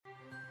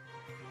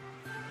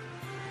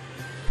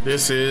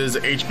This is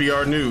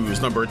HBR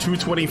News number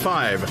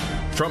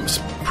 225. Trump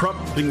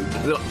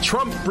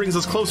brings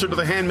us closer to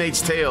The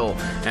Handmaid's Tale,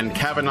 and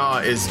Kavanaugh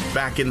is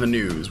back in the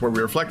news, where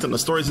we reflect on the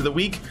stories of the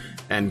week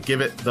and give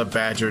it the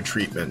Badger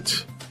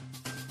treatment.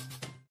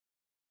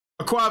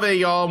 Aquave,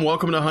 y'all, and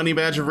welcome to Honey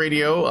Badger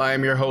Radio. I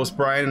am your host,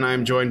 Brian, and I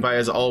am joined by,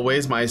 as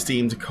always, my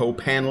esteemed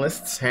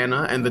co-panelists,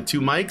 Hannah and the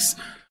two mics.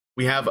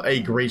 We have a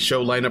great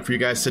show lined up for you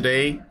guys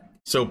today,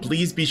 so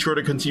please be sure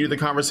to continue the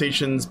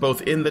conversations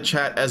both in the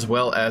chat as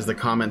well as the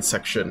comments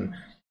section.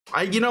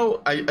 I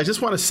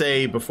just want to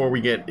say before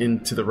we get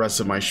into the rest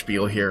of my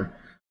spiel here,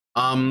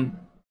 I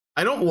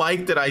don't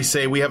like that I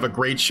say we have a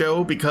great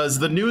show because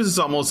the news is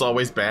almost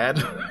always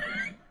bad.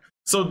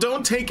 So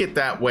don't take it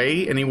that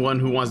way, anyone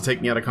who wants to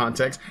take me out of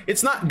context.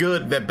 It's not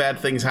good that bad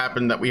things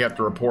happen that we have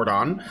to report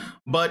on,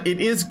 but it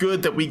is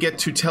good that we get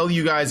to tell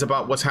you guys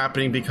about what's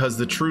happening because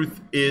the truth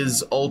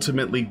is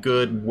ultimately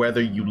good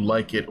whether you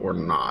like it or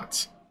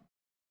not.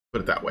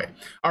 Put it that way.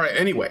 All right,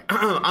 anyway,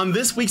 on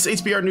this week's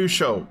HBR News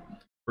Show,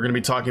 we're going to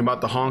be talking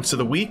about the honks of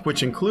the week,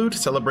 which include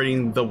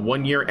celebrating the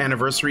one-year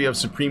anniversary of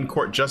Supreme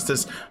Court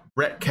Justice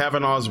Brett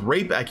Kavanaugh's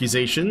rape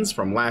accusations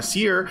from last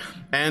year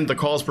and the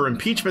calls for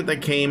impeachment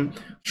that came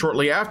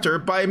shortly after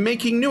by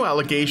making new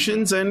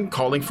allegations and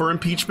calling for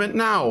impeachment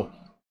now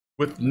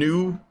with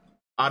new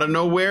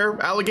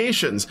out-of-nowhere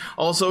allegations.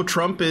 Also,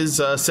 Trump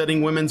is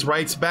setting women's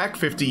rights back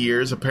 50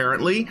 years,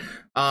 apparently,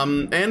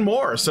 and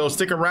more. So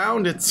stick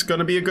around. It's going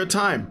to be a good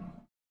time.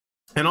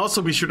 And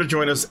also be sure to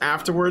join us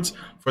afterwards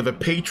for the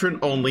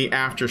patron-only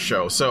after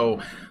show. So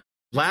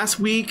last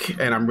week,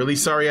 and I'm really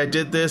sorry I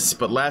did this,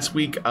 but last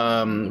week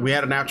we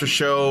had an after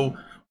show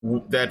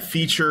that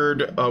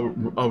featured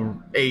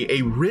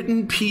a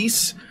written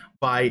piece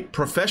by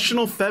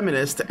professional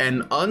feminist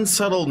and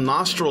unsubtle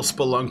nostril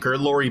spelunker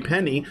Lori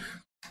Penny,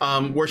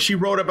 where she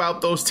wrote about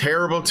those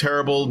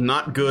terrible,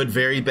 not good,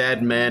 very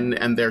bad men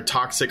and their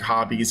toxic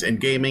hobbies in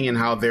gaming and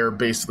how they're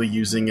basically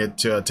using it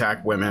to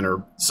attack women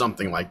or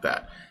something like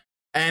that.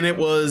 And it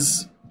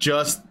was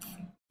just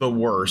the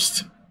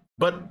worst.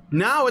 But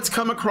now it's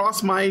come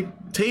across my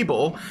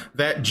table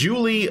that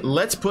Julie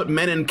Let's Put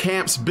Men in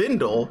Camps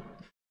Bindle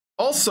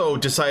also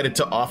decided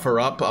to offer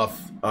up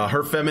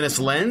her feminist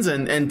lens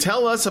and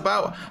tell us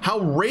about how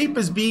rape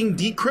is being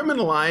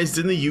decriminalized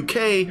in the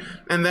UK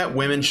and that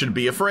women should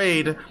be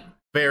afraid.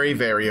 Very,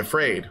 very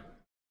afraid.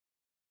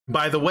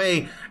 By the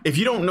way, if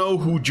you don't know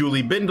who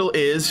Julie Bindle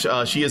is,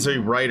 she is a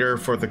writer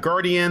for The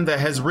Guardian that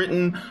has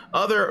written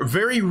other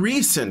very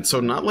recent, so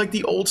not like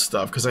the old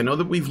stuff, because I know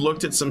that we've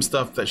looked at some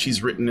stuff that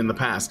she's written in the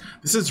past.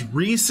 This is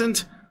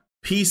recent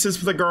pieces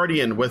for The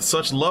Guardian with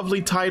such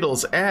lovely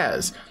titles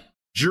as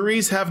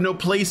Juries Have No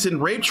Place in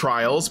Rape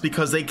Trials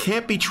Because They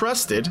Can't Be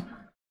Trusted.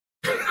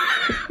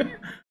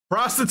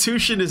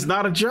 Prostitution is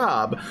not a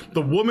job.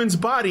 The woman's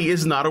body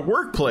is not a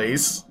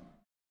workplace.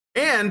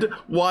 And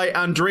why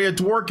Andrea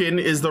Dworkin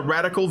is the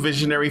radical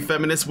visionary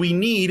feminist we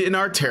need in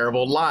our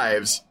terrible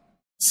lives.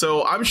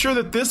 So I'm sure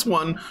that this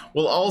one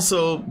will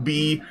also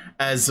be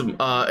as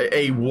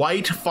a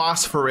white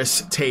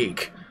phosphorus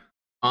take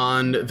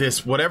on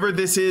this, whatever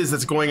this is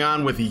that's going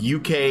on with the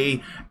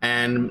UK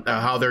and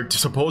how they're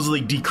supposedly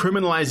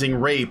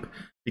decriminalizing rape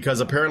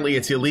because apparently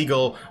it's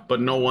illegal, but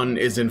no one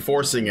is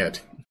enforcing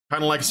it.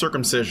 Kind of like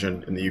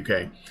circumcision in the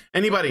UK.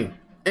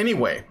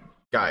 Anyway.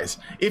 Guys,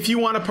 if you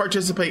want to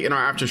participate in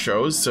our after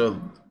shows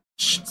to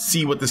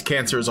see what this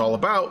cancer is all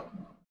about,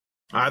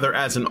 either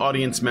as an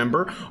audience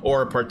member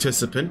or a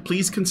participant,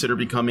 please consider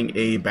becoming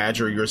a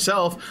Badger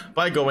yourself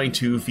by going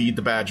to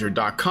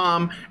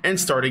feedthebadger.com and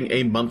starting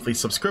a monthly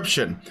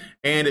subscription.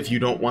 And if you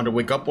don't want to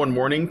wake up one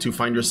morning to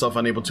find yourself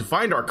unable to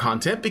find our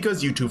content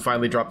because YouTube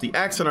finally dropped the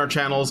axe on our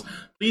channels,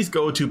 please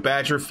go to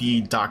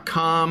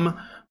badgerfeed.com.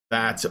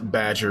 That's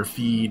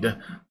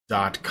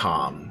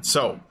badgerfeed.com.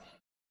 So,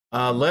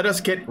 let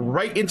us get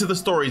right into the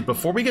stories.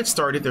 Before we get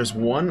started, there's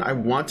one I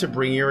want to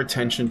bring your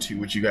attention to,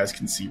 which you guys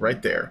can see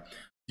right there.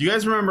 Do you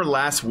guys remember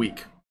last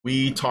week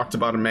we talked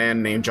about a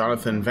man named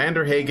Jonathan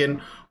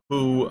Vanderhagen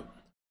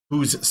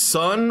whose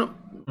son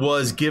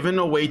was given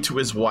away to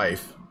his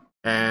wife,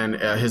 and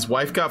his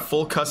wife got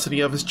full custody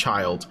of his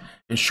child,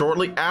 and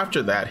shortly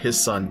after that his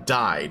son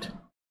died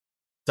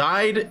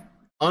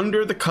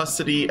under the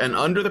custody and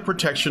under the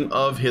protection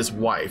of his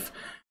wife,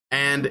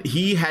 and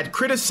he had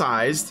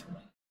criticized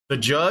the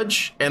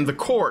judge and the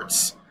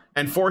courts,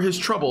 and for his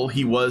trouble,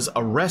 he was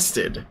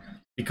arrested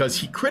because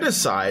he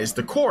criticized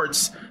the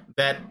courts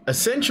that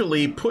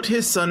essentially put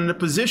his son in a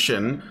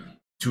position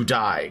to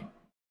die.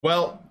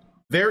 Well,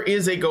 there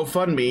is a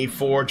GoFundMe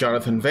for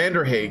Jonathan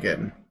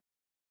Vanderhagen.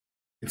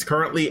 It's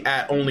currently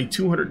at only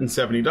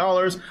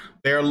 $270.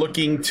 They're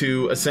looking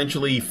to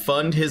essentially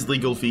fund his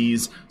legal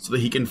fees so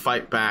that he can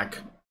fight back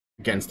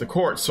against the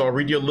courts. So I'll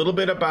read you a little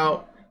bit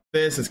about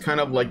this. Is kind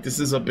of like, this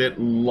is a bit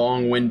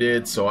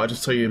long-winded, so I'll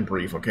just tell you in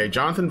brief, okay?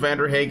 Jonathan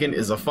Vanderhagen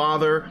is a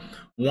father,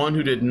 one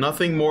who did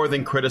nothing more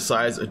than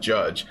criticize a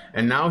judge,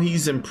 and now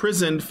he's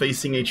imprisoned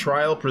facing a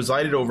trial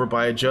presided over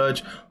by a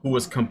judge who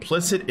was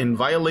complicit in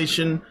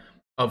violation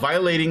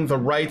violating the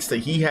rights that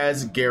he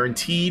has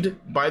guaranteed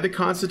by the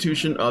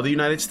Constitution of the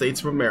United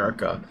States of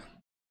America.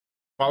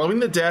 Following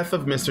the death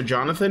of Mr.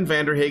 Jonathan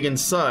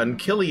Vanderhagen's son,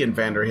 Killian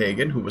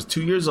Vanderhagen, who was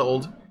 2 years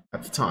old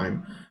at the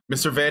time,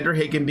 Mr.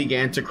 Vanderhagen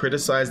began to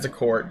criticize the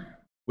court,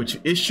 which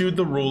issued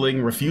the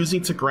ruling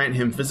refusing to grant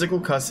him physical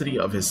custody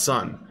of his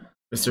son.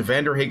 Mr.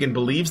 Vanderhagen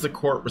believes the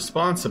court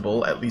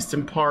responsible, at least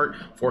in part,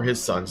 for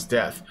his son's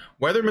death.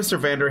 Whether Mr.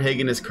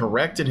 Vanderhagen is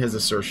correct in his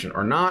assertion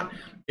or not,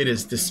 it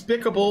is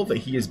despicable that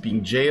he is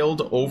being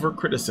jailed over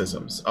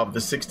criticisms of the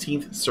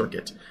 16th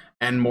Circuit,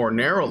 and more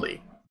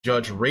narrowly,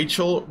 Judge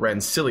Rachel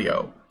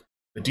Rancilio.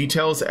 The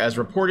details as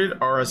reported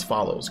are as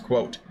follows,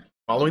 quote,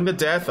 following the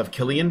death of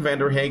Killian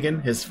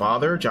Vanderhagen, his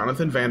father,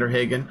 Jonathan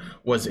Vanderhagen,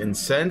 was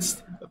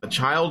incensed that the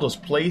child was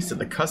placed in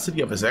the custody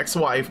of his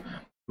ex-wife,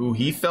 who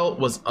he felt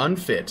was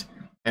unfit,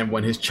 and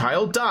when his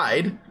child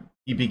died,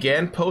 he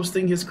began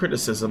posting his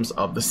criticisms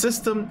of the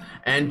system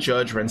and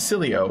Judge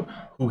Rancilio,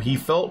 who he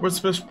felt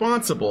was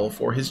responsible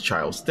for his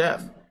child's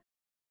death,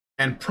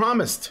 and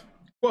promised,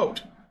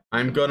 quote,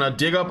 I'm gonna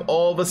dig up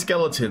all the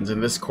skeletons in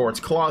this court's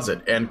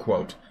closet, end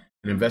quote.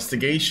 An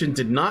investigation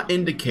did not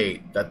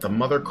indicate that the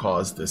mother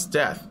caused this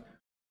death.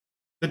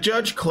 The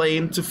judge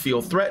claimed to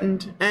feel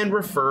threatened and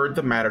referred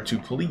the matter to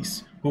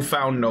police, who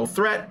found no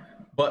threat,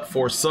 but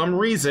for some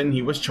reason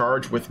he was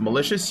charged with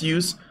malicious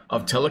use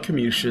of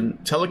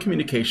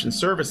telecommunication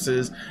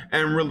services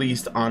and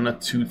released on a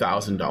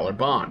 $2,000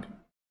 bond.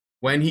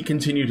 When he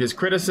continued his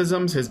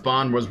criticisms, his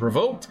bond was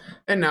revoked,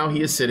 and now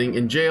he is sitting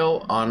in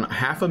jail on a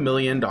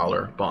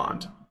 $500,000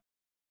 bond.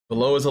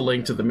 Below is a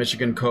link to the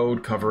Michigan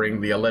Code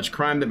covering the alleged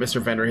crime that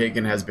Mr.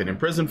 Vanderhagen has been in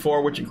prison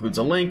for, which includes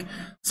a link.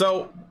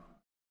 So,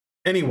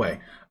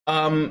 anyway,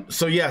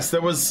 so yes,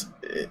 there was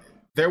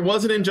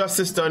an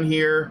injustice done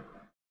here.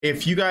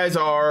 If you guys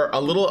are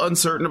a little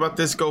uncertain about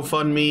this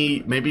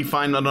GoFundMe, maybe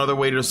find another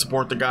way to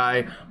support the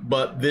guy.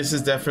 But this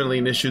is definitely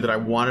an issue that I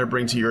want to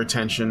bring to your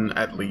attention,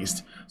 at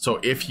least. So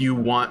if you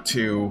want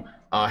to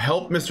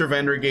help Mr.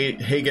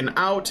 Vanderhagen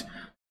out,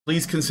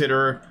 please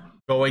consider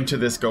going to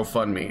this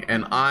GoFundMe.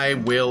 And I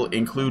will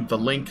include the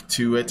link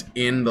to it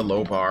in the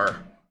low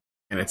bar.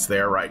 And it's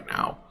there right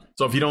now.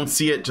 So if you don't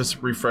see it,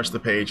 just refresh the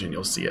page and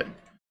you'll see it.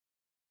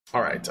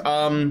 All right.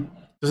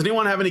 Does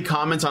anyone have any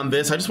comments on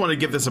this? I just want to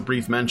give this a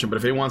brief mention, but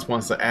if anyone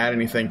wants to add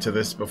anything to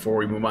this before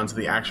we move on to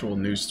the actual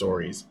news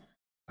stories,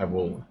 I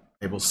will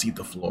cede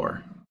the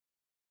floor.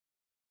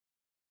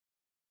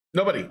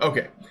 Nobody?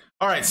 Okay.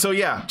 All right, so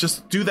yeah,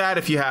 just do that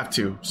if you have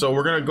to. So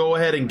we're going to go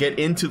ahead and get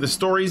into the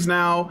stories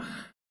now.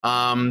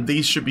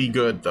 These should be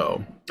good,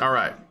 though. All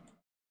right.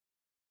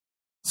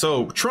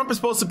 So Trump is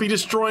supposed to be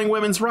destroying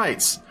women's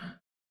rights.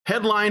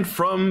 Headline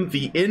from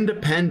The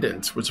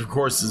Independent, which of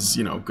course is,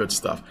 good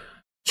stuff.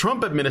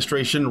 Trump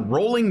administration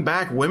rolling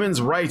back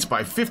women's rights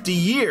by 50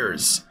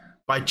 years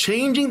by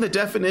changing the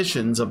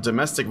definitions of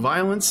domestic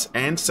violence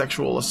and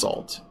sexual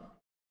assault.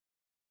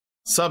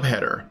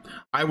 Subheader: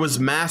 I was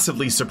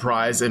massively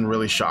surprised and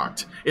really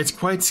shocked. It's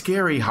quite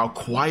scary how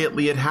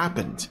quietly it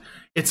happened.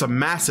 It's a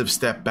massive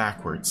step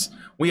backwards.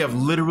 We have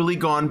literally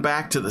gone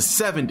back to the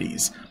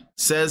 70s,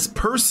 says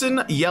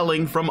person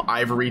yelling from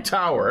Ivory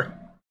Tower.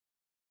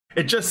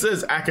 It just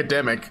says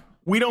academic.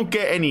 We don't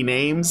get any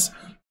names.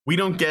 We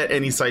don't get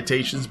any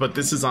citations, but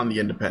this is on The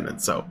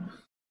Independent. So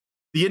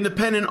The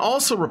Independent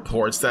also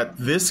reports that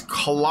this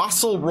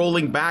colossal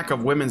rolling back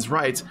of women's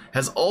rights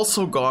has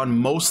also gone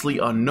mostly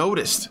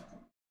unnoticed.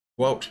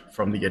 Quote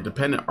from the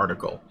Independent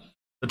article: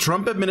 the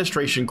Trump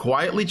administration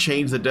quietly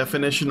changed the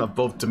definition of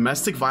both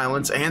domestic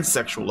violence and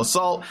sexual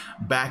assault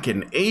back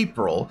in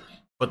April,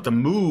 but the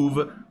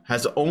move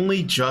has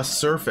only just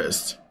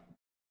surfaced.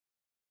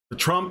 The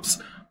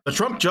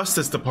Trump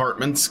Justice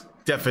Department's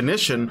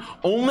definition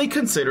only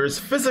considers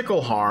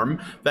physical harm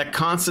that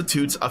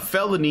constitutes a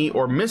felony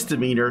or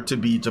misdemeanor to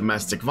be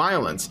domestic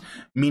violence,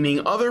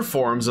 meaning other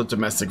forms of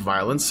domestic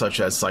violence such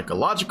as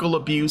psychological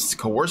abuse,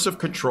 coercive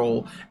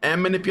control,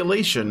 and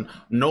manipulation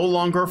no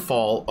longer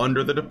fall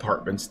under the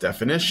department's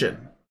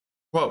definition.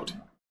 Quote,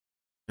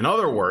 in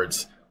other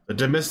words, the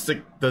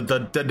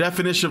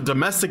definition of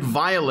domestic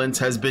violence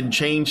has been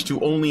changed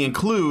to only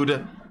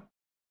include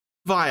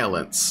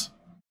violence.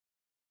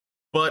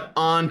 But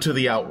on to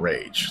the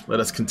outrage.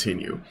 Let us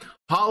continue.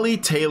 Holly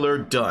Taylor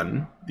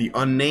Dunn, the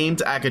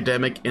unnamed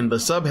academic in the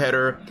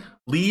subheader,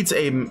 leads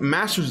a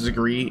master's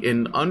degree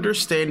in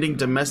understanding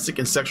domestic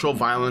and sexual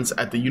violence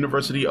at the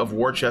University of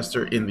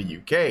Worcester in the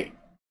UK.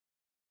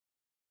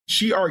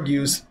 She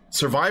argues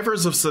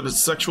survivors of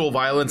sexual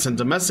violence and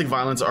domestic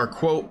violence are,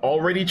 quote,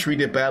 already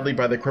treated badly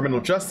by the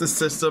criminal justice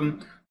system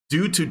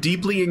due to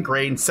deeply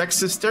ingrained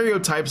sexist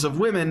stereotypes of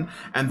women,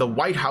 and the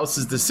White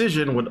House's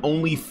decision would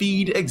only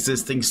feed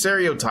existing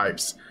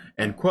stereotypes,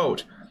 end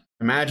quote.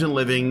 Imagine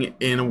living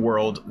in a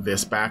world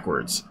this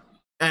backwards.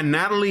 And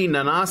Natalie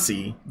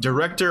Nanasi,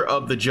 director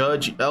of the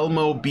Judge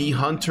Elmo B.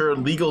 Hunter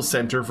Legal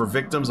Center for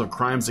Victims of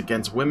Crimes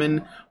Against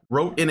Women,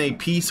 wrote in a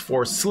piece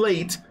for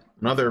Slate,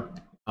 another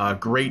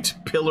great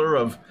pillar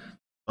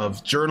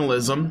of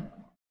journalism,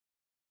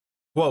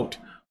 quote,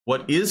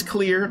 What is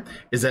clear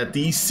is that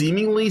these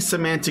seemingly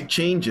semantic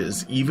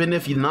changes, even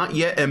if not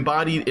yet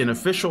embodied in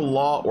official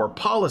law or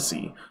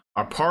policy,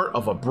 are part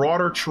of a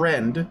broader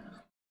trend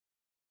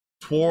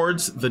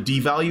towards the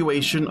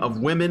devaluation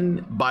of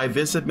women by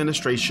this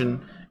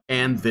administration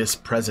and this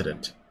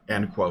president,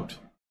 end quote.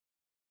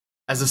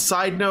 As a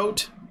side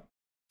note,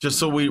 just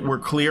so we're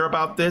clear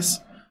about this,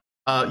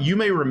 you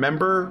may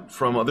remember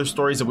from other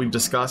stories that we've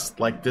discussed,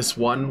 like this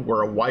one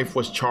where a wife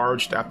was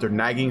charged after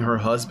nagging her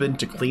husband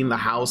to clean the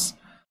house,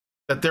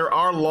 that there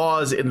are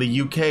laws in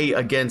the UK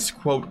against,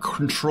 quote,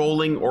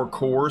 controlling or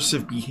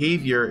coercive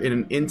behavior in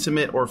an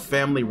intimate or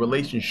family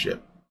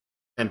relationship,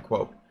 end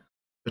quote.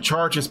 The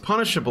charge is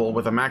punishable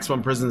with a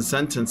maximum prison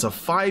sentence of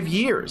 5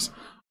 years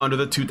under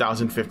the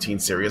 2015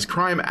 Serious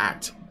Crime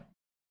Act.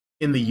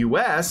 In the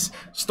US,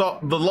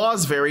 the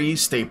laws vary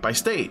state by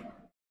state,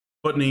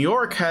 but New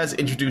York has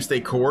introduced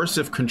a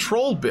coercive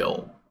control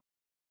bill.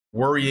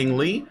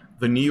 Worryingly,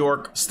 the New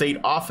York State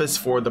Office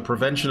for the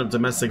Prevention of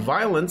Domestic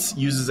Violence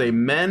uses a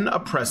men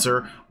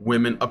oppressor,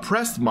 women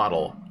oppressed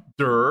model.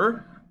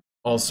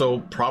 Also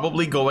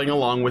probably going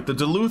along with the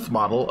Duluth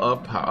model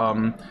of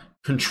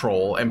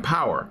control and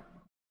power.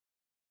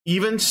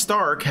 Even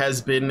Stark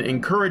has been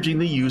encouraging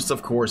the use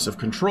of coercive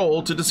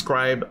control to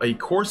describe a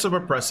course of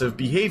oppressive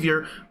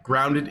behavior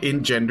grounded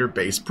in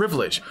gender-based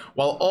privilege.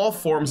 While all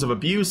forms of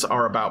abuse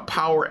are about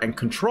power and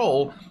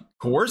control,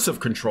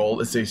 coercive control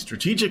is a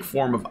strategic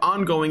form of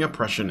ongoing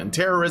oppression and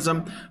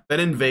terrorism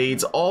that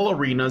invades all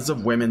arenas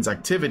of women's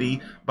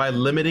activity by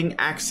limiting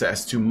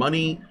access to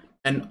money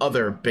and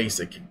other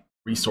basic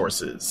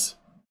resources.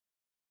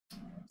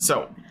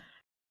 So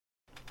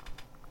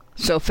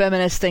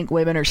feminists think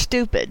women are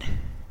stupid.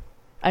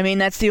 I mean,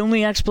 that's the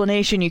only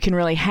explanation you can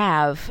really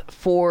have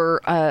for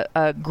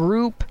a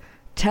group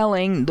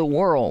telling the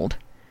world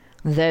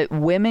that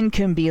women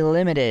can be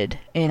limited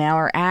in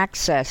our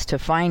access to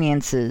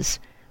finances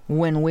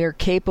when we're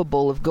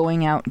capable of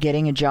going out,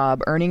 getting a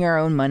job, earning our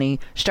own money,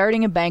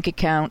 starting a bank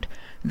account.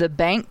 The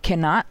bank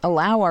cannot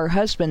allow our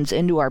husbands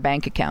into our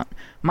bank account.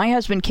 My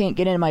husband can't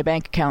get into my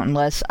bank account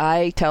unless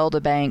I tell the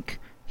bank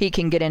he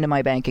can get into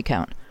my bank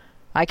account.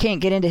 I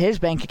can't get into his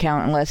bank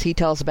account unless he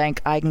tells the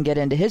bank I can get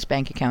into his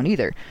bank account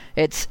either.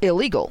 It's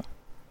illegal,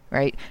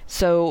 right?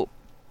 So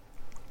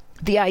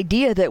the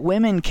idea that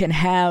women can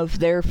have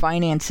their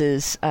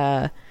finances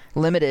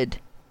limited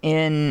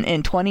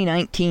in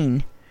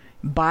 2019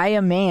 by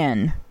a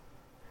man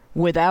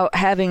without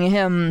having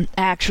him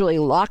actually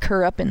lock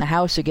her up in the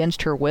house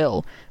against her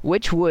will,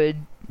 which would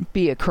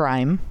be a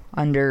crime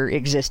under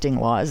existing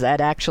laws. That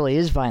actually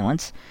is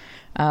violence.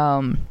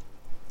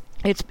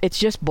 It's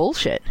just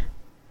bullshit.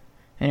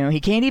 You know,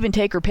 he can't even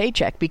take her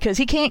paycheck because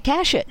he can't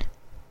cash it.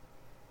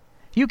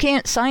 You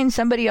can't sign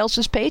somebody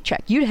else's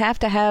paycheck. You'd have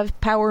to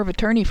have power of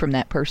attorney from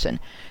that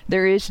person.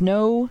 There is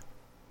no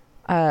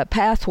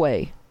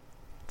pathway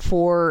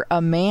for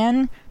a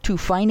man to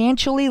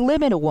financially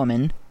limit a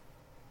woman.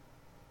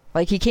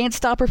 Like, he can't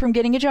stop her from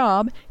getting a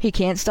job. He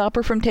can't stop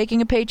her from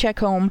taking a paycheck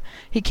home.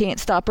 He can't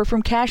stop her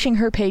from cashing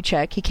her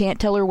paycheck. He can't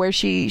tell her where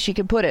she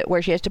can put it,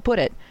 where she has to put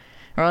it.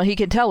 Well, he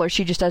can tell her,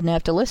 she just doesn't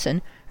have to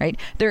listen, right?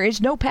 There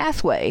is no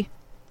pathway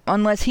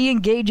unless he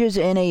engages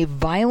in a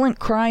violent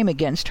crime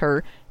against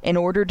her in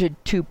order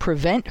to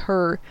prevent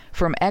her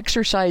from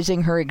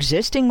exercising her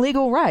existing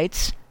legal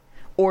rights,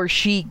 or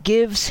she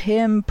gives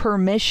him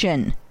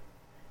permission.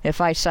 If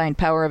I sign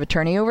power of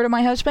attorney over to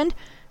my husband,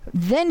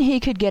 then he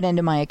could get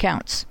into my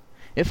accounts.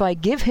 If I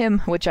give him,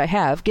 which I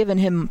have, given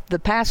him the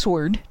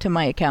password to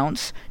my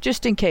accounts,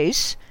 just in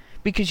case,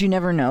 because you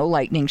never know,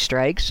 lightning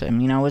strikes. I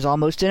mean, I was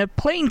almost in a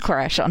plane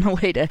crash on the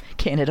way to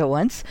Canada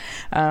once.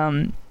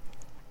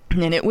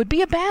 And it would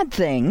be a bad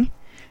thing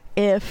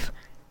if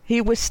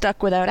he was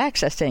stuck without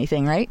access to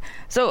anything, right?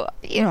 So,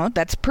 you know,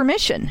 that's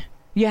permission.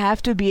 You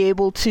have to be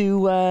able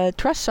to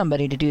trust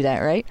somebody to do that,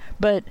 right?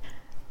 But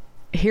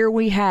here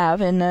we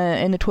have in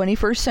the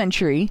 21st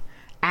century,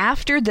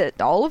 after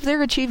all of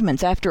their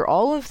achievements, after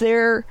all of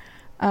their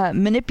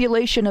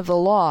manipulation of the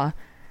law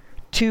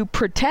to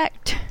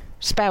protect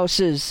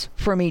spouses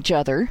from each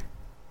other,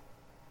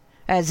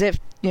 as if,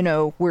 you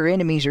know, we're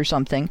enemies or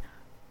something,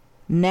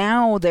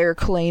 now they're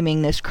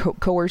claiming this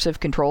coercive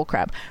control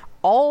crap.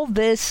 All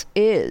this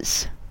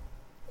is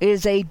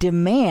a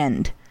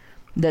demand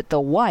that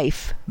the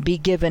wife be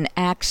given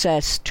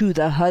access to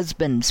the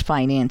husband's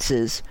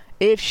finances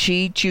if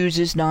she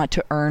chooses not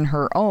to earn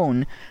her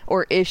own,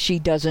 or if she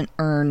doesn't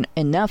earn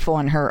enough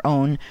on her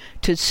own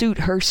to suit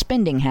her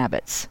spending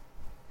habits.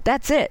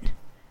 That's it.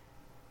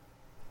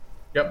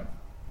 Yep.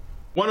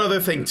 One other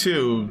thing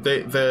too,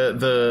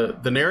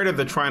 the narrative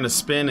they're trying to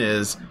spin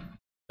is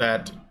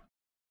that the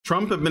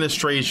Trump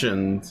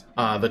administration's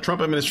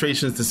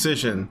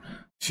decision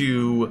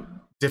to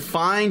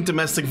define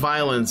domestic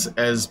violence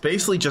as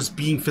basically just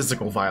being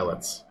physical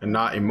violence and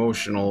not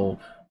emotional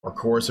or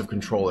coercive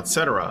control,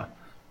 etc.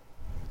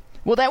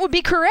 Well, that would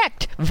be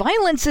correct.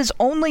 Violence is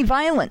only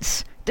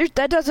violence.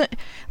 That doesn't,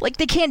 like,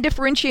 they can't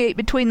differentiate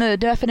between the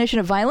definition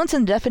of violence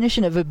and the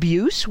definition of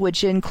abuse,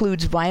 which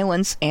includes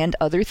violence and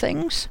other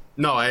things.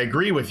 No, I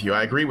agree with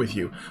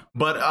you.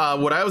 But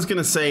what I was going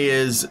to say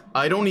is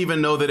I don't even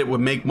know that it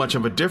would make much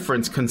of a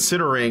difference,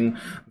 considering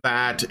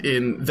that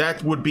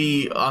that would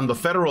be on the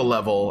federal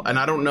level. And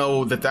I don't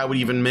know that would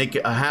even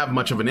have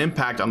much of an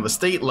impact on the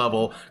state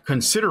level,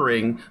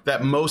 considering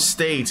that most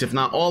states, if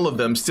not all of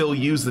them, still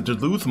use the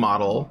Duluth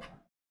model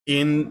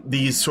in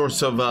these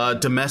sorts of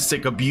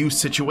domestic abuse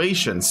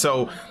situations.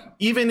 So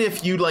even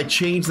if you like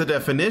change the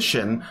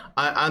definition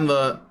at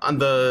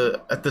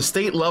the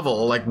state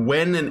level, like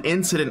when an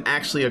incident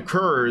actually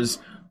occurs,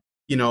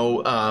 you know,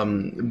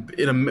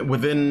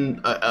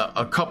 within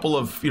a couple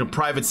of, you know,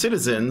 private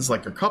citizens,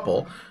 like a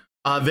couple,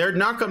 they're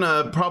not going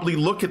to probably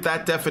look at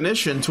that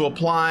definition to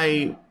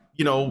apply,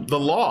 you know, the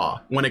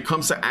law when it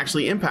comes to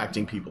actually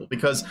impacting people,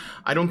 because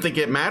I don't think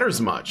it matters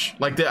much.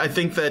 Like, I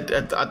think that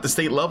at the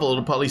state level,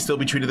 it'll probably still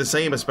be treated the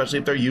same, especially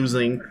if they're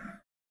using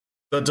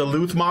the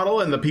Duluth model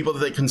and the people that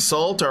they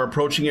consult are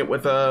approaching it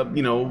with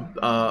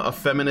a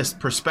feminist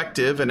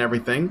perspective and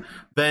everything.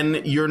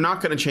 Then you're not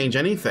going to change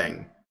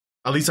anything.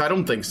 At least I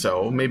don't think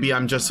so. Maybe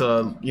I'm just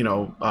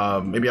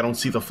maybe I don't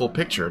see the full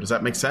picture. Does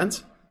that make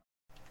sense?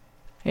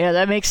 Yeah,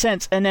 that makes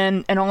sense.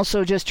 And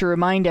also just to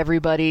remind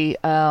everybody,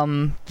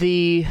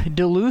 the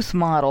Duluth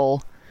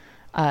model,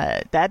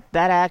 that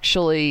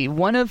actually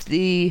one of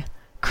the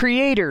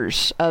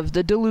creators of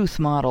the Duluth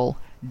model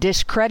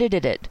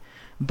discredited it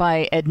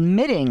by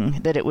admitting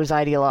that it was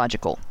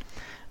ideological.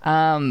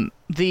 The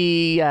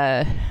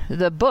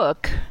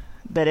book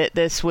that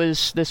this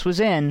was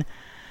in,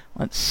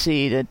 let's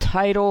see, the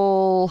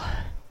title: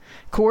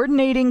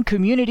 Coordinating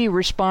Community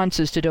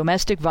Responses to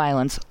Domestic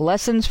Violence,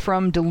 Lessons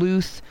from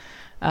Duluth.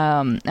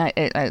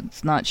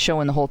 It's not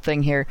showing the whole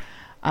thing here,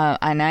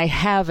 and I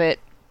have it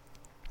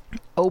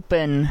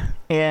open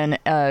in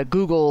a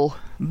Google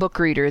book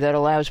reader that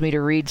allows me to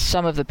read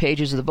some of the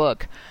pages of the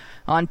book.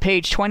 On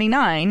page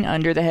 29,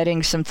 under the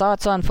heading Some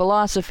Thoughts on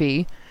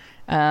Philosophy,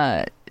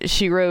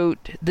 she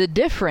wrote, "The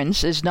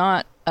difference is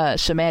not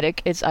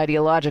semantic, it's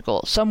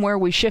ideological. Somewhere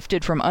we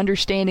shifted from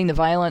understanding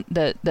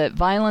that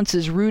violence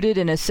is rooted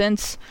in a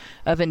sense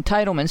of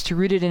entitlements to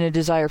rooted in a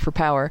desire for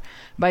power.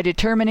 By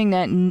determining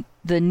that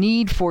the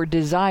need for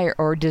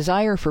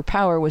desire for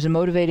power was a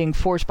motivating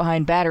force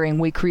behind battering,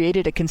 we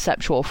created a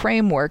conceptual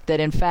framework that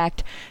in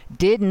fact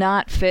did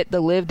not fit the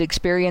lived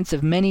experience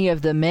of many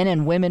of the men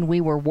and women we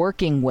were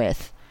working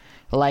with.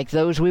 Like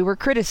those we were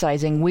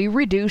criticizing, we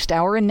reduced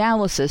our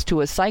analysis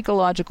to a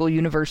psychological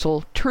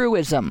universal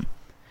truism.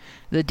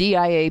 The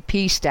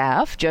DIAP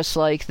staff, just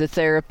like the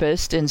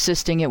therapist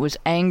insisting it was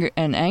an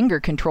anger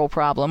control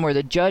problem, or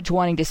the judge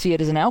wanting to see it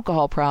as an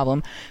alcohol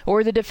problem,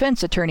 or the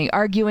defense attorney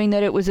arguing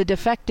that it was a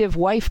defective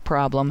wife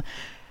problem,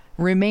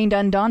 remained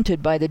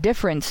undaunted by the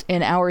difference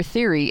in our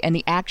theory and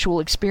the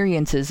actual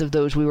experiences of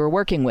those we were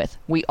working with.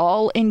 We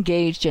all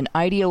engaged in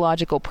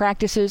ideological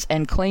practices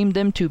and claimed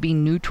them to be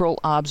neutral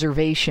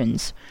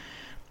observations."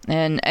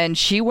 And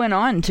she went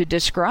on to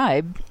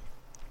describe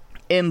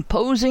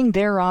imposing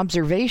their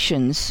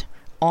observations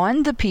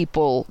on the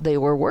people they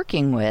were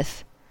working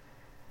with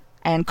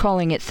and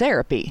calling it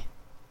therapy.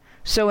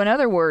 So in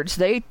other words,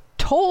 they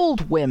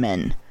told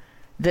women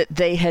that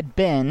they had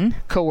been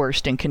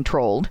coerced and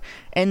controlled,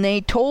 and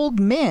they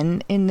told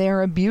men in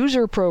their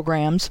abuser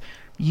programs,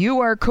 you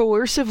are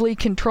coercively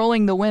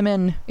controlling the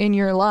women in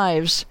your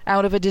lives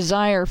out of a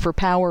desire for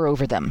power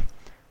over them,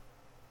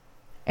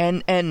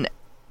 and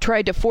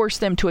tried to force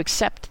them to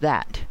accept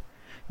that.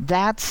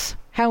 That's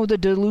how the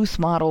Duluth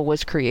model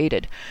was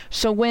created.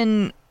 So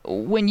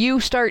when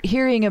you start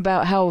hearing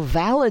about how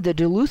valid the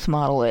Duluth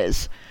model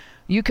is,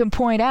 you can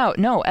point out,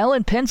 no,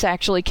 Ellen Pence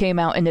actually came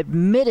out and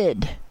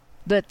admitted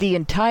that the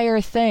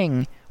entire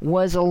thing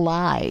was a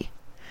lie.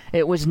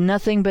 It was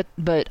nothing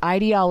but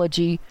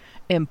ideology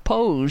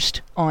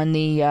imposed on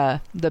the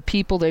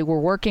people they were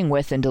working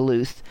with in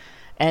Duluth,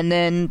 and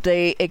then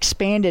they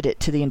expanded it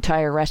to the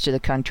entire rest of the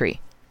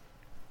country.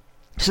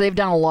 So they've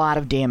done a lot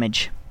of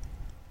damage.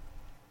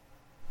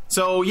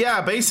 So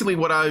yeah, basically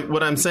what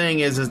I'm saying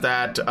is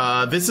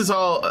that this is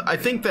all. I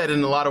think that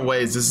in a lot of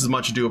ways this is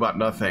much ado about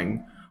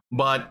nothing,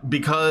 but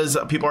because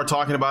people are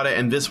talking about it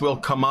and this will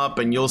come up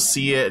and you'll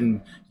see it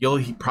and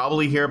you'll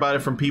probably hear about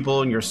it from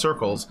people in your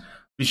circles,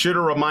 be sure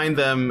to remind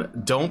them,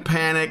 don't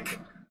panic.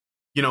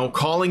 You know,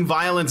 calling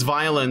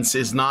violence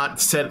is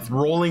not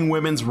rolling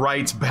women's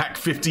rights back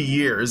 50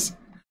 years.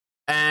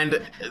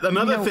 And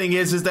another thing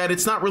is that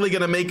it's not really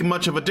going to make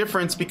much of a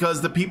difference,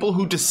 because the people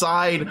who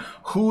decide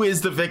who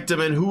is the victim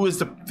and who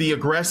is the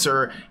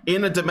aggressor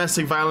in a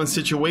domestic violence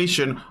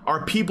situation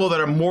are people that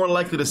are more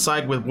likely to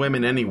side with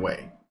women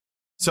anyway.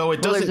 So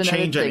it doesn't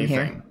change anything.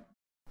 Here.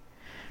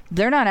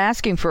 They're not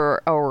asking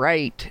for a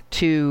right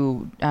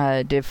to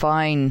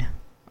define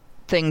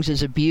things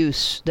as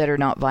abuse that are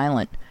not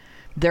violent.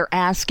 They're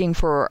asking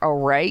for a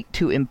right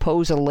to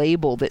impose a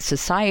label that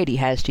society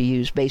has to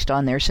use based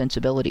on their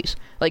sensibilities.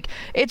 Like,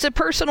 it's a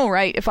personal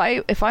right. If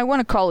I want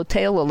to call a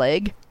tail a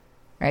leg,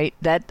 right,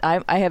 that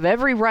I have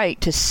every right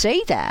to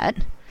say that,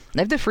 I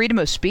have the freedom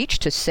of speech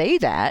to say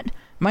that.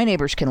 My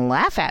neighbors can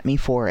laugh at me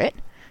for it.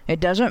 It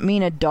doesn't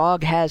mean a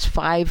dog has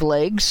 5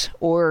 legs,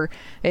 and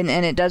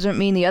it doesn't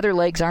mean the other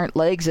legs aren't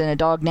legs and a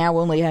dog now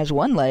only has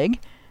 1 leg.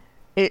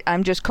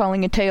 I'm just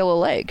calling a tail a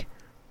leg.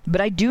 But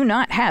I do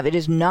not have, it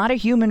is not a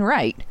human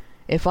right.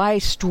 If I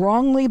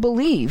strongly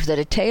believe that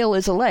a tail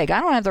is a leg, I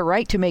don't have the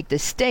right to make the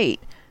state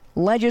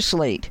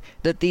legislate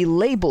that the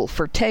label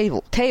for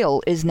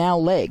tail is now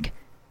leg.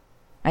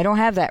 I don't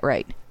have that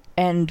right.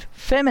 And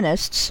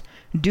feminists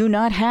do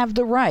not have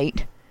the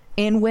right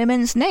in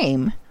women's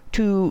name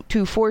to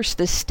force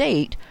the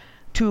state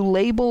to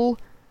label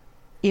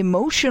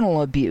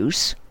emotional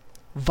abuse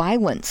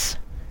violence.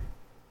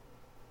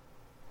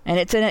 And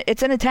it's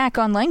an attack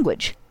on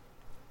language.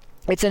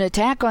 It's an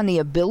attack on the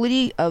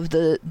ability of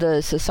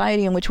the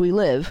society in which we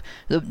live,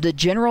 the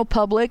general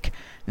public,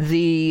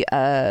 the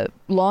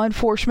law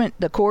enforcement,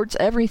 the courts,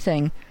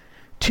 everything,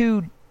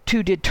 to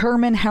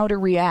determine how to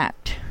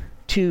react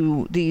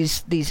to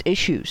these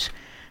issues.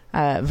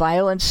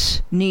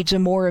 Violence needs a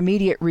more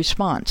immediate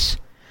response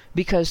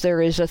because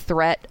there is a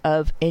threat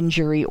of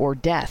injury or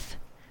death.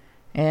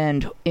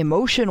 And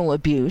emotional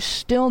abuse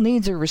still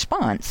needs a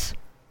response,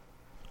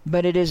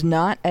 but it is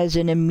not as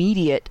an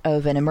immediate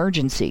of an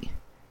emergency.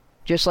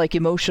 Just like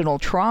emotional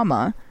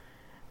trauma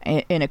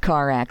in a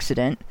car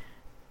accident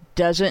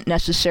doesn't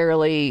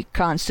necessarily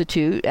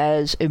constitute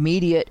as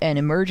immediate an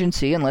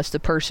emergency unless the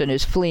person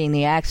is fleeing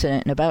the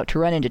accident and about to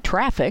run into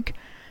traffic,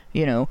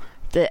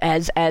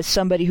 as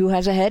somebody who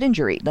has a head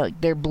injury.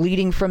 They're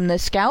bleeding from the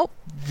scalp,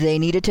 they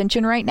need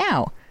attention right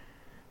now.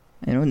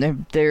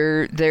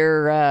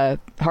 Their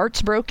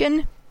heart's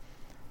broken,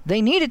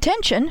 they need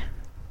attention,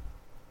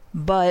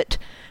 but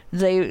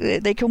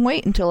they can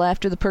wait until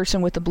after the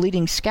person with the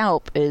bleeding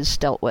scalp is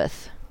dealt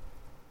with.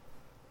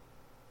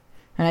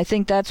 And I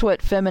think that's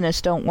what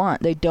feminists don't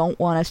want. They don't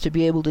want us to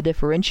be able to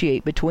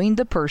differentiate between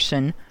the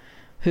person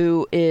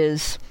who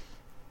is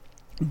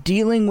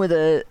dealing with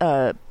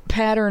a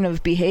pattern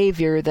of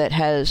behavior that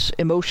has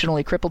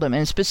emotionally crippled them,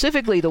 and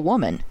specifically the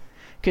woman,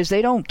 because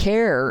they don't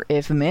care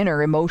if men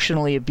are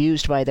emotionally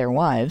abused by their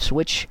wives,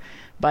 which,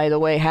 by the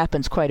way,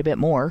 happens quite a bit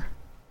more.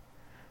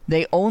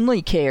 They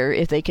only care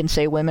if they can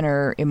say women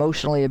are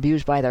emotionally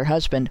abused by their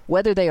husband,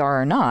 whether they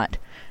are or not.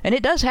 And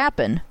it does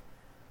happen,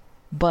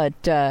 but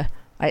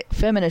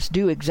feminists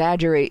do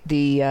exaggerate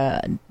the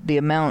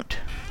amount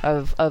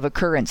of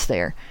occurrence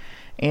there.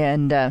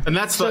 And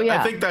that's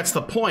I think that's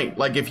the point.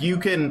 Like if you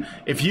can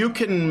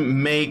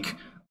make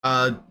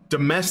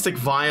domestic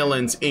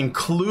violence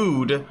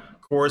include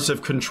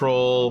coercive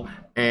control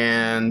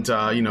and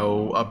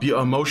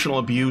emotional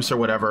abuse or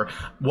whatever,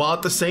 while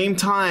at the same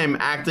time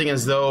acting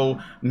as though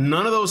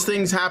none of those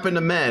things happen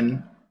to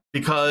men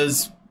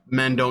because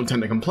men don't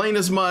tend to complain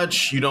as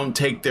much, you don't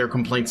take their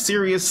complaints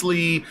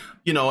seriously,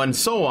 and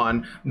so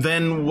on,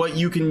 then what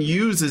you can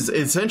use is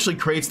essentially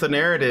creates the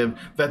narrative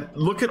that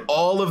look at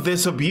all of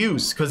this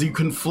abuse because you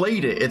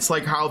conflate it. It's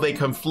like how they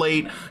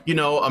conflate,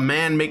 a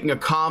man making a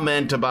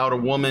comment about a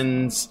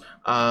woman's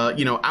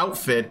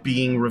outfit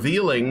being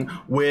revealing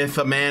with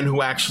a man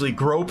who actually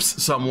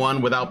gropes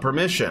someone without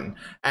permission.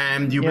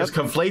 And you just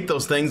conflate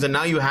those things, and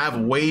now you have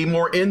way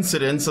more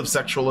incidents of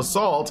sexual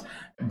assault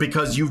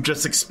because you've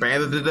just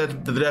expanded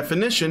the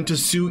definition to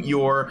suit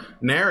your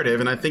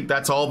narrative. And I think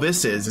that's all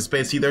this is. It's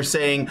basically they're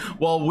saying,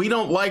 well, we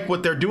don't like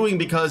what they're doing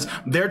because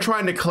they're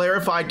trying to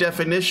clarify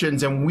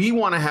definitions and we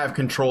want to have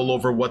control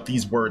over what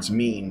these words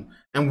mean.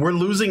 And we're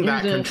losing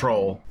that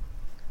control.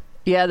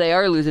 Yeah, they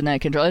are losing that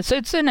control.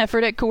 It's an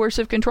effort at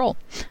coercive control.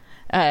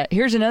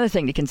 Here's another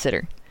thing to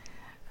consider.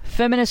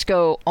 Feminists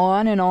go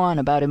on and on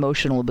about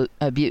emotional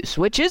abuse,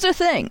 which is a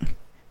thing.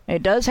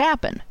 It does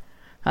happen.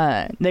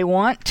 They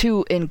want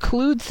to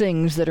include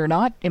things that are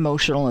not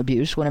emotional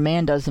abuse when a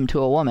man does them to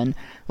a woman,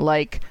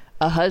 like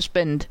a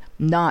husband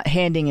not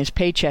handing his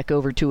paycheck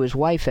over to his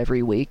wife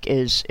every week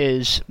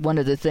is one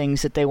of the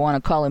things that they want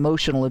to call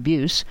emotional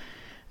abuse.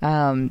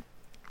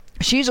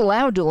 She's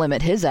allowed to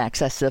limit his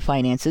access to the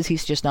finances.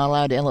 He's just not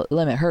allowed to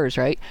limit hers,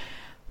 right?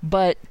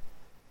 But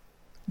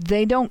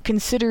they don't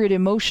consider it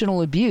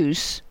emotional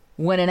abuse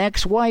when an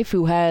ex-wife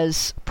who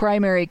has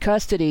primary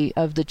custody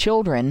of the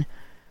children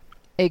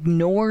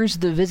ignores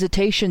the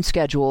visitation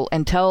schedule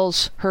and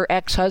tells her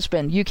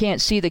ex-husband, you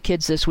can't see the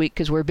kids this week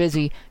because we're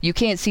busy. You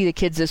can't see the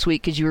kids this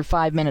week because you were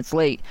 5 minutes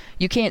late.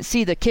 You can't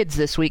see the kids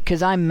this week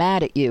because I'm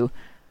mad at you.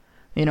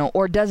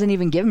 Or doesn't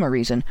even give him a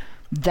reason.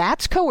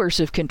 That's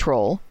coercive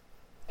control.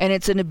 And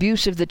it's an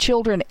abuse of the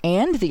children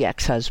and the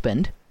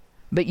ex-husband,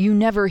 but you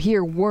never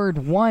hear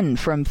word one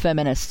from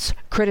feminists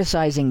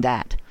criticizing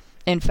that.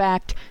 In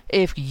fact,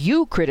 if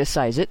you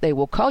criticize it, they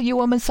will call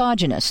you a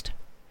misogynist.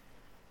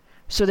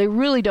 So they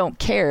really don't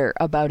care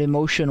about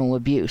emotional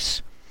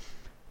abuse.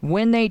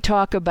 When they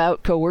talk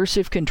about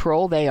coercive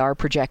control, they are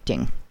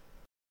projecting.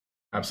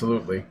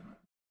 Absolutely.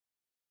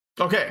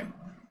 Okay,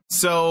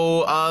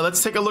 so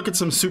let's take a look at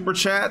some super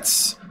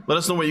chats. Let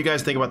us know what you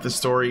guys think about this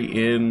story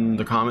in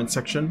the comment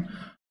section.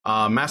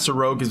 Master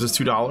Rogue gives us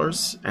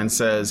 $2 and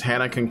says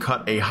Hannah can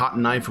cut a hot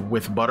knife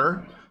with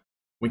butter.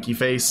 Winky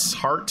Face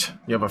Heart.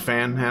 You have a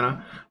fan,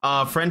 Hannah.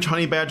 French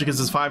Honey Badger gives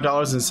us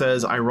 $5 and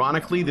says,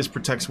 ironically, this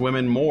protects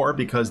women more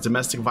because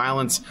domestic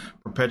violence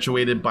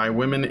perpetuated by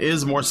women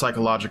is more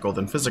psychological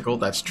than physical.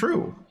 That's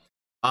true.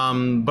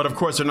 But of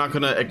course, they're not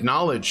going to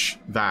acknowledge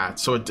that.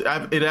 So it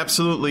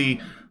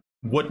absolutely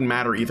wouldn't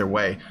matter either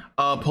way.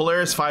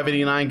 Polaris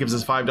 589 gives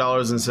us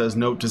 $5 and says,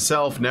 note to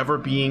self, never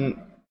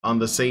being on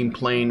the same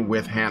plane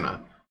with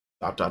Hannah. ...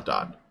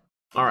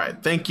 All right.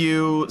 Thank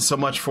you so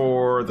much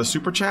for the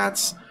super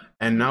chats.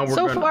 And now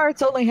we're far,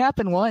 it's only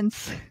happened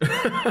once.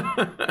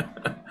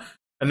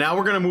 And now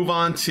we're going to move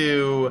on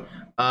to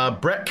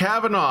Brett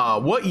Kavanaugh.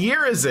 What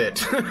year is it?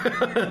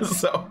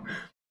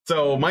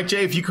 So Mike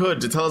J, if you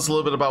could, to tell us a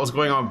little bit about what's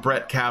going on with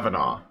Brett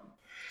Kavanaugh.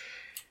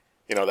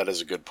 That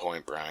is a good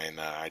point, Brian.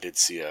 I did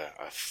see a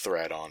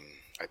thread on,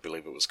 I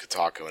believe it was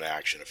Kotaku in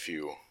Action a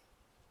few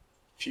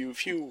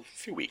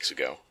weeks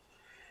ago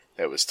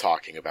that was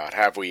talking about,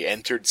 have we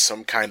entered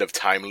some kind of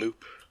time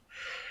loop?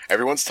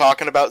 Everyone's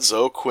talking about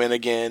Zoe Quinn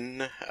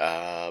again.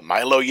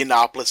 Milo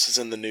Yiannopoulos is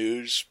in the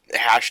news.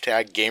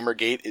 Hashtag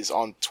Gamergate is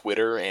on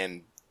Twitter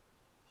and,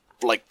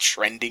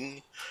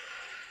 trending.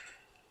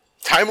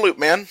 Time loop,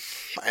 man.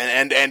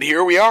 And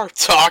here we are,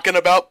 talking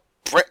about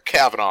Brett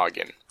Kavanaugh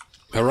again.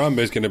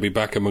 Harambe's going to be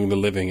back among the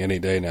living any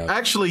day now.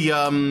 Actually,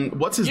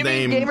 what's his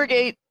name?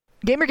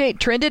 Gamergate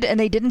trended and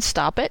they didn't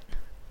stop it?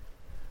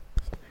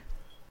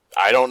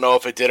 I don't know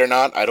if it did or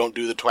not. I don't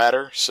do the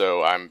twatter,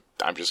 so I'm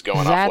just going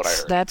off what I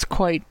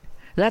heard.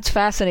 That's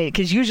fascinating,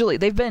 because usually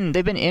they've been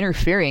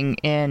interfering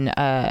in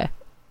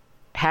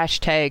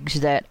hashtags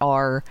that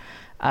are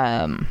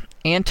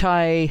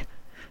anti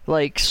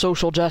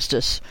social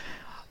justice.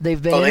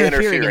 They've been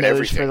interfering in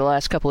those for the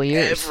last couple of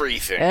years.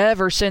 Everything.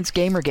 Ever since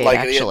Gamergate,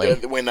 actually.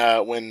 When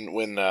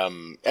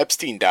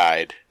Epstein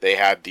died, they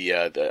had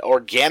the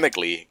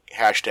organically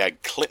hashtag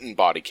Clinton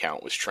body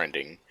count was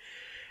trending.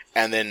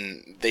 And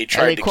then they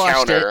tried to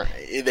counter.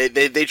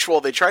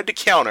 They tried to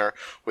counter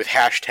with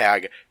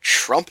hashtag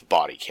Trump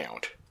body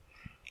count,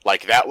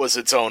 that was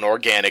its own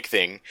organic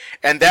thing,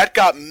 and that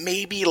got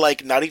maybe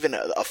not even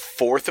a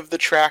fourth of the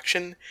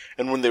traction.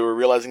 And when they were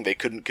realizing they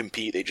couldn't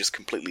compete, they just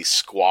completely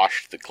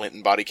squashed the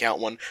Clinton body count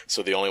one.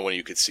 So the only one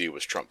you could see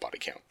was Trump body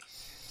count.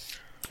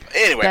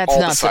 Anyway, that's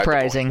not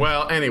surprising.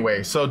 Well,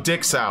 anyway, so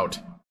Dick's out,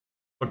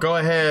 but go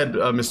ahead,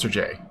 Mr.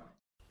 J.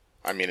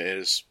 I mean, it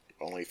is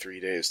only 3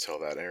 days till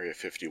that Area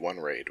 51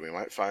 raid. We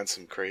might find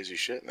some crazy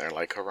shit in there,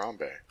 like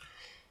Harambe.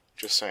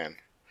 Just saying.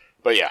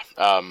 But yeah,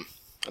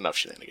 enough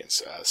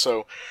shenanigans.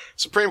 So,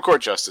 Supreme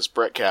Court Justice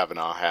Brett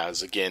Kavanaugh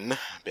has again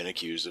been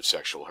accused of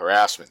sexual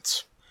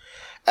harassment.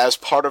 As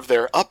part of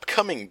their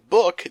upcoming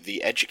book,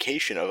 The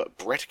Education of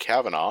Brett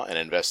Kavanaugh, an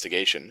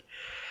Investigation,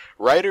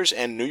 writers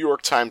and New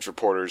York Times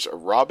reporters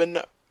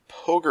Robin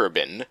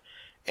Pogrebin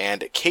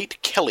and Kate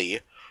Kelly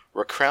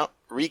recount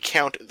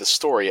the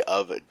story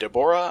of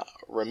Deborah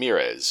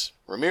Ramirez.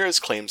 Ramirez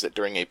claims that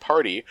during a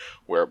party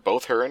where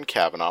both her and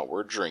Kavanaugh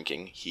were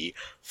drinking, he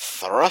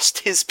thrust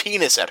his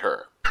penis at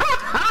her.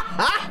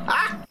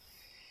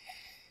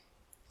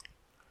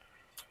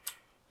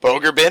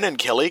 Pogrebin and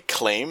Kelly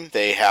claim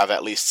they have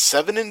at least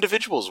 7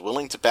 individuals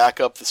willing to back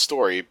up the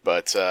story,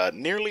 but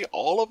nearly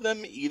all of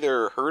them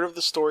either heard of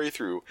the story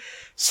through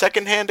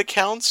secondhand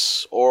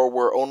accounts or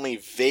were only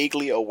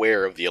vaguely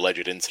aware of the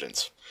alleged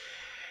incidents.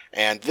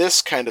 And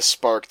this kind of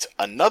sparked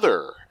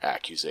another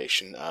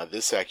accusation.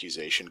 This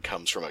accusation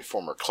comes from a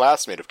former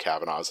classmate of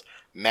Kavanaugh's,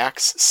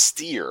 Max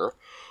Stier,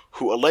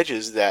 who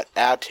alleges that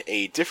at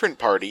a different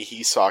party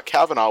he saw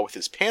Kavanaugh with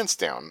his pants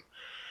down.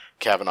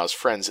 Kavanaugh's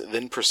friends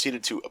then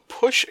proceeded to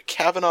push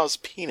Kavanaugh's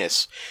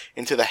penis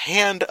into the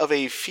hand of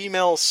a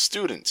female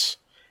student,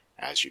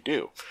 as you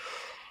do.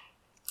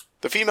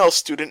 The female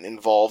student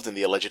involved in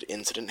the alleged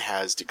incident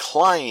has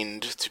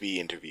declined to be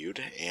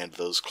interviewed, and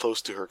those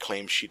close to her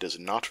claim she does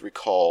not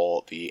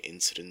recall the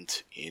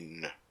incident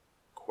in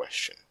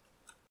question.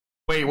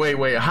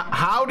 Wait.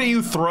 How do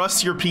you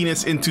thrust your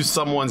penis into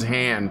someone's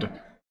hand?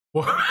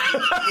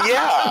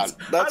 Yeah,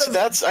 that's.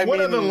 What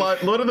are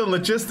the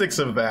logistics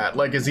of that?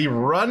 Is he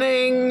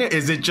running?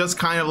 Is it just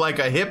kind of like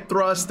a hip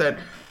thrust that?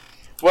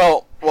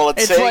 Well,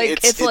 it's saying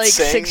it's like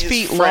 6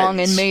 feet long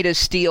and made of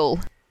steel.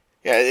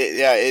 Yeah,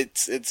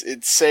 it's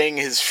saying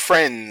his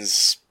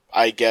friends,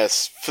 I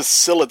guess,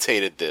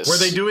 facilitated this. Were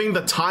they doing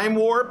the time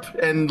warp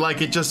and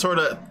it just sort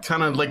of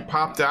kind of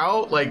popped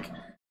out?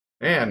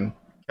 Man,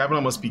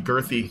 Kavanaugh must be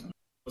girthy.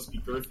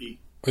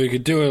 Or you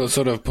could do a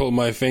sort of pull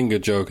my finger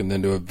joke and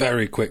then do a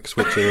very quick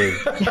switcheroo.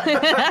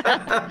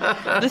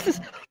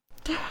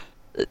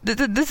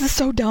 This is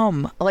so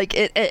dumb.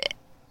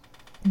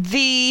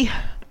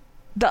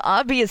 The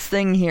obvious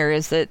thing here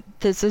is that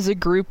this is a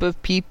group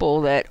of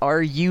people that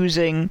are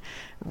using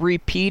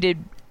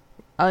repeated,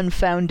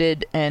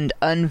 unfounded, and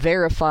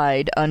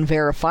unverifiable,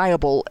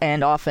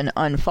 and often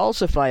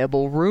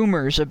unfalsifiable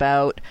rumors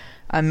about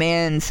a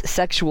man's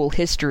sexual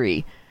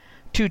history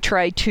to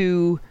try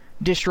to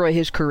destroy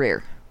his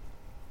career.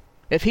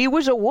 If he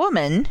was a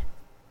woman,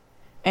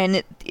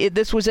 and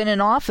this was in an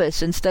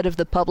office instead of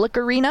the public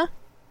arena,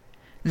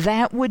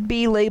 that would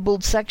be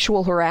labeled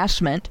sexual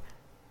harassment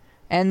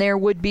and there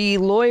would be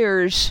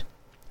lawyers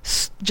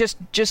just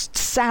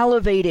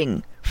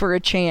salivating for a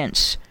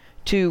chance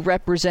to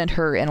represent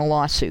her in a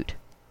lawsuit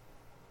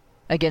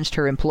against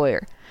her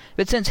employer.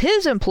 But since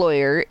his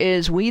employer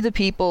is we the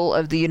people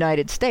of the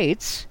United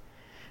States,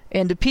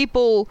 and the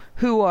people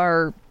who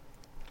are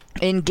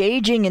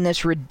engaging in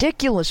this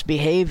ridiculous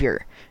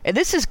behavior, and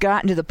this has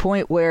gotten to the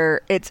point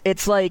where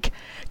it's like,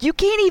 you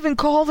can't even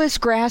call this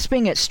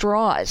grasping at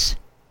straws.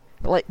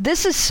 Like,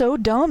 this is so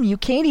dumb, you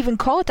can't even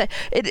call it that.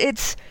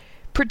 It's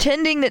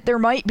pretending that there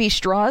might be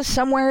straws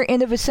somewhere in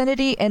the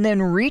vicinity, and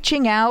then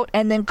reaching out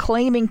and then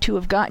claiming to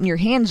have gotten your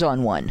hands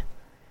on one.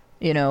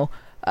 You know,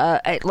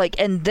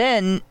 and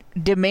then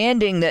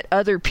demanding that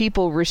other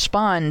people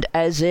respond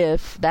as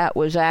if that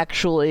was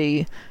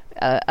actually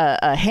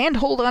a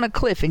handhold on a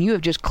cliff and you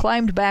have just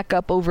climbed back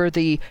up over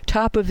the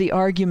top of the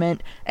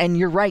argument and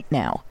you're right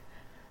now.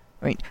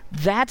 I mean,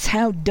 that's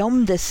how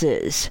dumb this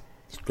is.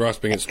 It's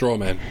grasping at straw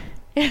man.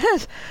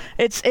 Yes,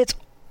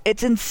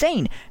 it's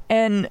insane,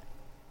 and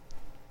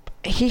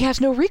he has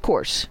no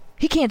recourse.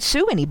 He can't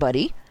sue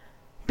anybody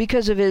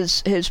because of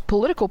his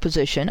political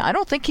position. I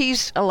don't think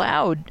he's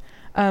allowed.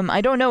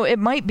 I don't know. It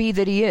might be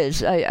that he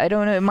is. I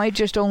don't know. It might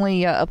just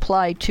only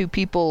apply to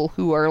people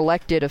who are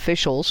elected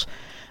officials.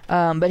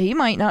 But he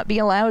might not be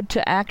allowed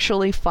to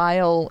actually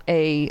file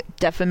a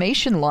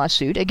defamation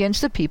lawsuit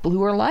against the people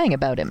who are lying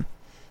about him.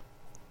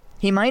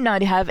 He might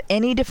not have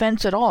any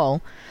defense at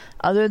all,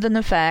 other than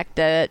the fact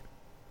that,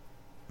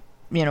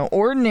 you know,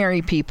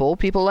 ordinary people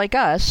like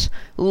us,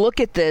 look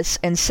at this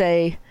and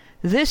say,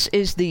 this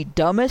is the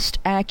dumbest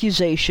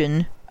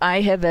accusation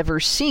I have ever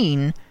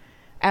seen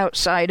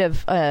outside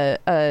of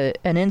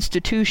an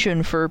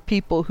institution for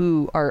people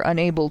who are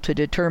unable to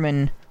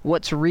determine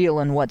what's real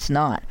and what's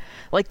not.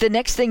 Like, the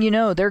next thing you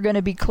know, they're going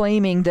to be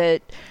claiming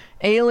that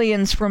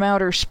aliens from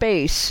outer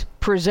space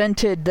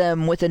presented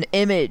them with an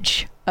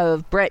image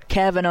of Brett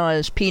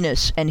Kavanaugh's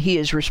penis and he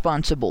is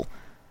responsible.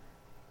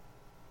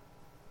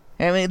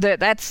 I mean,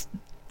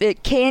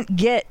 it can't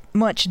get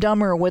much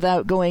dumber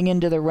without going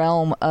into the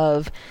realm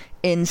of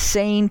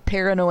insane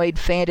paranoid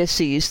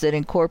fantasies that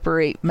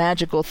incorporate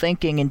magical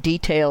thinking and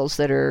details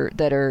that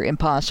are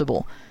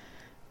impossible.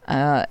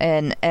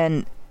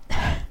 And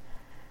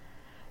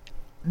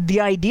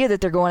the idea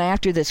that they're going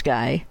after this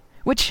guy,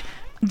 which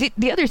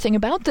the other thing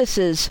about this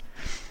is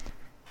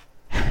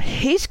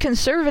he's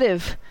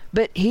conservative,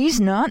 but he's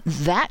not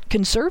that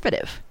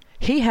conservative.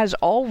 He has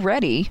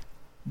already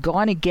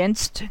gone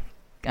against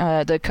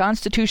the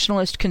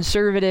constitutionalist,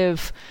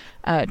 conservative,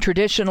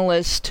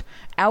 traditionalist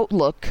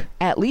outlook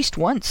at least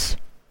once.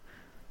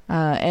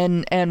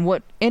 And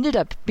what ended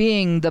up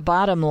being the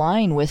bottom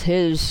line with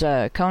his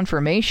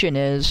confirmation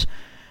is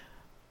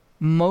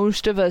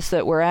most of us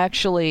that were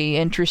actually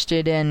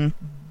interested in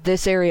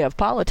this area of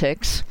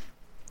politics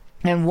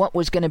and what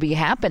was going to be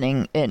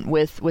happening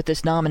with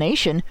this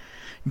nomination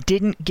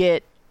didn't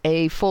get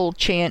a full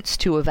chance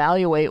to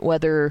evaluate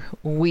whether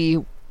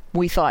we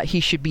thought he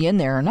should be in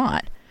there or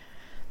not,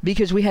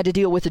 because we had to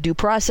deal with the due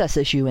process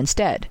issue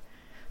instead.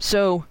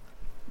 So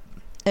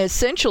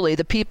essentially,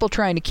 the people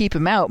trying to keep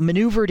him out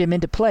maneuvered him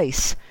into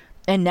place,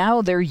 and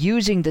now they're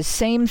using the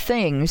same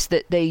things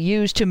that they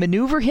used to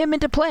maneuver him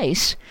into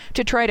place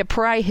to try to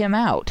pry him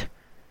out.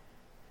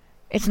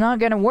 It's not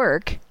going to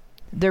work.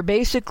 They're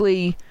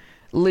basically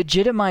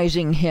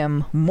legitimizing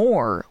him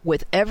more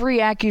with every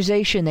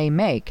accusation they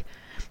make.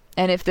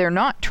 And if they're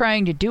not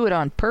trying to do it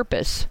on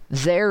purpose,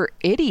 they're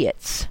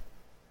idiots.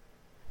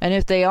 And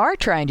if they are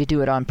trying to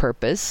do it on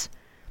purpose,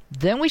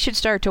 then we should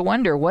start to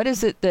wonder, what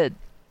is it that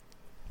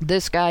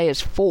this guy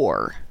is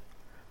for,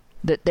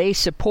 that they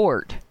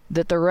support,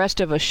 that the rest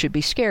of us should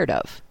be scared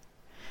of?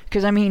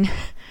 Because, I mean,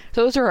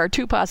 those are our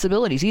two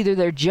possibilities. Either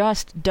they're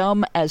just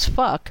dumb as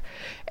fuck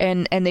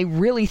and they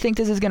really think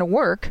this is going to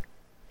work,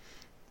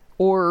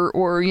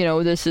 or you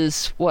know, this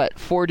is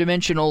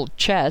four-dimensional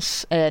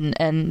chess,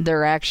 and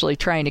they're actually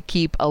trying to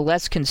keep a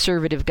less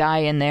conservative guy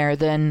in there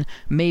than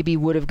maybe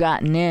would have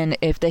gotten in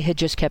if they had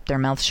just kept their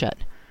mouth shut.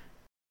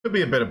 Could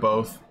be a bit of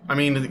both. I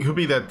mean, it could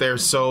be that they're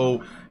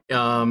so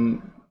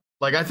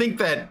I think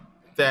that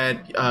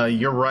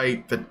you're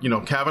right that, you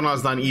know,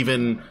 Kavanaugh's not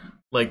even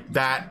like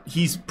that.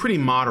 He's pretty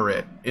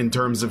moderate in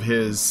terms of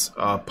his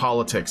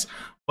politics.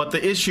 But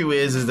the issue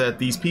is that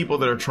these people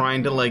that are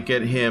trying to like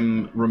get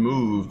him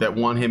removed, that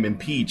want him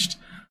impeached,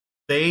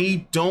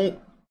 they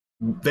think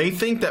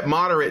that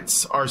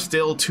moderates are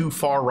still too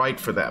far right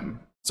for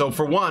them. So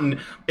for one,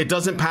 it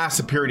doesn't pass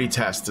a purity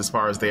test as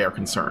far as they are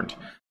concerned.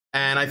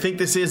 And I think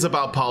this is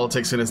about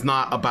politics, and it's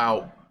not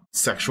about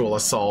sexual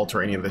assault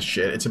or any of this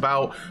shit. It's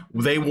about,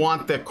 they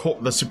want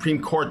the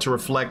Supreme Court to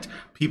reflect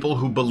people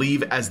who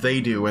believe as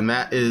they do, and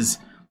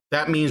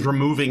that means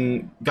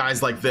removing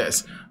guys like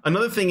this.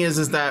 Another thing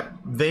is that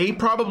they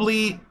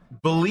probably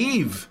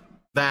believe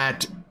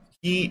that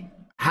he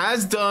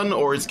has done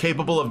or is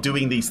capable of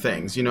doing these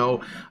things. You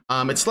know,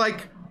 it's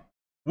like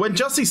when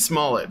Jussie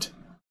Smollett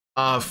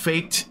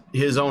faked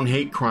his own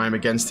hate crime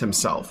against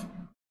himself.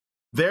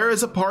 there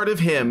is a part of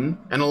him,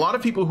 and a lot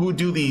of people who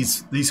do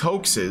these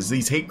hoaxes,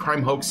 these hate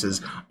crime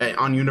hoaxes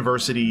on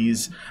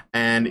universities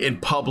and in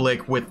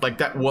public, with like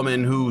that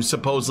woman who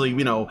supposedly,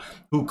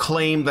 who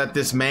claimed that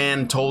this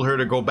man told her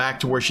to go back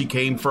to where she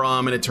came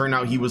from, and it turned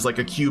out he was like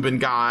a Cuban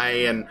guy,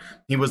 and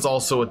he was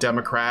also a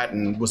Democrat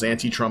and was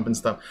anti-Trump and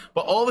stuff.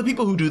 But all the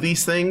people who do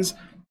these things,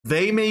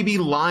 they may be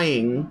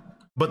lying,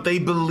 but they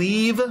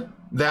believe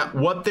that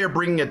what they're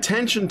bringing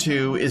attention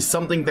to is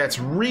something that's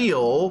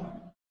real,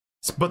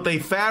 but they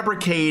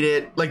fabricate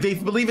it. Like, they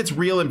believe it's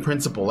real in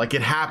principle, like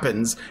it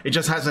happens, it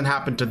just hasn't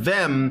happened to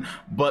them,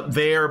 but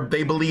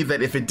they believe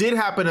that if it did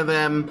happen to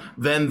them,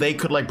 then they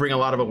could like bring a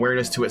lot of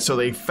awareness to it. So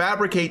they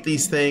fabricate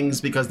these things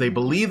because they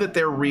believe that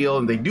they're real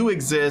and they do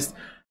exist,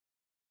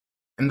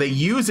 and they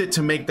use it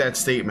to make that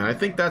statement. I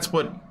think that's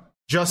what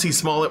Jussie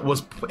Smollett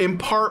was in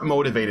part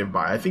motivated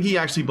by. I think he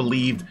actually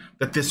believed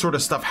that this sort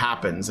of stuff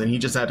happens, and he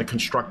just had to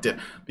construct it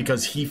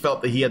because he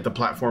felt that he had the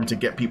platform to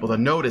get people to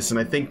notice. And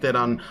I think that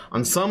on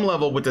some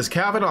level with this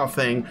Kavanaugh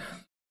thing,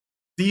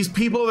 these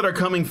people that are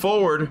coming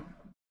forward,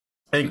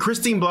 and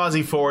Christine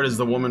Blasey Ford is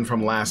the woman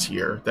from last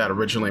year that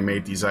originally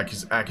made these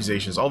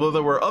accusations, although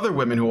there were other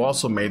women who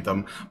also made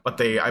them,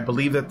 but I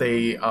believe that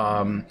they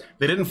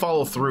didn't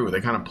follow through.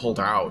 They kind of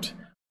pulled out,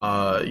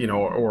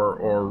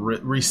 or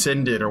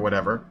rescinded or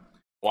whatever.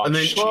 And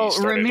then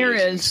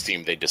Ramirez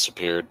team, they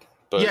disappeared.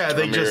 But yeah,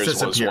 they Ramirez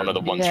just disappeared. Was one of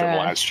the ones from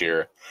last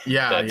year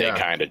that they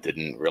kind of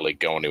didn't really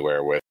go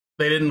anywhere with.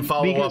 They didn't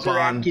follow because up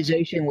on. The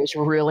accusation was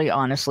really,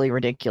 honestly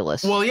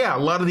ridiculous. Well, yeah, a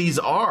lot of these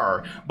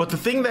are, but the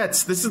thing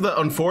this is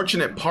the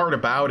unfortunate part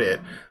about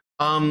it.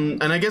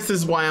 And I guess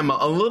this is why I'm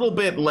a little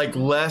bit like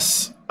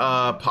less.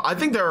 I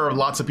think there are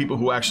lots of people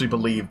who actually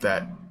believe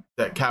that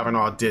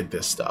Kavanaugh did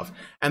this stuff,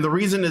 and the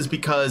reason is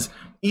because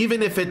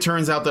even if it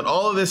turns out that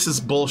all of this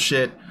is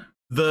bullshit,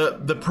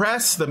 the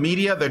press, the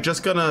media, they're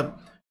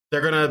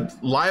gonna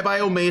lie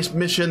by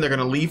omission. They're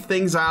gonna leave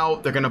things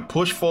out. They're gonna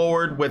push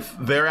forward with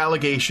their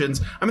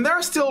allegations. I mean, there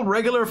are still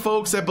regular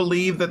folks that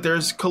believe that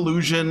there's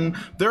collusion.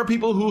 There are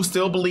people who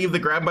still believe the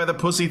grab by the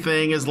pussy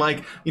thing is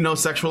like,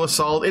 sexual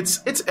assault.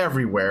 It's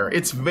everywhere.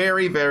 It's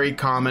very, very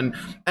common.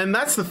 And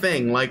that's the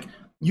thing. Like,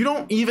 you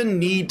don't even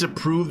need to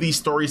prove these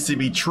stories to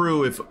be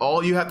true if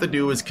all you have to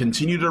do is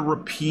continue to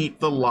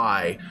repeat the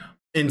lie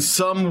in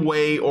some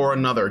way or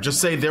another.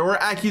 Just say there are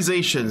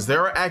accusations.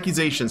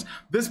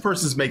 This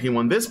person's making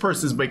one. This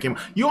person's making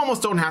one. You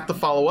almost don't have to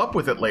follow up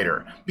with it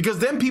later, because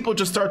then people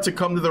just start to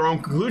come to their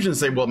own conclusions.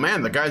 Say, well,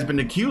 man, the guy's been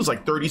accused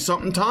like 30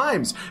 something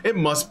times. It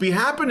must be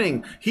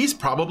happening. He's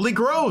probably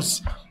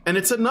gross. And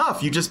it's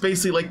enough. You just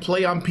basically like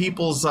play on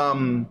people's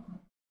sort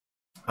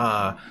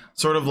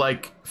of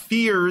like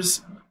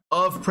fears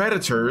of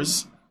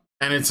predators.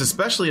 And it's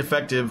especially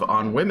effective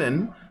on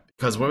women,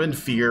 because women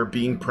fear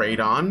being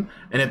preyed on,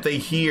 and if they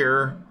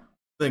hear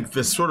like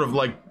this sort of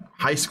like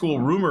high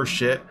school rumor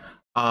shit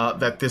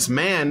that this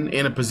man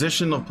in a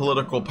position of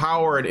political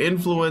power and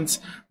influence,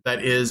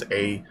 that is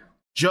a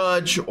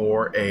judge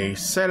or a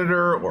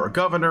senator or a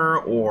governor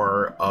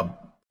or a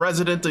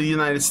president of the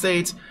United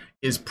States,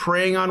 is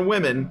preying on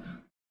women,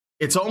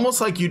 it's almost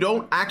like you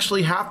don't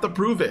actually have to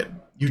prove it.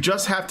 You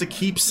just have to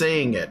keep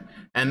saying it,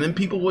 and then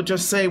people will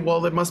just say,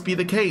 well, that must be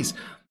the case.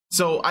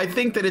 So I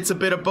think that it's a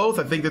bit of both.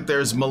 I think that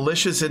there's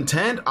malicious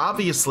intent,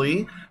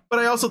 obviously, but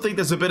I also think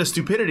there's a bit of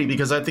stupidity,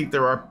 because I think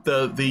there are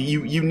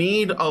you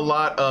need a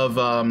lot of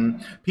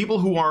people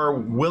who are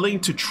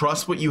willing to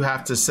trust what you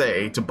have to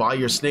say to buy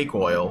your snake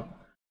oil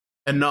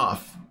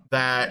enough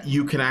that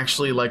you can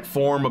actually like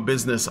form a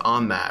business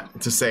on that,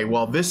 to say,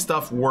 well, this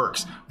stuff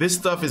works. This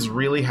stuff is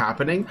really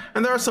happening.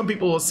 And there are some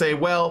people who will say,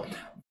 well,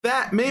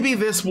 that maybe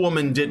this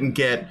woman didn't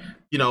get,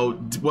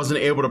 wasn't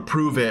able to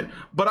prove it,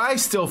 but I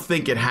still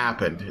think it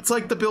happened. It's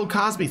like the Bill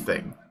Cosby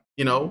thing,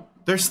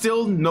 there's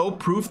still no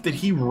proof that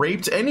he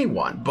raped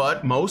anyone,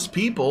 but most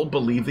people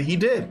believe that he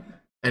did.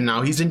 And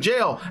now he's in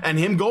jail, and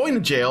him going to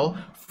jail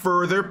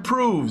further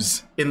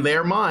proves in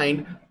their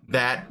mind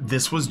that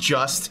this was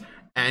just,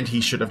 and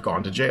he should have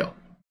gone to jail.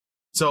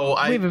 So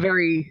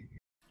we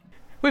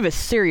have a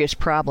serious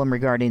problem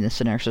regarding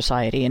this in our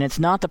society, and it's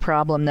not the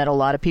problem that a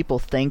lot of people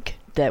think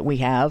that we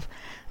have.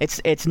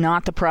 It's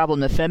not the problem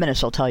the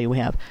feminists will tell you we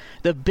have.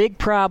 The big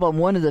problem,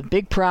 one of the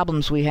big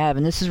problems we have,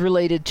 and this is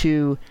related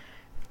to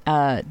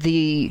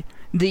the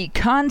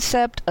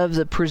concept of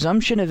the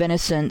presumption of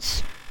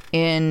innocence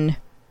in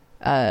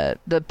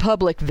the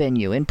public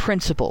venue, in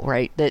principle,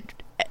 right? That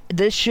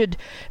this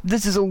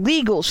is a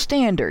legal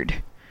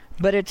standard,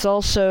 but it's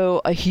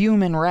also a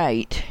human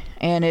right,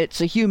 and it's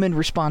a human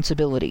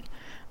responsibility.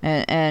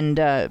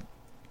 And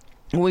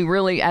we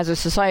really, as a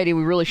society,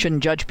 we really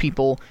shouldn't judge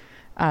people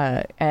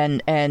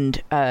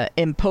and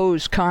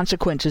impose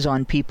consequences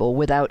on people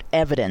without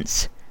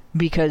evidence,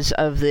 because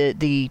of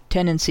the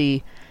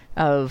tendency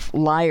of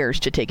liars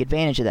to take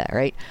advantage of that,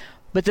 right?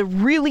 But the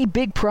really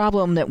big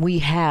problem that we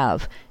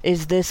have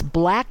is this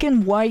black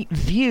and white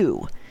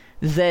view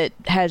that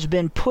has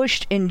been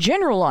pushed in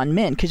general on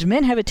men, because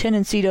men have a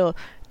tendency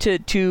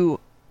to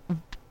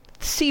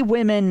see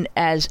women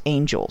as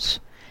angels.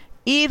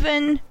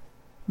 Even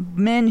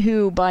men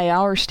who, by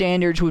our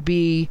standards, would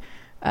be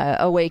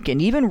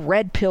awakened, even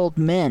red-pilled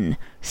men,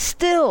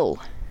 still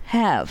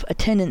have a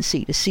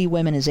tendency to see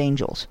women as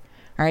angels.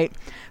 All right?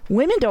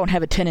 Women don't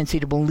have a tendency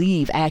to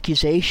believe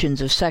accusations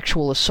of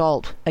sexual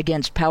assault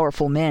against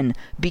powerful men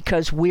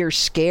because we're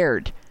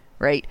scared,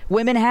 right?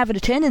 Women have a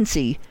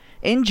tendency,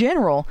 in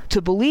general,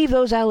 to believe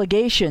those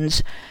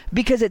allegations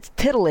because it's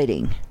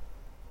titillating.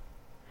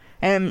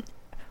 And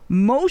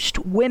most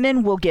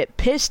women will get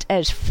pissed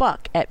as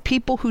fuck at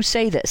people who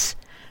say this.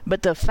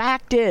 But the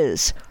fact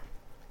is,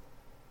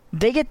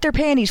 they get their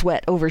panties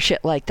wet over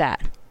shit like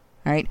that.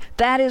 Right?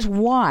 That is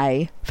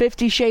why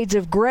 50 Shades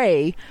of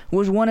Grey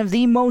was one of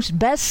the most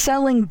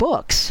best-selling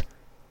books.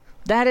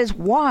 That is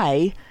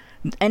why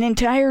an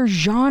entire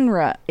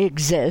genre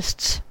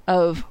exists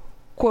of,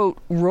 quote,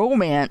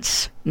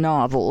 romance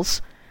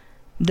novels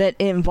that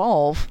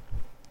involve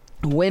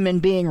women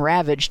being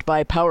ravaged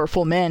by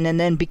powerful men and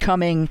then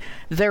becoming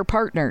their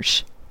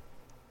partners.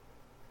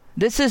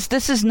 This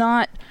is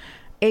not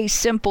a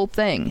simple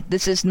thing.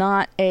 This is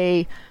not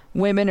a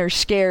women are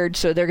scared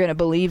so they're going to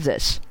believe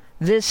this.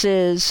 This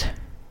is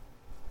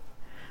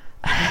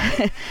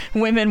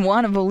women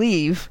want to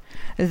believe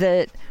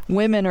that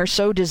women are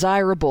so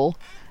desirable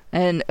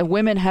and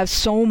women have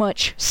so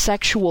much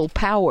sexual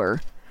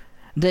power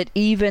that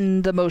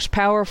even the most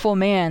powerful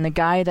man, the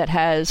guy that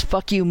has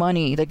fuck you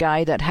money, the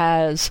guy that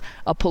has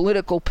a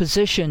political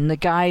position, the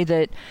guy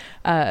that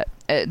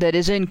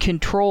is in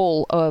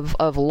control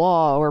of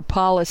law or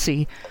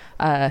policy,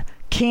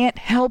 can't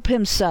help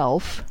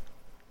himself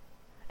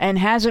and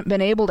hasn't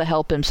been able to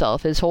help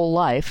himself his whole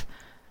life,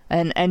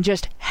 and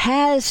just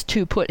has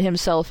to put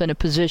himself in a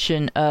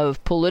position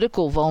of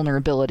political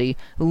vulnerability,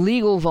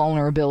 legal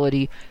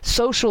vulnerability,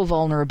 social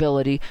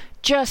vulnerability,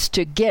 just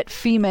to get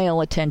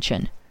female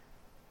attention,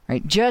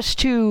 right? Just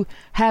to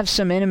have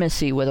some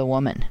intimacy with a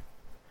woman,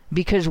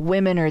 because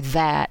women are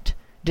that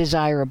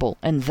desirable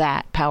and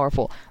that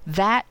powerful.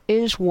 That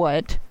is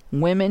what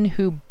women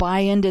who buy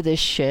into this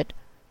shit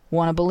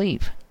want to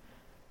believe.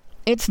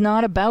 It's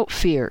not about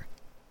fear.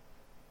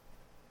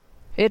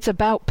 It's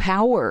about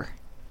power.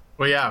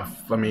 Well, yeah.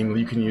 I mean,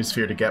 you can use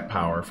fear to get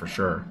power, for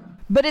sure.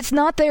 But it's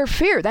not their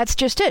fear. That's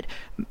just it.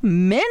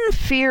 Men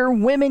fear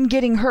women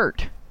getting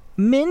hurt.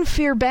 Men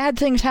fear bad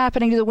things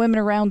happening to the women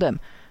around them.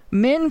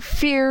 Men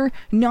fear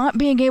not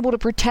being able to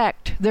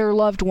protect their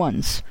loved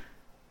ones.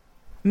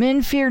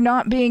 Men fear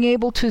not being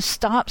able to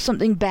stop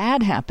something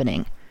bad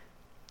happening.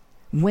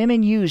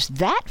 Women use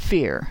that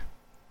fear.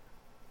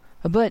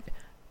 But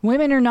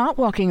women are not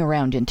walking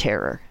around in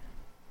terror.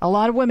 A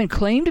lot of women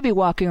claim to be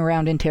walking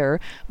around in terror,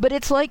 but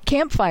it's like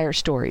campfire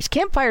stories.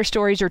 Campfire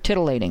stories are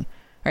titillating,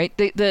 right?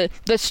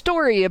 The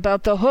story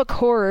about the hook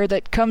horror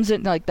that comes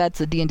in, like that's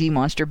a D&D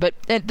monster, but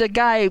the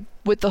guy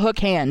with the hook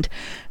hand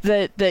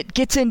that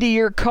gets into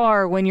your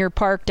car when you're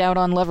parked out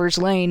on Lover's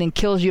Lane and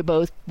kills you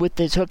both with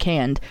his hook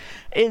hand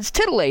is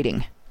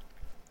titillating.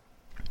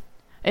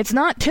 It's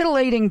not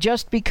titillating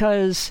just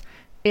because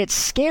it's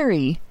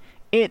scary.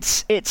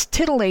 It's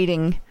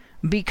titillating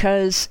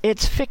because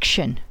it's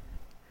fiction.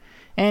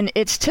 And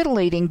it's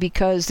titillating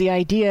because the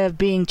idea of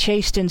being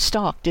chased and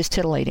stalked is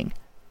titillating.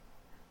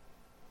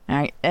 All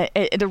right?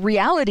 The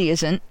reality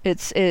isn't.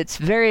 It's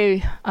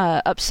very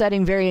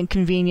upsetting, very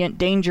inconvenient,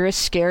 dangerous,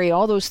 scary,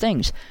 all those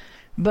things.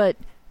 But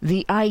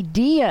the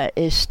idea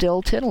is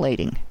still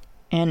titillating.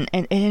 And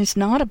it's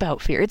not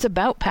about fear. It's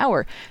about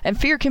power. And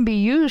fear can be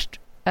used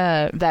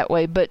that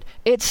way, but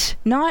it's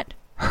not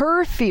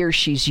her fear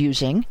she's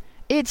using.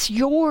 It's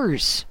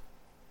yours.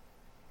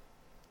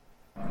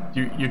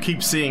 You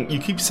keep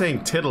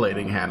saying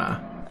titillating,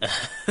 Hannah.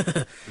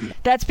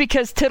 That's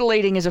because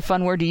titillating is a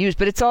fun word to use,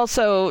 but it's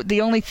also the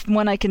only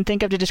one I can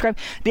think of to describe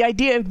the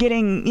idea of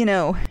getting,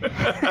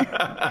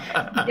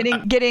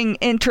 getting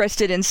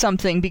interested in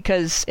something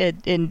because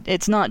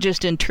it's not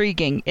just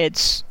intriguing,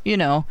 it's,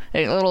 a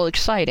little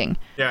exciting.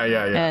 Yeah.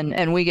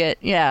 And we get,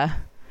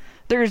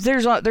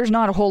 There's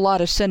not a whole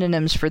lot of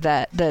synonyms for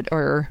that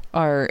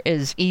are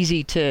as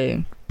easy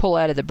to pull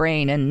out of the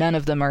brain, and none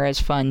of them are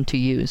as fun to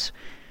use.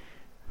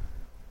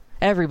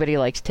 Everybody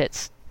likes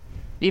tits.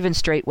 Even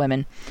straight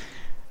women.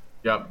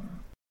 Yep.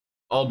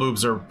 All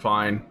boobs are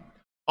fine.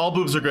 All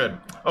boobs are good.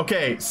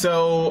 Okay,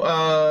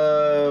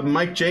 so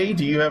Mike J,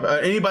 do you have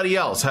anybody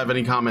else have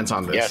any comments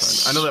on this?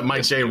 Yes. I know that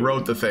Mike J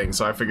wrote the thing,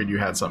 so I figured you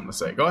had something to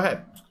say. Go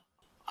ahead.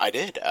 I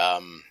did.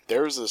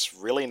 There's this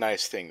really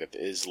nice thing that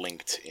is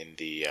linked in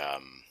the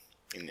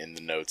in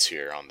the notes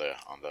here on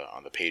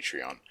the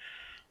Patreon.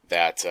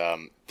 That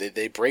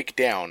they break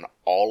down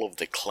all of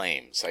the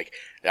claims, like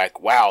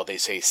wow, they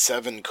say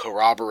 7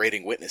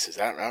 corroborating witnesses.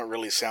 That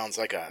really sounds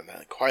like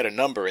quite a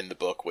number in the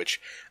book.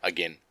 Which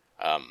again,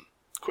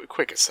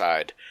 quick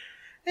aside,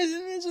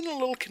 isn't it a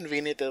little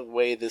convenient the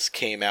way this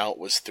came out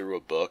was through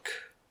a book?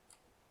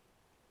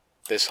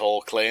 This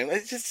whole claim,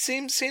 it just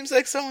seems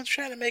like someone's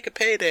trying to make a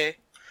payday.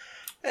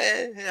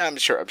 I'm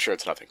sure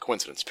it's nothing.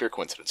 Coincidence, pure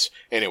coincidence.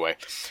 Anyway,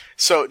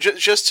 so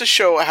just to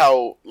show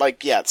how,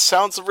 it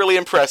sounds really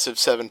impressive,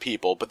 7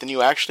 people, but then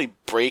you actually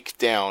break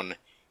down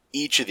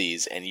each of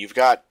these, and you've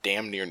got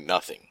damn near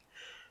nothing.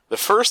 The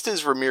first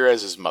is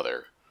Ramirez's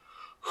mother,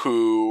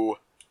 who,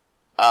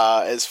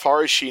 as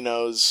far as she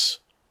knows,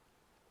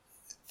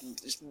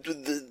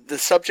 the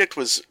subject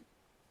was...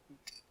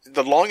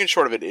 The long and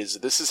short of it is,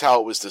 this is how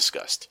it was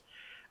discussed.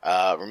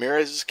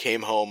 Ramirez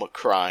came home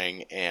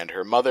crying, and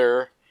her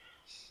mother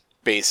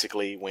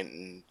basically went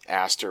and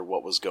asked her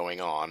what was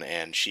going on,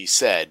 and she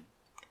said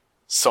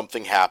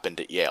something happened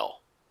at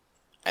Yale.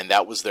 And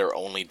that was their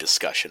only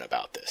discussion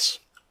about this.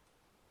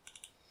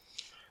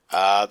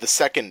 The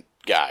second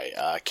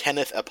guy,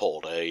 Kenneth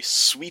Eppold, a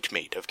suite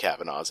mate of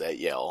Kavanaugh's at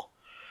Yale,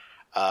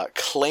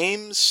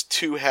 claims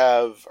to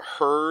have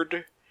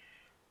heard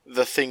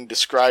the thing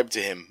described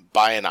to him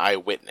by an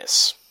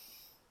eyewitness.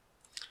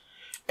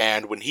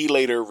 And when he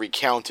later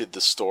recounted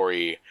the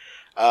story,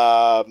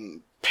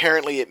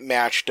 apparently it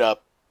matched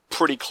up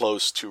pretty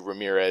close to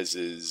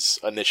Ramirez's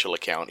initial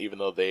account, even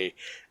though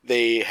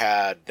they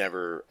had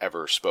never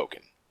ever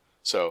spoken.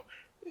 So,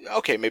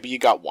 okay, maybe you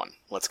got one.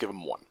 Let's give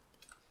him one.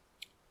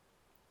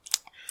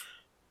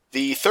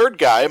 The third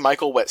guy,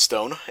 Michael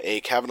Whetstone, a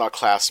Kavanaugh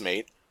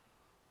classmate,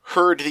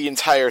 heard the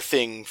entire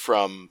thing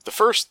from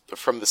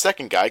the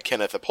second guy,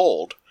 Kenneth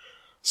Eppold.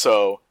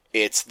 So,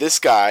 it's this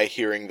guy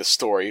hearing the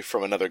story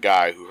from another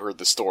guy who heard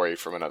the story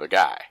from another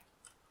guy.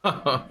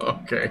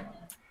 Okay.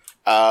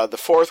 The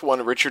fourth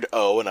one, Richard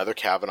O., another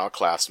Kavanaugh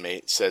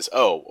classmate, says,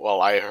 "Oh,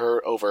 well, I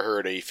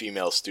overheard a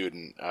female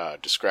student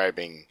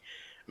describing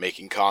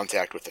making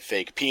contact with a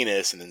fake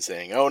penis, and then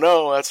saying, 'Oh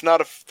no, that's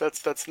not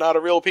a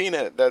real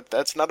penis.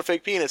 That's not a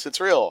fake penis. It's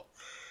real.'"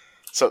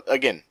 So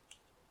again,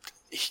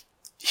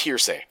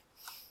 hearsay.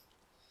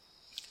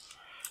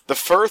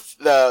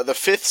 The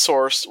fifth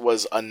source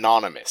was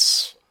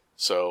anonymous.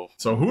 So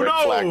who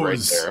knows? Flag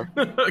right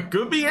there.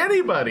 Could be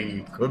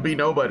anybody. Could be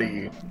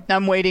nobody.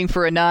 I'm waiting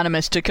for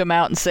Anonymous to come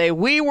out and say,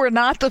 "We were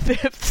not the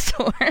fifth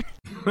source."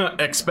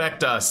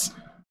 Expect us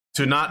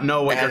to not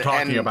know what you're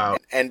talking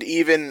about. And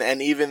even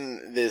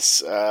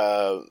this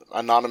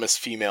anonymous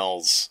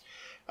female's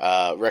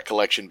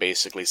recollection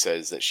basically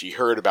says that she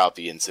heard about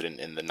the incident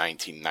in the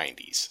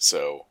 1990s.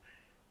 So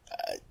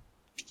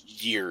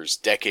years,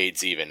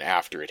 decades even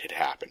after it had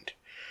happened.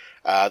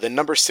 Then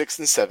number 6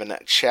 and 7,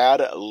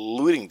 Chad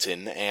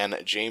Ludington and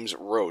James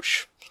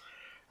Roach,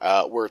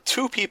 were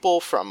two people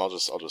from, I'll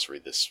just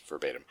read this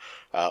verbatim,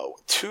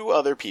 two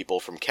other people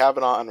from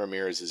Kavanaugh and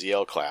Ramirez's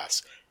Yale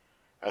class,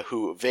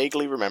 who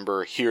vaguely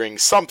remember hearing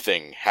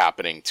something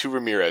happening to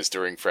Ramirez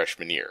during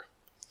freshman year.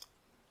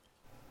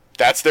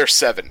 That's their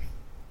 7.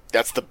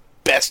 That's the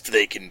best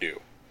they can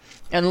do.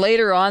 And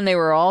later on, they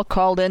were all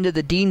called into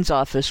the dean's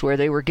office, where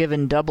they were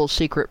given double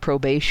secret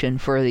probation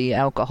for the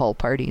alcohol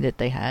party that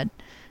they had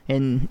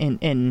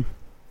in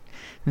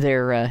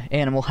their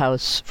Animal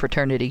House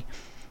fraternity.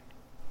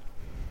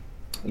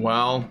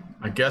 Well,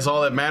 I guess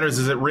all that matters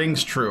is it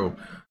rings true.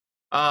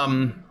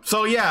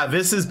 So yeah,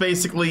 this is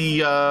basically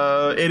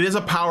it is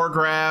a power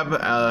grab.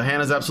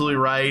 Hannah's absolutely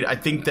right. I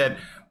think that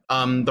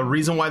the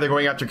reason why they're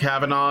going after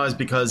Kavanaugh is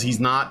because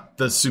he's not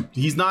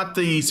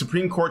the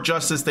Supreme Court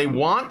justice they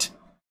want.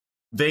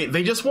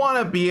 They just want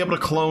to be able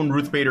to clone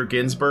Ruth Bader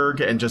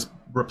Ginsburg and just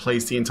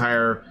replace the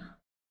entire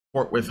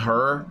court with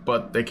her,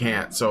 but they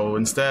can't. So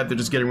instead, they're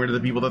just getting rid of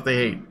the people that they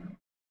hate,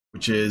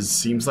 which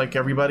seems like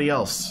everybody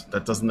else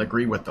that doesn't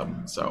agree with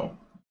them. So,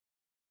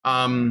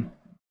 but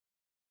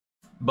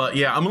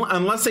yeah,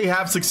 unless they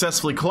have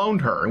successfully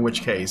cloned her, in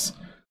which case,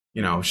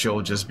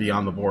 she'll just be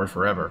on the board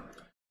forever.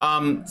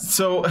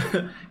 So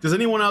does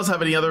anyone else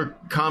have any other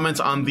comments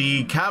on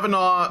the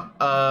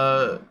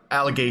Kavanaugh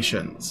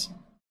allegations?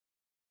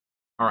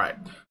 All right.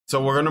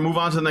 So we're going to move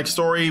on to the next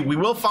story. We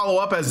will follow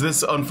up as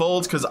this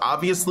unfolds because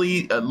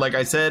obviously, like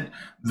I said,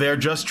 they're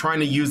just trying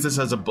to use this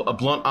as a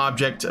blunt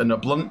object and a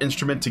blunt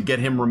instrument to get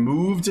him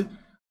removed.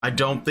 I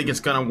don't think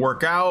it's going to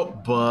work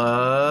out,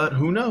 but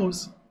who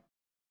knows?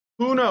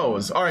 Who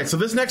knows? All right. So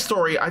this next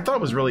story, I thought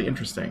was really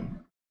interesting.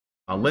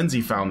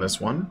 Lindsay found this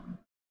one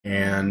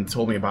and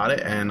told me about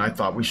it, and I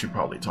thought we should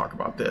probably talk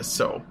about this.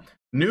 So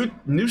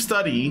new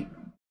study,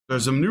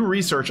 there's some new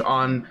research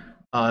on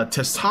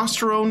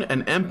testosterone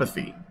and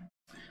empathy.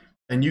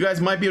 And you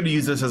guys might be able to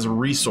use this as a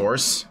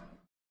resource.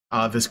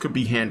 This could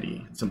be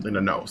handy, something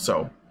to know.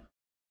 So,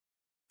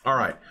 all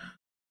right.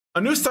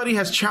 A new study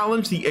has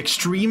challenged the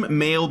extreme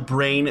male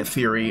brain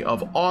theory of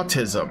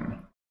autism.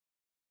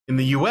 In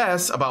the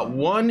US, about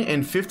 1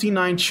 in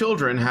 59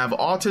 children have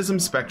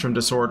autism spectrum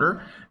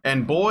disorder,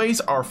 and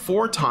boys are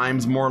 4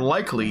 times more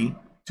likely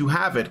to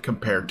have it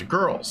compared to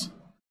girls.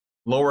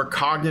 Lower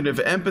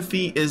cognitive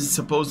empathy is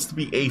supposed to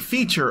be a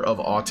feature of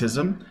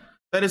autism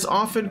that is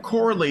often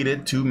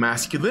correlated to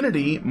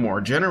masculinity more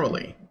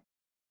generally.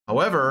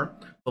 However,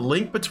 the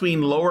link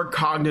between lower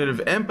cognitive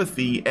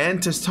empathy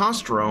and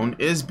testosterone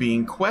is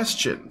being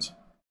questioned.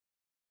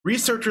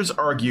 Researchers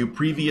argue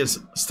previous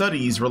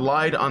studies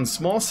relied on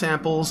small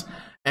samples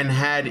and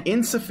had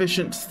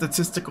insufficient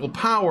statistical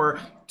power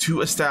to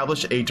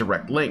establish a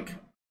direct link.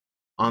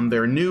 On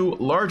their new,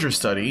 larger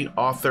study,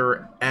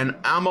 author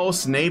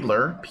Amos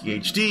Nadler,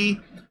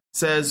 PhD,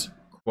 says,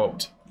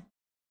 quote,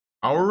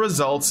 Our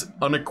results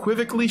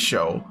unequivocally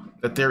show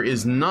that there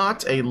is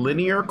not a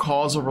linear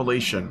causal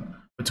relation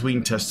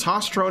between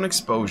testosterone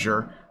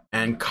exposure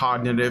and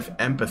cognitive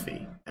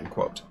empathy, end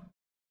quote.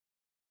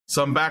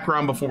 Some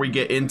background before we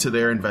get into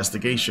their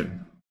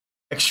investigation.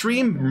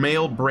 Extreme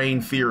male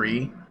brain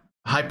theory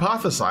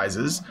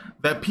hypothesizes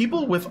that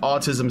people with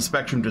autism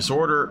spectrum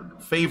disorder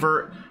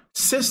favor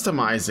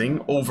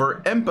systemizing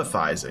over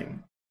empathizing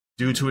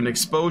due to an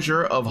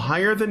exposure of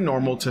higher than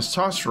normal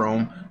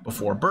testosterone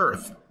before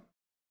birth.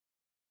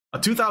 A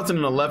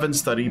 2011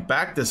 study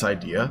backed this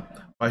idea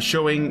by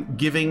showing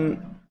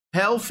giving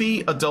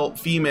healthy adult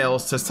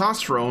females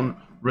testosterone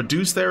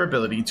reduced their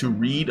ability to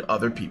read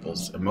other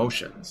people's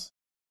emotions.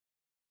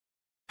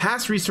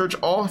 Past research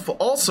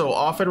also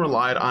often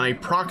relied on a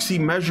proxy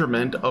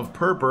measurement of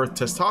per-birth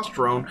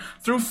testosterone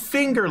through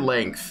finger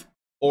length,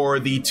 or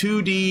the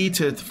 2D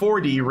to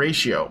 4D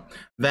ratio.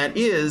 That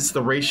is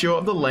the ratio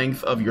of the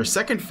length of your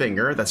second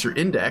finger, that's your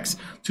index,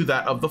 to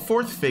that of the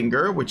fourth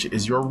finger, which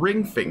is your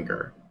ring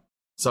finger.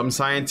 Some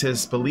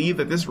scientists believe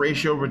that this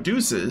ratio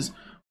reduces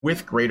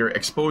with greater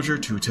exposure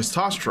to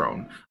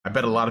testosterone. I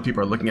bet a lot of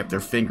people are looking at their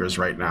fingers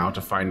right now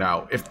to find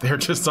out if their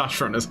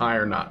testosterone is high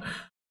or not.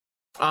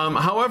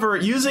 However,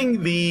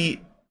 using the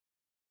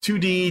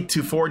 2D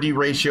to 4D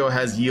ratio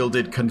has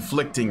yielded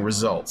conflicting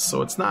results,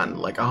 so it's not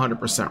like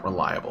 100%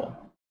 reliable.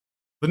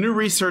 The new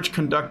research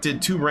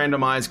conducted 2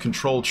 randomized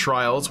controlled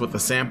trials with a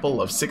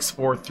sample of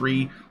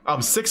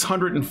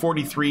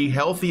 643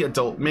 healthy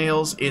adult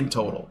males in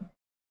total.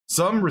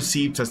 Some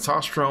received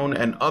testosterone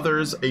and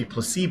others a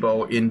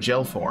placebo in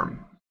gel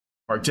form.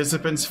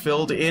 Participants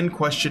filled in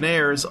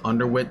questionnaires,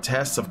 underwent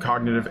tests of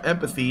cognitive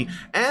empathy,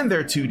 and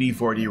their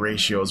 2D/4D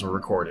ratios were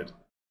recorded.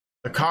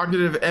 The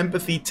cognitive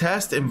empathy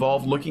test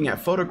involved looking at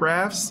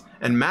photographs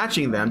and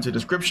matching them to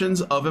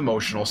descriptions of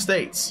emotional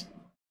states.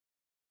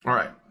 All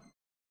right.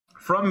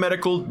 From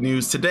Medical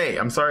News Today.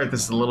 I'm sorry if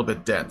this is a little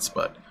bit dense,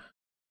 but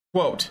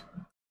quote,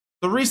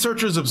 the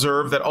researchers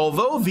observed that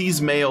although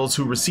these males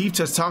who received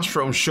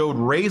testosterone showed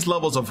raised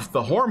levels of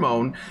the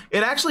hormone,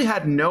 it actually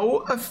had no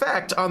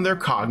effect on their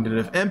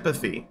cognitive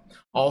empathy.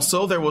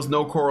 Also, there was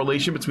no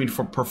correlation between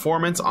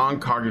performance on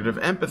cognitive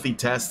empathy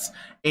tests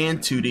and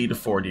 2D to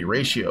 4D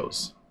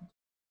ratios.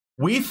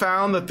 We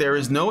found that there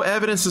is no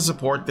evidence to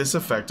support this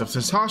effect of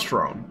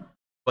testosterone,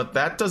 but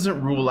that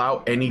doesn't rule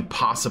out any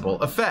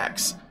possible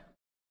effects.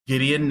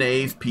 Gideon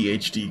Nave,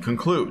 PhD,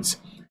 concludes.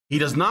 He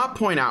does not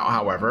point out,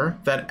 however,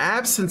 that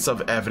absence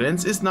of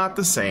evidence is not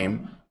the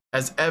same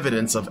as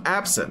evidence of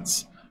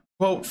absence.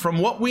 Quote, from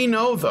what we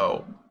know,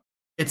 though,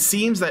 it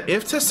seems that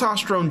if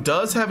testosterone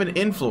does have an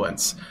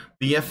influence,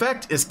 the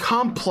effect is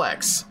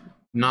complex,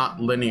 not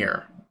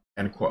linear,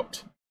 end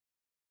quote.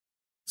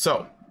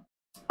 So,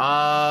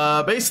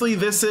 basically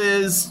this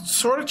is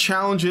sort of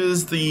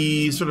challenges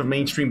the sort of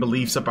mainstream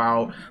beliefs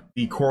about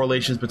the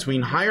correlations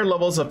between higher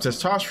levels of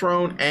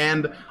testosterone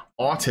and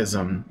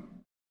autism,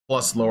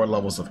 plus lower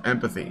levels of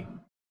empathy.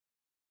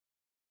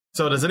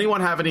 So does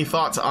anyone have any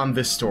thoughts on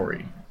this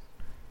story?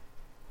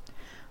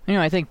 You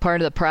know, I think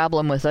part of the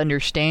problem with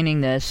understanding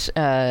this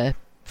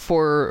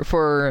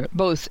for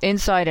both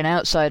inside and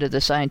outside of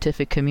the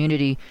scientific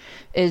community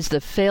is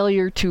the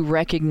failure to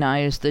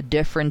recognize the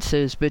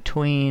differences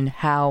between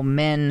how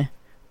men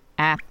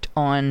act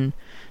on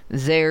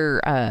their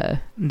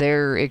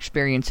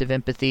experience of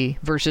empathy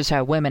versus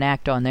how women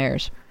act on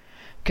theirs.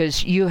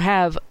 Because you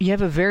have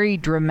a very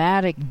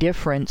dramatic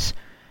difference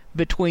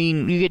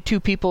between, you get 2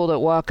 people that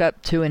walk up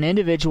to an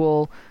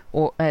individual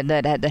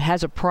that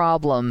has a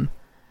problem,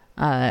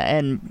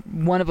 and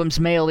one of them's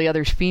male, the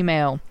other's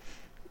female.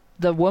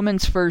 The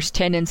woman's first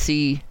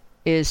tendency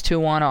is to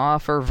want to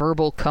offer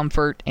verbal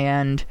comfort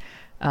and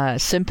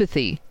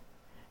sympathy,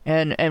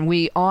 and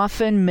we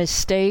often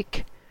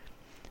mistake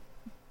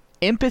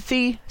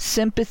empathy,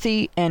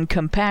 sympathy, and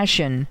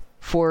compassion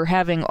for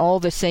having all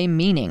the same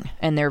meaning,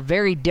 and they're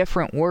very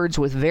different words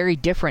with very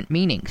different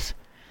meanings.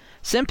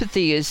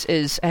 Sympathy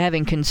is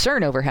having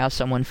concern over how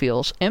someone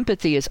feels.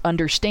 Empathy is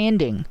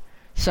understanding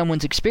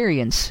someone's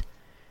experience.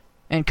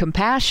 And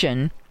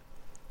compassion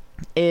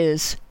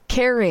is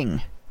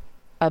caring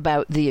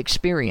about the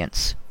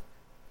experience.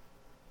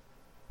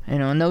 You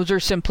know, and those are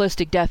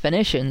simplistic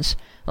definitions.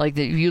 Like,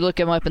 if you look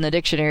them up in the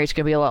dictionary, it's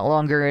going to be a lot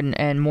longer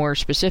and more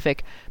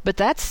specific. But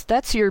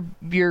that's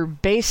your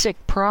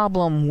basic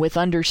problem with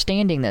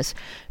understanding this.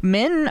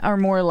 Men are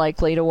more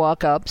likely to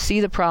walk up,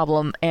 see the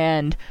problem,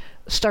 and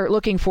start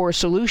looking for a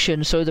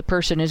solution so the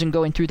person isn't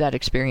going through that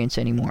experience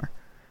anymore.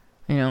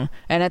 You know,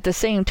 and at the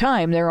same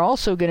time, they're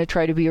also going to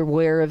try to be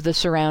aware of the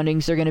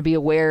surroundings. They're going to be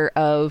aware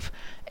of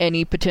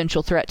any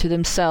potential threat to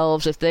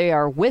themselves. If they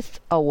are with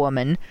a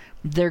woman,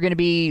 they're going to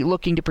be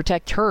looking to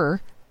protect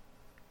her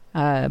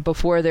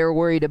before they're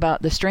worried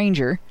about the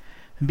stranger,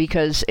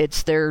 because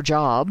it's their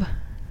job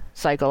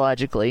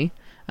psychologically.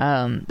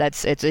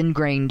 It's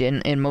ingrained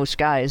in most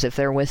guys. If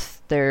they're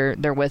with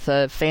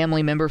a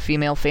family member,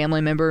 female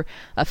family member,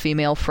 a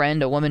female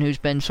friend, a woman who's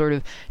been sort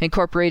of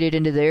incorporated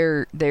into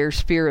their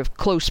sphere of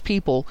close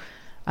people,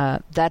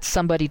 that's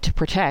somebody to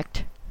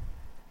protect.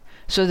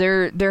 So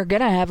they're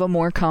going to have a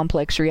more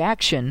complex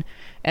reaction,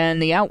 and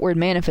the outward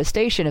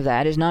manifestation of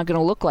that is not going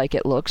to look like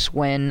it looks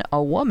when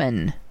a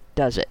woman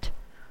does it.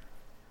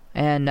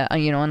 And,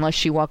 unless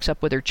she walks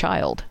up with her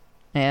child,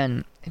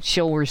 and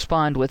she'll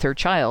respond with her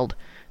child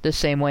the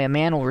same way a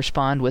man will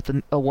respond with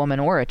a woman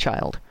or a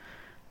child.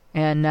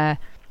 And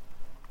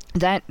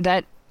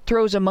that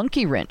throws a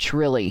monkey wrench,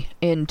 really,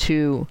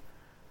 into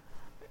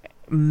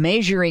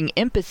measuring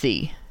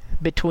empathy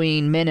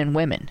between men and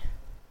women.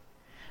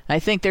 I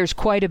think there's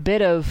quite a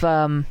bit of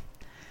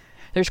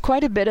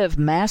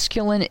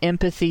masculine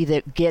empathy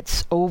that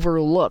gets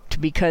overlooked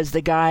because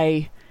the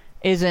guy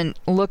isn't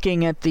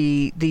looking at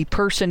the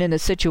person in the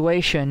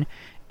situation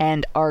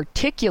and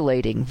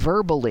articulating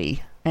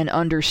verbally an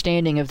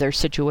understanding of their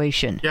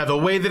situation. Yeah, the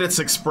way that it's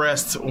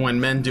expressed when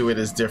men do it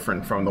is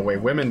different from the way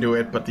women do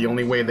it, but the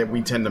only way that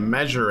we tend to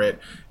measure it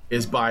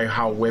is by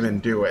how women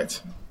do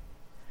it.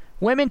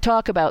 Women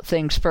talk about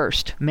things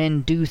first.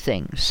 Men do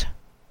things.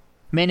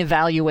 Men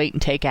evaluate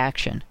and take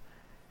action.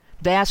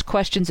 They ask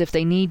questions if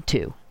they need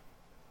to.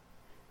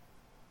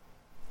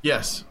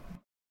 Yes.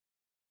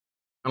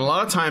 And a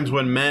lot of times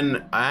when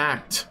men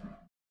act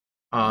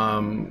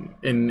in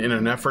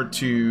an effort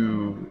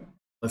to,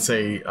 let's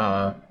say,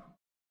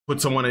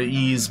 put someone at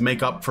ease,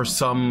 make up for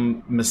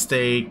some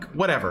mistake,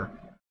 whatever,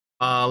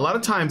 a lot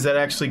of times that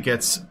actually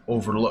gets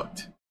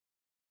overlooked.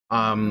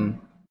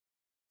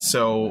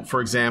 So,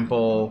 for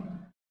example,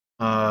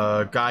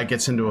 a guy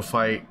gets into a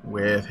fight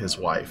with his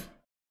wife.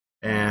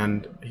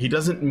 And he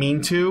doesn't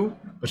mean to,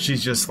 but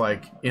she's just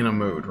like in a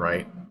mood,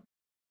 right?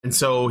 And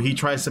so he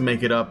tries to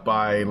make it up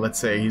by, let's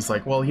say, he's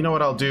like, well, you know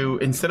what I'll do?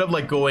 Instead of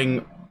like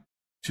going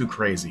too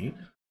crazy,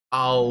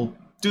 I'll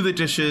do the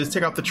dishes,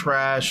 take out the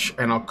trash,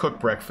 and I'll cook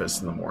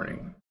breakfast in the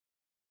morning.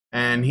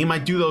 And he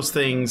might do those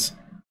things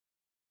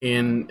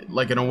in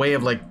a way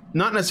of like,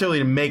 not necessarily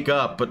to make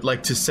up, but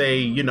like to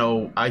say,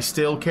 I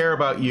still care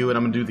about you and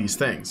I'm gonna do these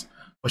things.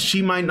 But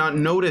she might not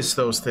notice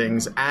those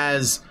things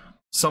as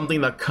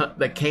something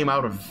that came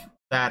out of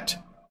that,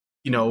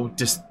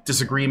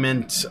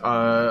 disagreement,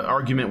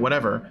 argument,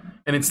 whatever,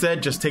 and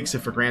instead just takes it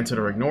for granted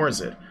or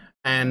ignores it.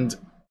 And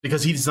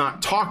because he's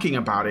not talking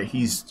about it,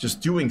 he's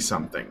just doing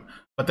something.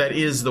 But that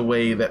is the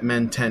way that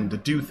men tend to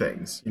do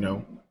things,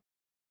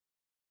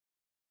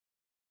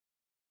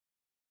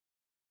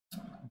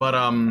 But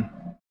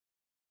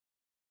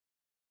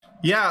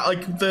yeah,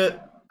 like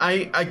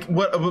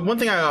one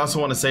thing I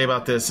also want to say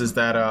about this is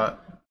that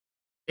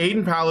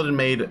Aiden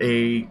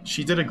Paladin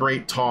she did a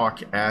great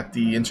talk at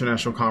the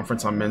International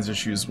Conference on Men's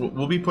Issues.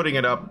 We'll be putting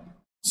it up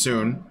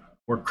soon.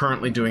 We're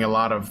currently doing a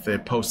lot of the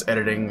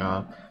post-editing.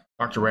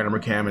 Dr. Randall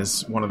McCam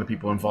is one of the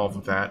people involved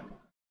with that.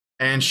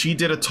 And she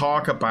did a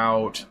talk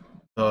about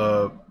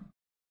the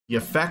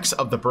effects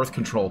of the birth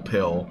control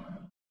pill.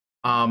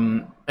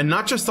 And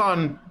not just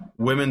on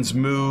women's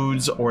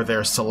moods or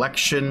their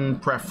selection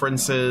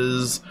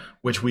preferences,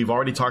 which we've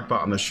already talked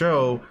about on the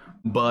show,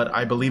 but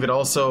I believe it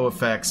also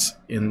affects,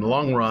 in the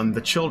long run,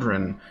 the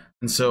children.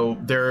 And so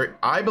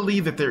I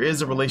believe that there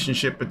is a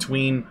relationship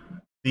between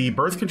the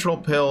birth control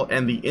pill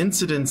and the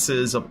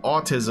incidences of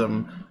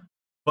autism,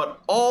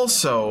 but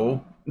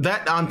also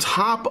that on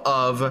top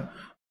of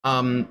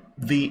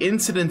the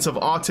incidence of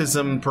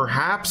autism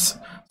perhaps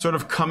sort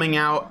of coming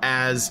out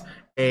as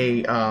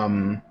a,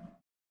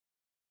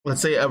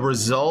 let's say, a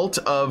result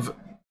of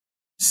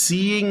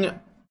seeing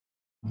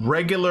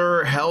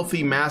regular,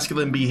 healthy,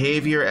 masculine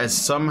behavior as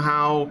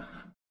somehow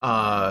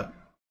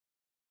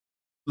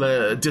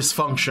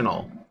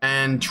dysfunctional,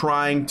 and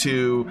trying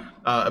to,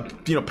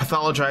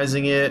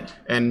 pathologizing it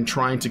and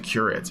trying to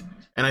cure it.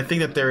 And I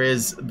think that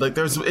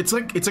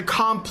it's a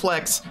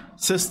complex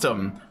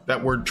system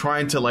that we're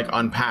trying to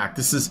unpack.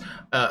 This is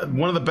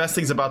one of the best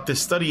things about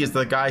this study is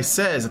the guy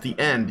says at the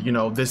end,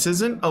 this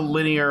isn't a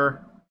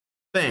linear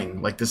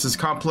thing. Like, this is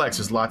complex.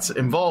 There's lots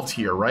involved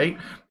here, right?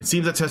 It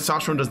seems that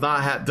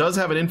testosterone does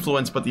have an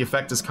influence, but the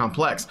effect is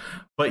complex.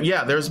 But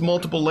yeah, there's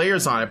multiple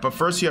layers on it. But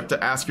first you have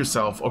to ask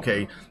yourself,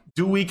 okay,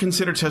 do we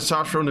consider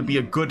testosterone to be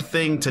a good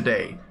thing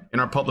today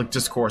in our public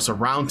discourse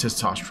around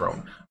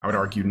testosterone? I would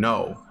argue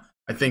no.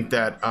 I think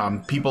that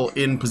people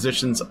in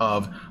positions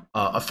of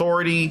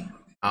authority,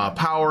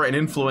 power, and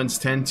influence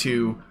tend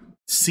to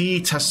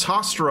see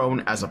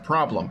testosterone as a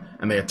problem,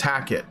 and they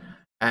attack it.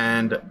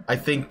 And I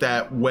think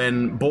that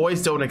when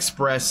boys don't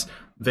express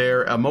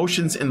their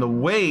emotions in the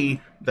way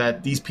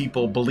that these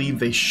people believe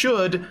they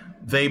should,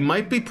 they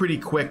might be pretty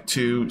quick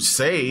to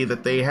say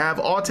that they have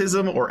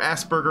autism or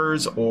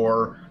Asperger's,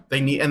 or they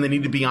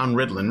need to be on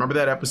Ritalin. Remember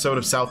that episode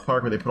of South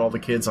Park where they put all the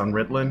kids on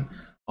Ritalin?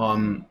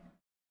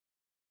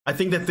 I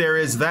think that there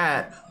is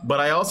that, but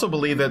I also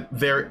believe that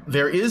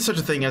there is such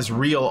a thing as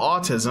real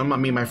autism. I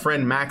mean, my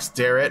friend Max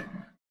Derritt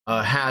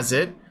has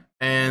it.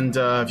 And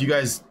if you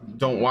guys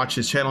don't watch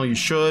his channel, you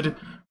should.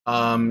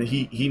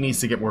 He needs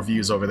to get more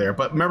views over there.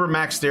 But remember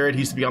Max Derritt, he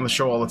used to be on the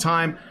show all the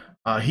time.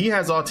 He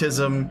has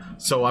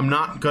autism, so I'm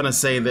not going to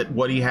say that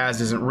what he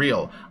has isn't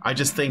real. I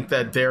just think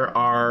that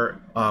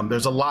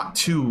there's a lot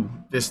to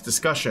this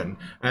discussion.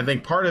 And I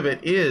think part of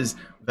it is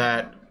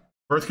that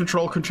birth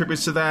control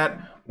contributes to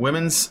that.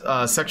 Women's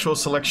sexual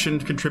selection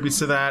contributes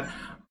to that.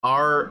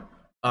 Our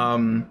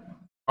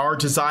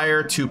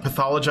desire to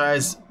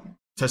pathologize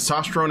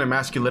testosterone and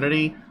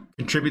masculinity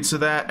contributes to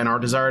that, and our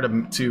desire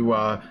to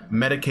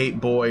medicate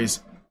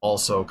boys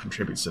also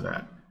contributes to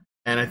that.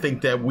 And I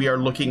think that we are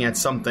looking at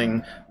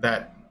something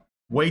that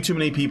way too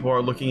many people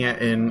are looking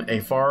at in a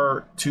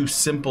far too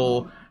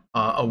simple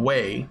a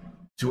way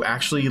to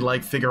actually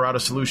like figure out a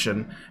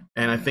solution.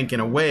 And I think in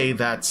a way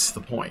that's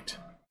the point.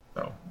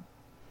 So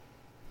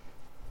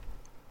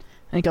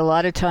I think a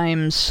lot of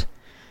times,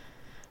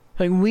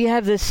 like, we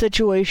have this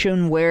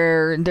situation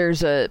where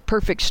there's a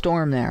perfect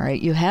storm there,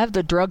 right? You have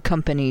the drug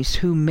companies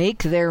who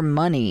make their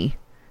money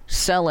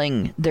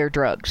selling their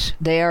drugs.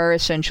 They are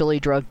essentially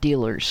drug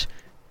dealers.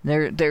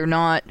 They're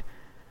not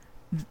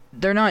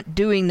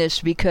doing this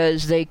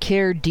because they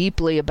care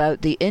deeply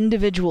about the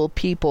individual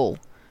people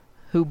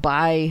who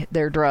buy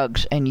their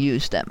drugs and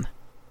use them.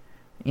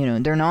 You know,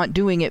 they're not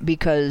doing it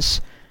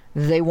because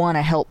they want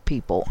to help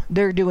people.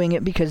 They're doing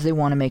it because they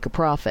want to make a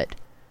profit.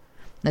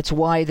 That's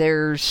why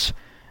there's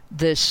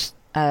this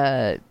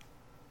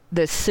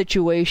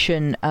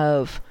situation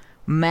of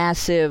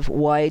massive,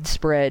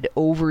 widespread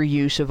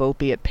overuse of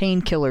opiate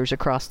painkillers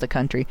across the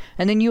country.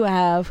 And then you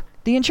have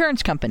the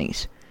insurance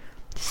companies.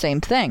 Same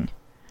thing.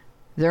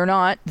 They're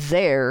not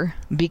there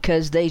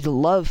because they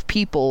love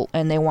people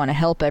and they want to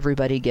help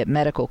everybody get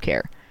medical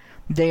care.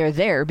 They are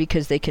there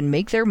because they can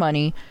make their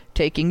money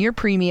taking your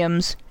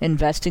premiums,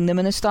 investing them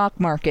in the stock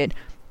market,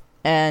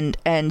 and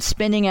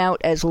spinning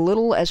out as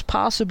little as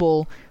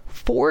possible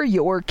for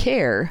your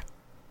care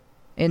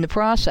in the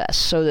process,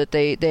 so that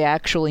they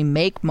actually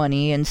make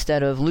money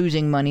instead of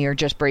losing money or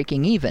just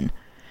breaking even.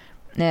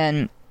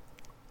 And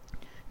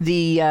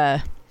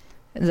the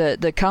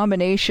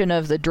combination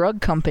of the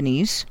drug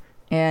companies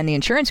and the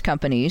insurance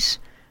companies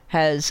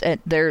has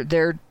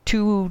they're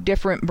two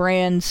different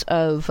brands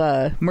of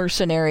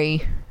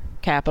mercenary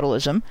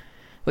capitalism,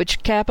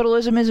 which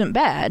capitalism isn't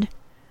bad.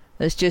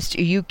 It's just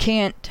you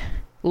can't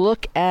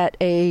look at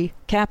a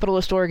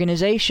capitalist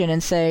organization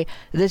and say,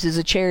 this is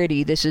a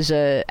charity, this is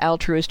a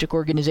altruistic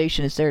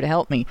organization, it's there to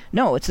help me.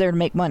 No, it's there to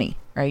make money,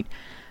 right?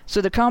 So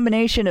the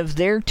combination of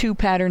their two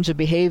patterns of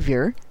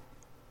behavior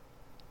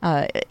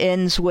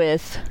ends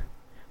with,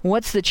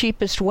 what's the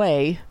cheapest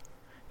way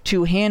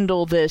to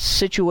handle this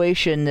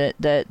situation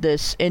that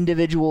this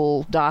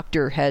individual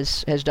doctor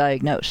has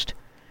diagnosed?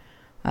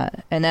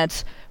 And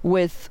that's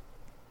with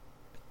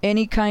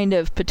any kind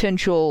of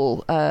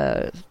potential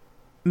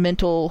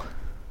mental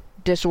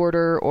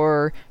disorder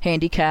or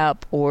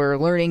handicap or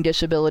learning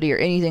disability or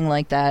anything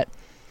like that.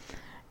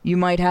 You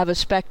might have a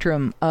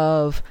spectrum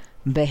of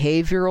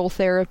behavioral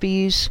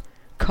therapies,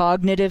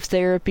 cognitive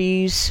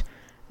therapies,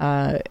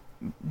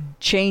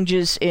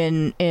 changes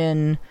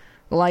in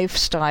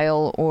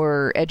lifestyle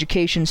or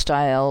education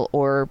style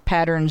or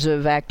patterns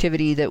of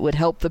activity that would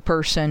help the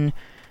person,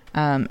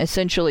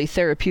 essentially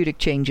therapeutic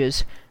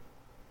changes,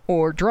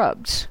 or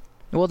drugs.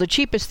 Well, the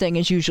cheapest thing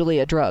is usually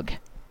a drug.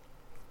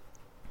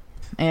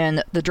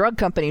 And the drug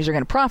companies are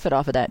going to profit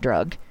off of that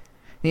drug.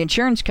 The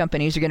insurance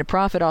companies are going to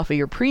profit off of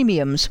your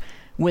premiums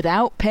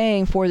without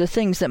paying for the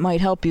things that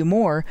might help you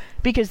more,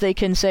 because they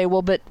can say,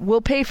 well, but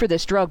we'll pay for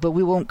this drug, but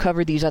we won't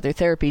cover these other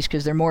therapies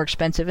because they're more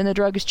expensive and the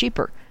drug is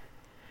cheaper.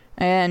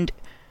 And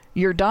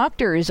your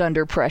doctor is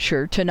under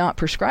pressure to not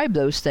prescribe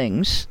those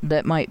things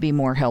that might be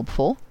more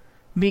helpful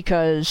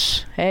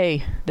because,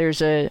 hey, there's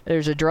a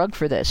drug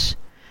for this.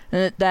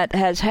 And that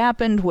has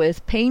happened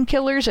with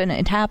painkillers, and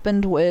it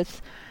happened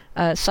with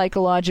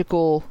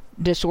psychological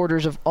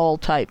disorders of all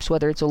types,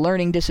 whether it's a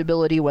learning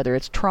disability, whether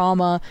it's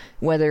trauma,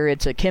 whether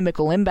it's a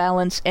chemical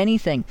imbalance,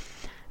 anything.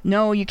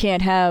 No, you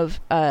can't have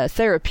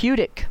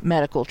therapeutic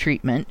medical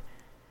treatment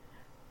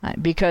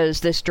because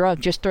this drug,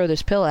 just throw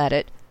this pill at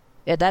it.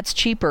 That's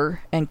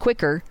cheaper and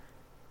quicker,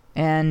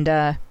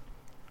 and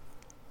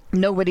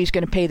nobody's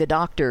going to pay the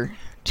doctor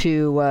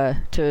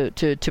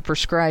to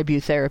prescribe you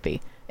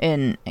therapy.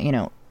 And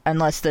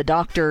unless the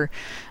doctor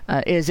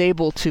is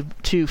able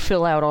to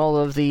fill out all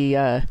of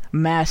the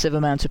massive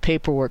amounts of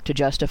paperwork to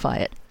justify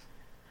it.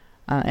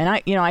 And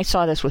I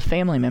saw this with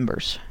family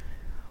members,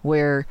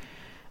 where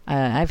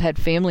I've had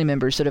family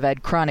members that have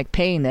had chronic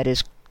pain that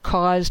is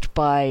caused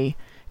by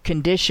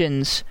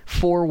conditions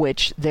for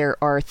which there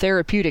are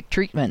therapeutic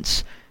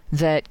treatments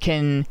that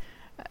can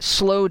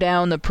slow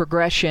down the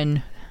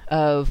progression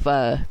of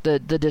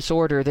the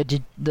disorder,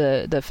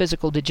 the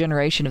physical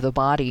degeneration of the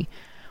body.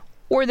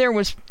 Or there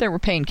were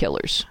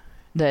painkillers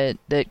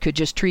that could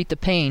just treat the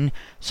pain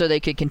so they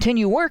could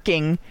continue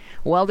working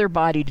while their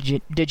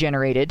body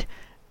degenerated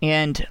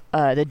and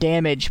the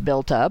damage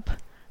built up.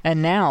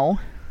 And now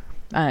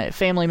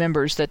family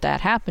members that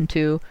happened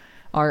to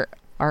are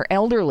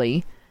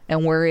elderly,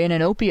 and we're in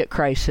an opiate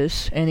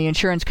crisis, and the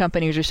insurance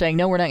companies are saying,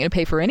 no, we're not going to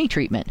pay for any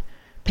treatment.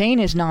 Pain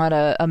is not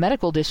a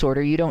medical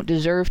disorder. You don't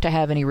deserve to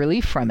have any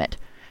relief from it.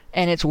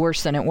 And it's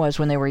worse than it was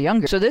when they were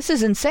younger. So this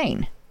is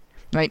insane.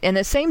 Right, and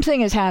the same thing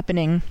is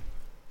happening.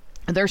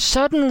 They're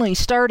suddenly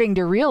starting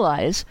to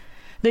realize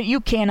that you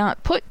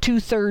cannot put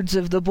 2/3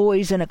 of the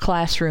boys in a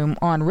classroom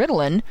on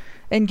Ritalin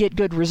and get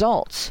good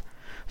results.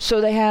 So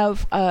they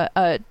have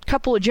a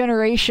couple of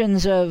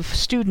generations of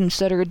students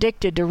that are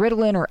addicted to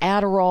Ritalin or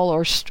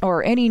Adderall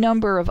or any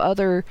number of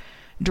other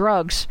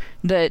drugs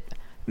that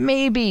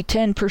maybe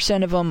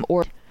 10% of them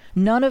or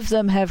none of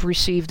them have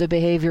received the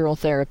behavioral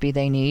therapy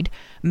they need.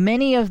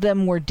 Many of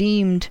them were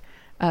deemed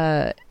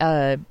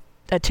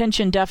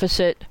attention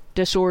deficit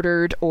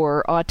disordered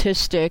or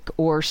autistic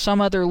or some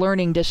other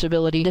learning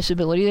disability.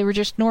 They were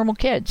just normal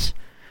kids.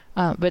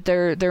 But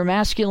their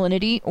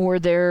masculinity or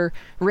their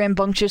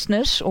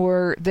rambunctiousness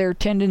or their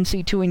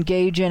tendency to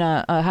engage in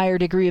a higher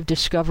degree of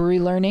discovery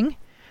learning,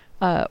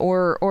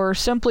 or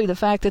simply the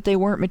fact that they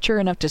weren't mature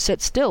enough to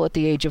sit still at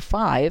the age of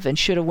 5 and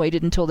should have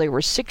waited until they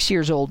were 6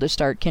 years old to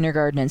start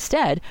kindergarten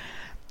instead,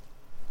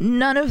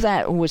 none of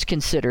that was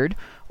considered,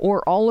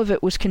 or all of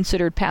it was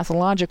considered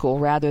pathological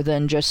rather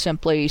than just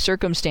simply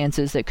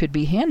circumstances that could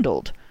be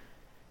handled.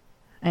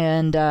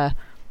 And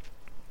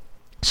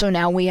so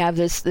now we have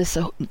this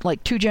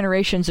like 2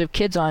 generations of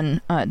kids on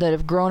that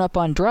have grown up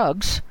on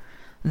drugs,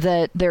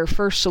 that their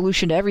first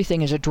solution to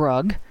everything is a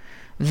drug,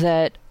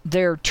 that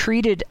they're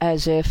treated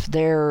as if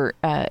their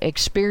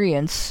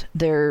experience,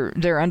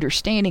 their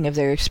understanding of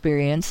their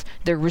experience,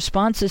 their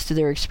responses to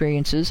their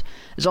experiences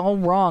is all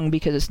wrong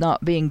because it's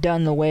not being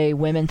done the way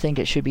women think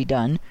it should be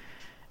done,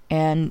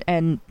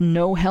 and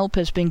no help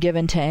has been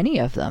given to any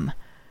of them.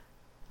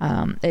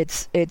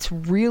 It's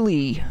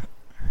really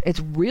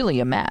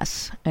a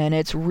mess, and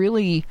it's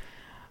really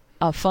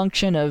a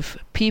function of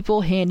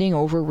people handing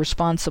over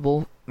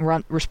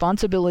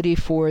responsibility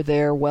for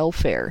their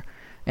welfare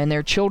and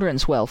their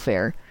children's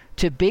welfare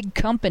to big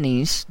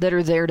companies that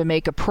are there to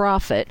make a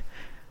profit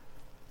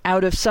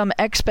out of some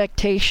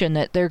expectation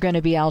that they're going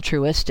to be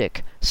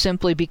altruistic,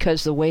 simply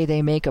because the way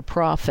they make a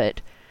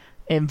profit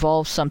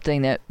involves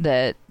something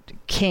that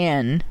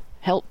can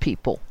help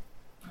people.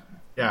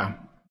 Yeah.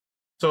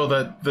 So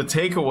the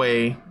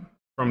takeaway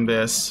from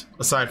this,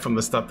 aside from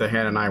the stuff that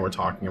Hannah and I were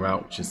talking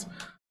about, which is,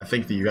 I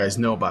think that you guys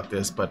know about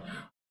this, but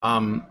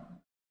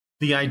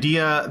the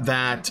idea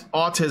that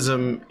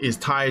autism is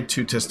tied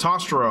to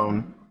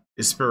testosterone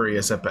is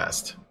spurious at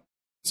best.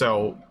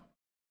 So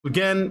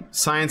again,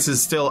 science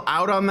is still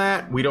out on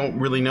that. We don't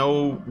really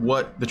know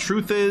what the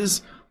truth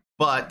is,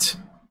 but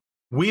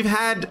we've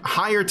had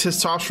higher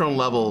testosterone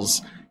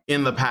levels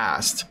in the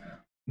past,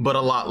 but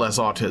a lot less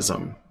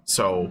autism.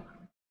 So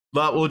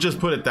we'll just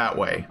put it that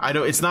way. I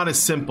know it's not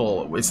as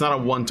simple. It's not a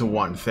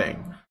one-to-one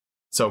thing.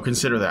 So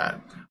consider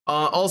that.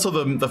 Also,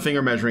 the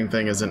finger measuring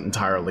thing isn't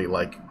entirely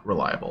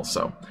reliable.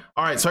 So,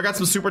 all right. So I got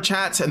some super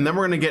chats, and then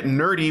we're gonna get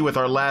nerdy with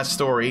our last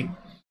story.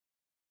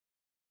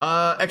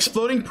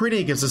 Exploding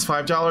Pretty gives us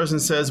 $5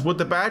 and says, "Would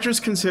the Badgers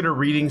consider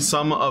reading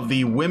some of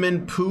the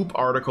women poop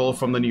article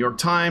from the New York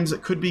Times?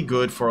 It could be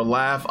good for a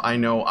laugh. I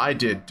know I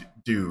did,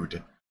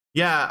 dude."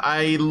 Yeah,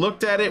 I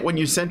looked at it when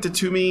you sent it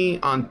to me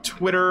on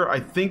Twitter.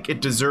 I think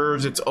it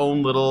deserves its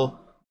own little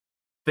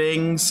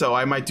thing, so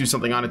I might do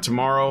something on it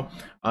tomorrow.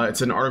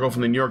 It's an article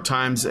from the New York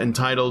Times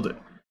entitled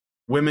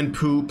 "Women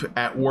Poop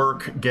at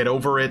Work, Get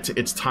Over It.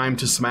 It's Time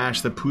to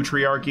Smash the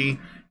Patriarchy."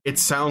 It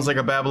sounds like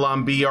a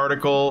Babylon Bee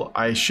article.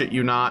 I shit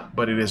you not,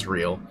 but it is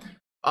real.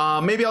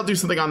 Maybe I'll do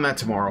something on that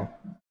tomorrow.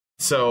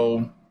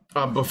 So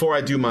before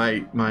I do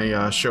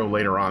my show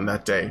later on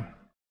that day.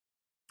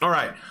 All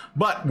right,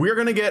 but we're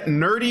going to get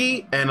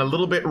nerdy and a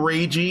little bit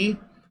ragey.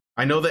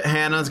 I know that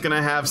Hannah's going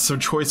to have some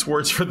choice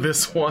words for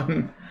this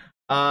one.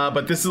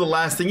 But this is the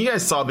last thing. You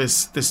guys saw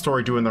this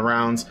story doing the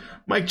rounds.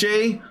 Mike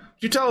J, could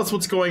you tell us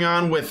what's going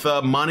on with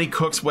Monty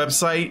Cook's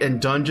website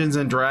and Dungeons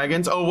and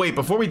Dragons? Oh, wait,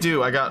 before we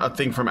do, I got a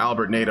thing from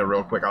Albert Nada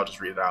real quick. I'll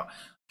just read it out.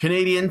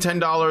 Canadian,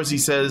 $10. He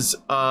says,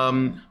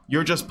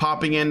 you're just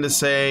popping in to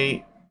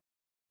say,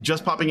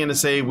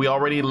 we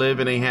already live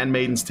in a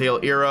Handmaid's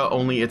Tale era,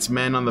 only it's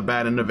men on the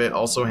bad end of it.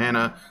 Also,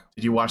 Hannah,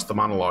 did you watch the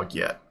monologue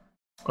yet?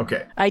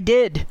 Okay. I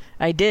did.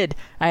 I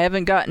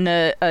haven't gotten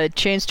a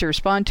chance to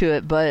respond to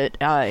it, but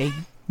I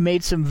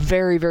made some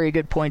very, very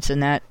good points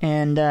in that,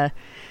 and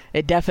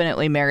it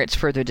definitely merits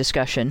further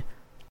discussion.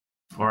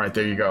 All right,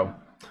 there you go.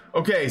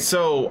 Okay,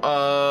 so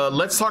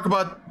let's talk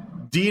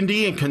about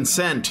D&D and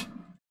consent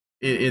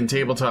in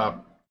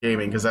tabletop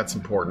gaming, because that's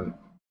important.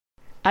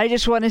 I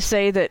just want to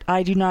say that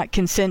I do not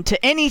consent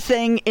to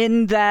anything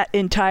in that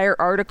entire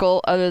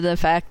article other than the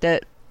fact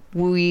that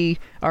we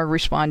are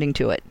responding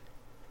to it.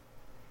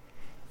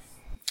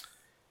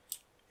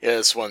 Yeah,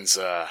 this one's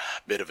a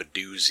bit of a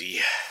doozy.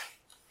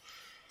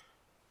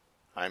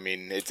 I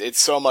mean,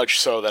 it's so much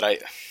so that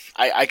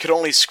I could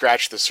only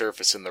scratch the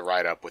surface in the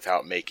write-up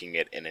without making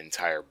it an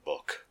entire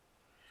book.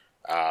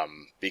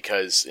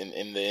 Because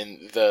in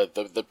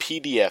the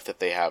PDF that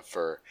they have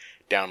for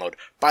download,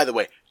 by the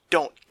way,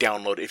 don't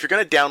download it. If you're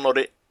going to download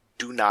it,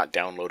 do not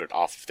download it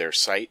off of their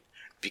site,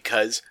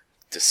 because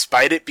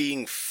despite it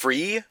being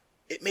free,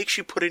 it makes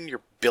you put in your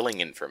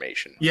billing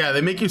information. Yeah,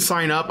 they make you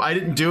sign up. I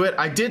didn't do it.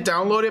 I did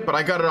download it, but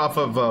I got it off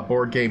of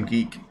Board Game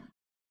Geek.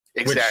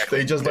 Exactly.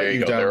 Which they just let there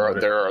you go.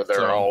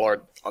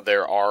 download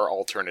There are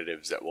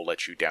alternatives that will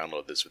let you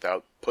download this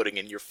without putting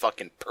in your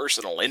fucking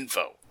personal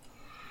info.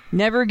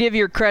 Never give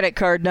your credit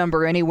card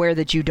number anywhere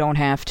that you don't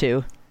have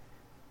to.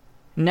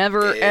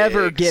 Never,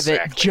 ever give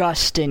it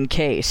just in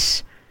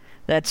case.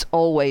 That's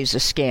always a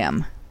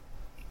scam.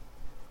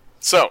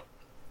 So,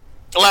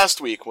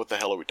 last week, what the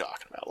hell are we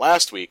talking about?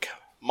 Last week,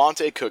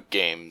 Monte Cook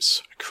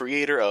Games,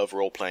 creator of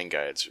role-playing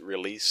guides,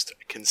 released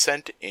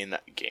Consent in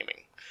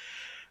Gaming.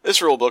 This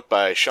rulebook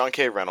by Sean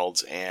K.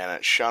 Reynolds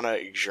and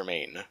Shauna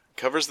Germain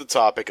covers the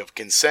topic of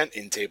consent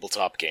in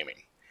tabletop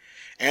gaming,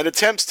 and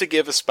attempts to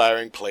give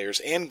aspiring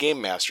players and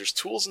game masters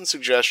tools and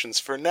suggestions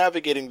for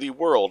navigating the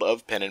world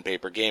of pen and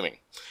paper gaming.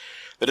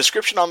 The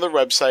description on the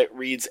website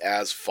reads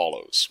as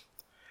follows.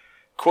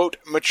 Quote,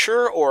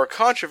 mature or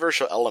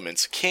controversial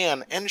elements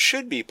can and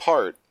should be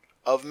part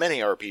of many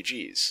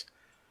RPGs.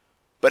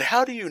 But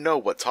how do you know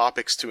what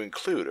topics to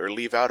include or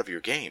leave out of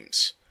your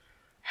games?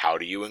 How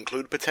do you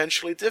include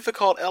potentially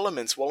difficult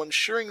elements while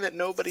ensuring that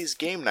nobody's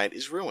game night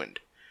is ruined?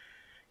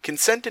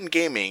 Consent in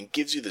Gaming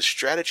gives you the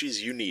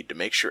strategies you need to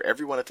make sure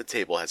everyone at the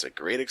table has a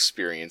great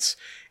experience,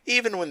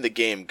 even when the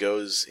game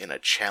goes in a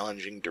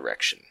challenging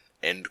direction.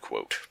 End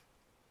quote.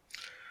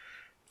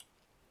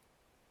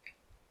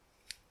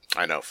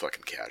 I know,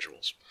 fucking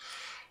casuals.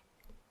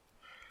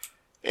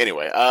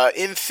 Anyway,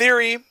 in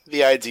theory,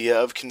 the idea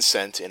of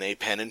consent in a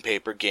pen and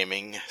paper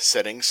gaming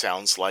setting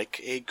sounds like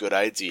a good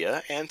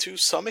idea, and to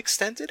some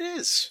extent it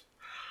is.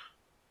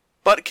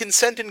 But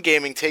consent in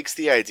gaming takes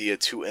the idea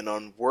to an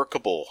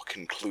unworkable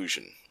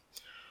conclusion.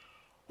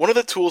 One of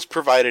the tools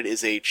provided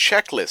is a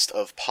checklist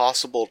of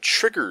possible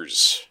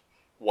triggers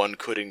one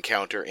could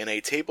encounter in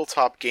a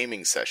tabletop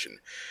gaming session.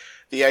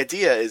 The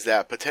idea is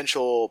that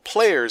potential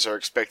players are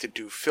expected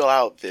to fill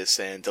out this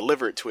and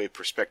deliver it to a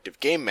prospective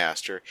game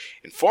master,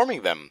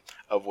 informing them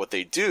of what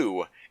they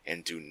do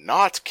and do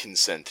not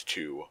consent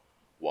to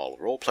while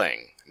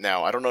role-playing.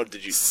 Now, I don't know, do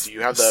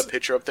you have the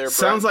picture up there, Brian?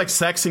 Sounds like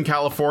Sex in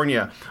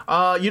California.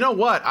 You know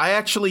what? I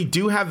actually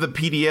do have the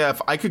PDF.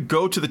 I could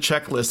go to the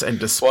checklist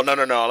and Well,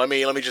 no. Let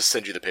me just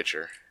send you the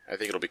picture. I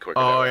think it'll be quicker.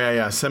 Oh,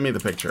 yeah. Send me the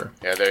picture.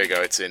 Yeah, there you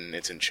go. It's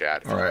in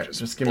chat. All right,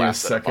 just give me a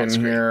second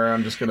here.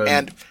 I'm just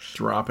gonna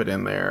drop it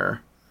in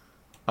there.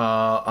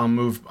 I'll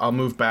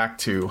move back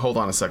to. Hold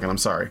on a second. I'm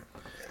sorry.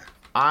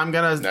 I'm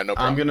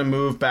gonna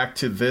move back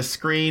to this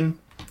screen.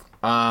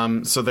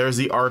 So there's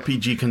the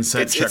RPG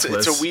consent checklist.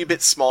 It's a wee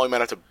bit small. You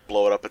might have to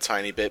blow it up a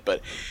tiny bit,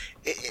 but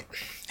it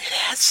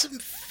has some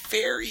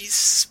very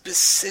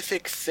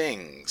specific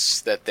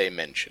things that they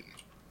mention.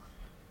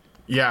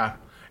 Yeah.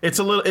 It's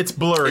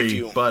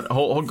blurry, but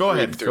go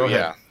ahead. Go ahead.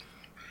 Yeah.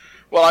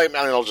 Well,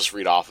 I'll just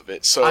read off of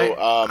it.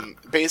 So,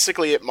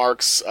 basically, it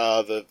marks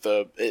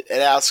it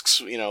asks,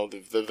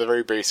 the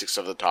very basics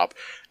of the top: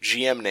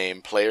 GM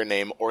name, player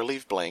name, or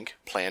leave blank.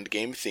 Planned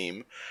game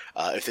theme.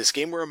 If this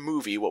game were a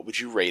movie, what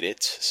would you rate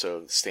it?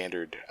 So,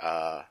 standard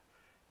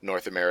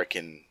North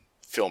American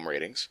film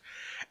ratings.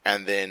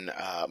 And then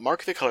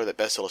mark the color that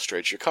best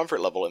illustrates your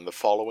comfort level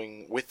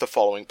with the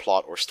following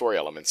plot or story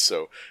elements.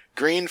 So,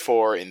 green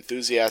for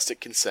enthusiastic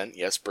consent,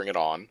 yes, bring it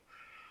on.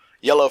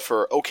 Yellow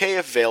for okay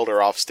if veiled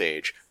or off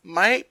stage,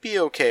 might be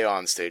okay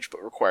on stage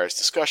but requires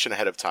discussion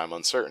ahead of time,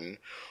 uncertain.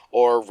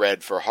 Or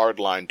red for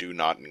hardline, do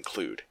not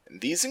include.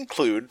 And these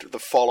include the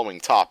following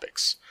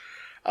topics.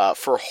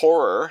 For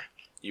horror,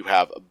 you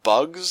have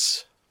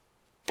bugs,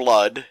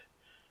 blood,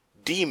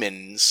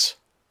 demons,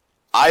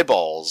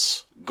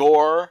 eyeballs,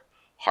 gore,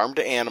 harm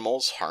to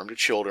animals, harm to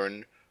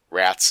children,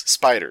 rats,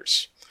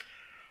 spiders.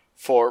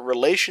 For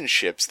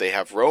relationships, they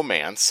have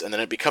romance, and then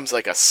it becomes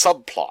like a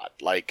subplot,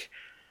 like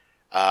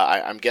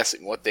I'm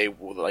guessing what they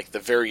like the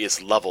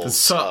various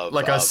levels of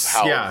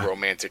how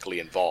romantically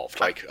involved.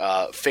 Like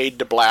fade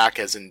to black,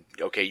 as in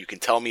okay, you can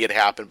tell me it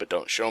happened, but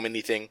don't show me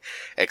anything.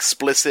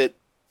 Explicit,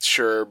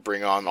 sure,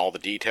 bring on all the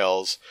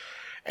details.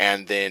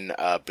 And then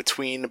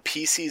between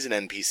PCs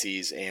and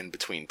NPCs, and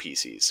between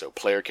PCs, so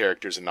player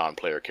characters and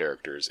non-player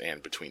characters,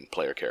 and between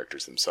player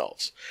characters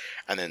themselves.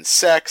 And then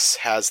sex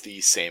has the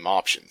same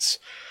options.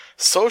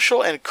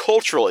 Social and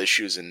cultural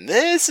issues, and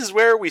this is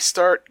where we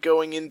start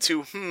going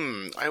into,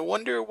 I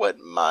wonder what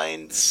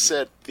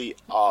mindset the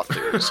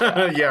authors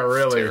have yeah,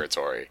 really.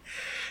 Territory.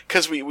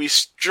 Because we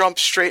jump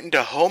straight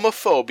into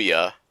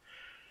homophobia,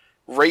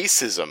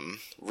 racism,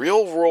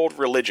 real-world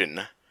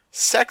religion,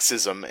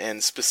 sexism,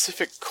 and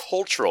specific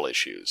cultural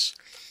issues.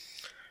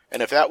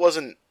 And if that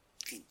wasn't,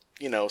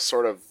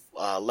 sort of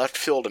left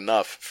field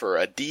enough for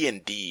a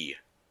D&D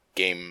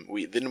game,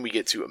 then we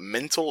get to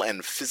mental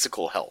and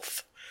physical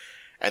health.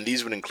 And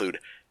these would include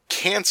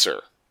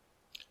cancer,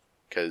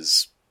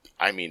 because,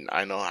 I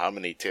know how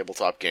many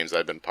tabletop games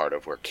I've been part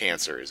of where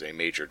cancer is a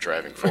major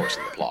driving force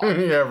in the plot.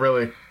 Yeah,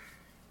 really.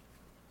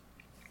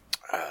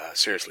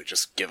 Seriously,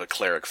 just give a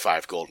cleric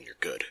 5 gold and you're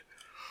good.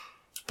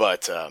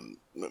 But,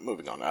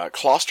 moving on.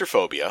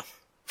 Claustrophobia,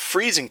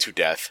 freezing to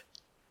death,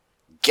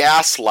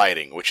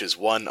 gaslighting, which is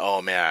one,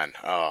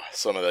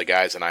 some of the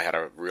guys and I had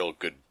a real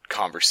good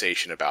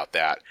conversation about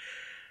that.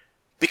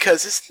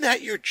 Because isn't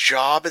that your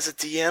job as a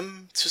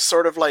DM? To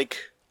sort of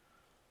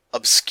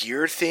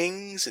obscure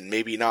things and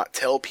maybe not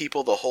tell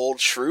people the whole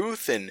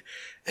truth and,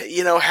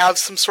 have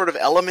some sort of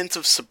element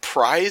of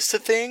surprise to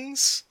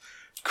things?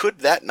 Could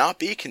that not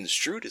be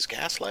construed as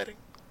gaslighting?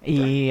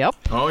 Yep.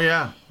 Oh,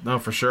 yeah. No,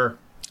 for sure.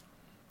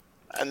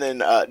 And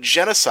then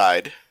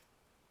genocide,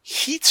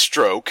 heat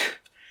stroke,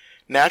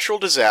 natural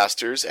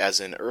disasters, as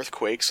in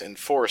earthquakes and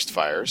forest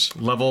fires.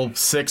 Level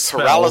 6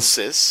 spells.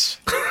 Paralysis.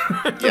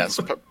 Yes.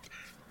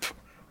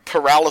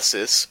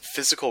 Paralysis,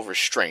 physical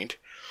restraint.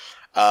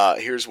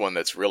 Here's one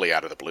that's really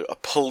out of the blue.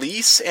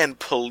 Police and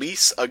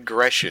police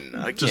aggression.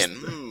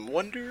 Again,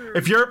 wonder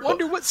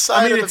what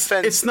side of the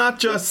fence. It's not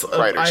just.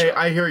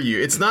 I hear you.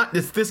 It's not.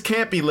 This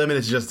can't be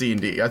limited to just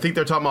D&D. I think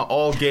they're talking about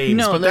all games.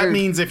 No, but that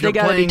means if you're they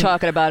gotta playing, be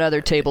talking about other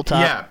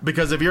tabletop. Yeah,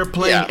 because if you're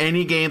playing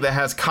any game that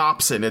has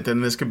cops in it,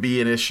 then this could be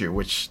an issue,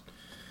 which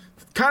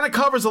kind of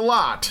covers a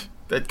lot.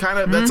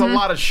 That's a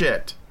lot of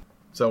shit.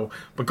 So,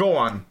 but go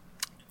on.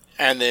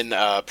 And then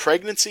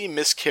pregnancy,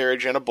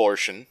 miscarriage, and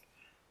abortion.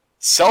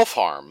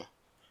 Self-harm,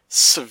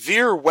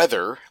 severe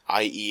weather,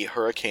 i.e.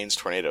 hurricanes,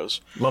 tornadoes,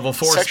 level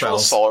 4 sexual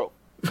spells. assault,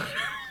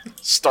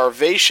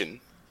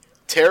 starvation,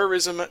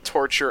 terrorism,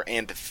 torture,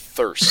 and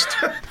thirst.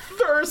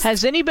 Thirst.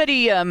 Has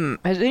anybody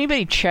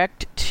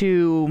checked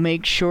to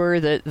make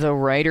sure that the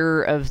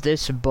writer of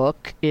this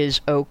book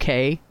is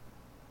okay?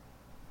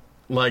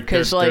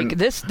 Because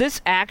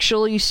this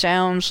actually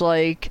sounds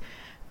like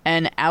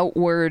an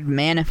outward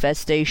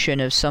manifestation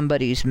of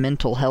somebody's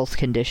mental health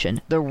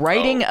condition. The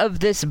writing of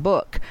this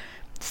book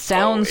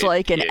sounds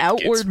like an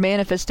outward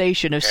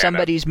manifestation of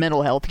somebody's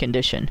mental health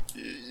condition.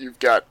 You've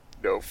got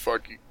no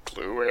fucking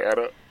clue,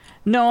 Hannah.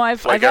 No,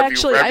 I've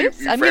actually.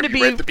 I'm going to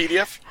be. Read the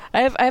PDF?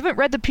 I haven't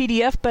read the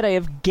PDF, but I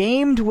have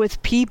gamed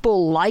with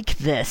people like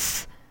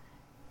this.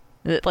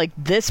 Like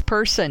this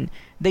person,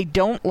 they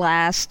don't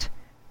last.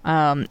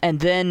 And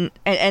then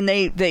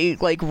they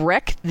like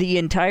wreck the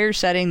entire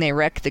setting. They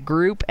wreck the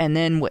group, and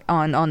then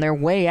on their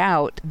way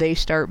out, they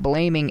start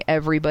blaming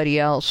everybody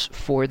else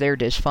for their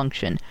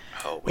dysfunction.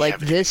 Oh, like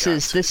this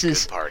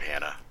is part,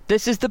 Hannah.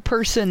 This is the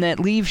person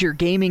that leaves your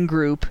gaming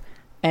group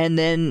and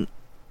then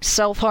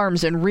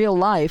self-harms in real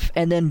life,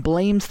 and then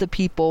blames the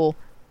people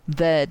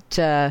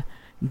that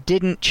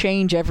didn't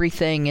change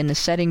everything in the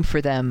setting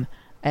for them,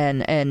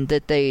 and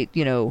that they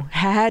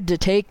had to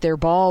take their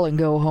ball and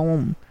go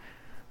home.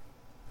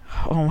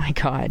 Oh my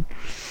god.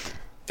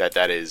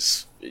 That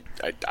is...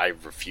 I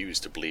refuse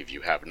to believe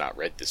you have not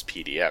read this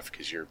PDF,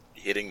 because you're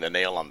hitting the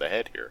nail on the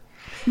head here.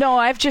 No,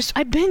 I've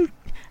been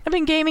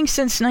gaming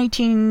since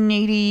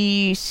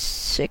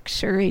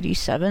 1986 or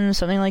 87,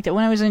 something like that,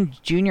 when I was in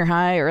junior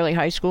high, early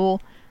high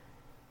school.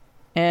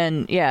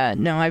 And yeah,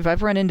 no,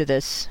 I've run into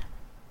this.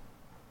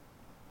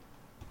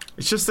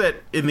 It's just that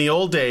in the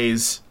old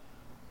days,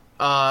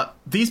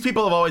 these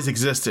people have always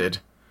existed,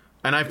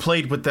 and I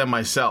played with them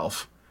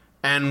myself.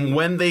 And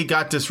when they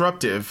got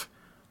disruptive,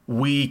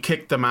 we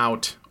kicked them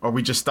out, or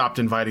we just stopped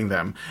inviting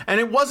them. And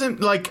it wasn't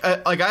we're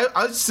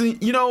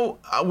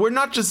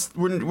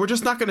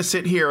just not going to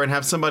sit here and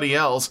have somebody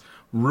else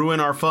ruin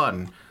our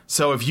fun.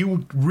 So if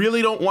you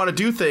really don't want to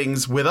do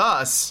things with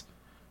us,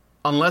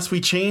 unless we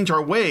change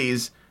our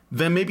ways,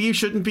 then maybe you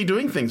shouldn't be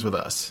doing things with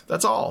us.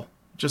 That's all.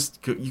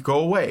 Just you go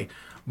away.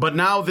 But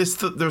now this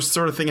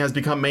sort of thing has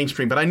become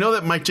mainstream. But I know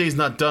that Mike J's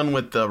not done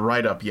with the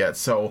write-up yet,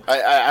 so...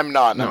 I'm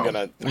not, and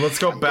no. Let's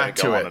go back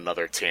to it. On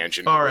another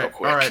tangent real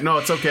quick. All right, no,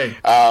 it's okay.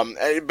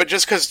 But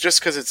just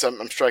because it's...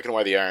 I'm striking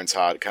while the iron's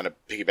hot, kind of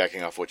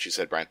piggybacking off what you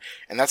said, Brian.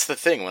 And that's the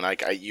thing, when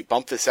you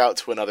bump this out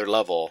to another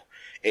level,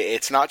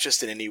 it's not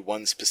just in any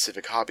one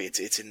specific hobby,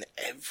 it's in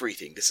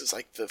everything. This is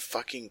like the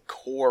fucking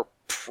core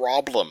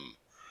problem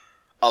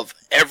of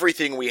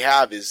everything we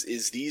have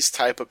is these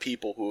type of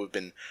people who have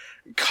been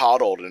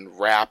coddled and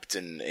wrapped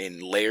in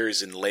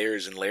layers and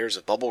layers and layers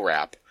of bubble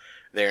wrap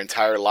their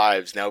entire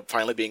lives, now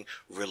finally being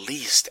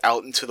released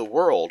out into the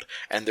world,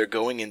 and they're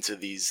going into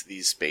these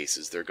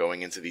spaces, they're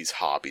going into these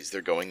hobbies,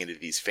 they're going into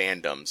these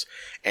fandoms,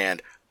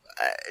 and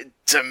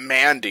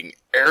demanding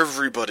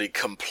everybody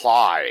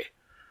comply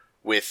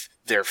with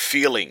their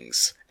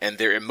feelings and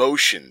their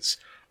emotions,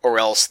 or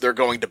else they're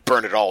going to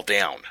burn it all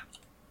down.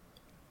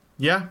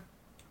 Yeah.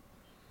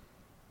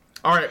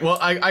 All right, well,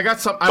 I got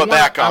some... I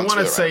want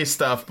to say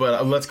stuff,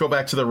 but let's go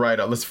back to the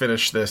write-up. Let's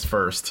finish this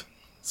first.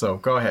 So,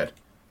 go ahead.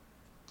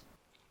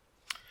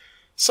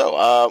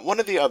 So,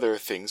 one of the other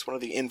things, one of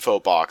the info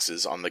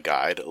boxes on the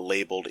guide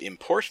labeled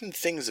important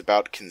things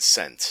about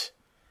consent.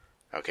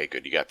 Okay,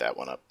 good, you got that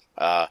one up.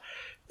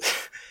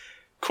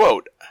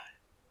 Quote,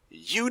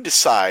 you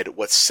decide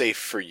what's safe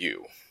for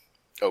you.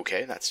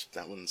 Okay, that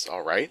one's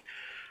all right.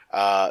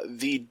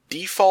 The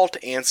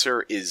default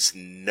answer is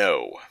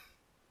no.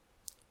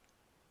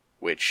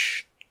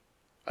 Which,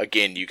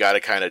 again, you got to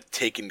kind of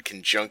take in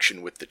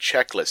conjunction with the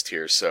checklist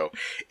here. So,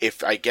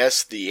 I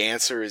guess the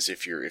answer is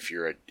if you're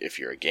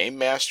a game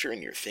master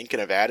and you're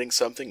thinking of adding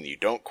something and you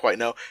don't quite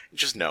know,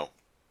 just no,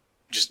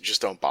 just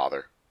don't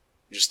bother,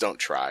 just don't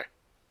try.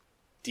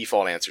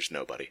 Default answer is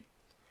nobody.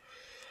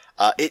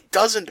 It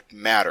doesn't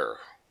matter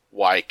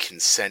why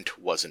consent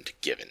wasn't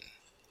given.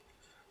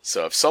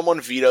 So if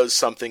someone vetoes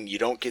something, you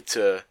don't get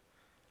to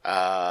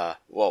well,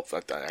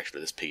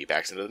 actually, this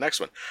piggybacks into the next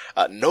one.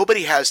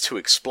 Nobody has to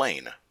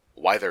explain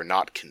why they're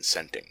not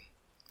consenting.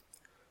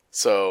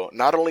 So,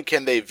 not only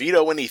can they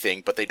veto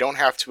anything, but they don't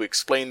have to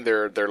explain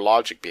their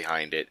logic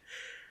behind it.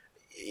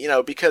 You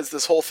know, because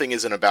this whole thing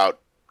isn't about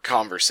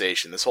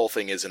conversation. This whole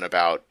thing isn't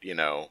about,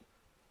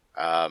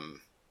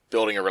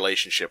 building a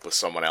relationship with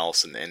someone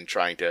else and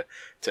trying to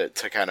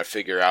kind of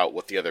figure out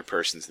what the other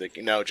person's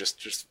thinking. No,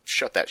 just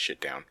shut that shit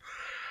down.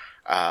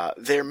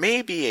 There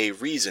may be a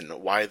reason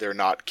why they're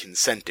not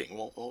consenting.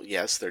 Well,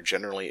 yes, there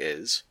generally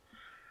is.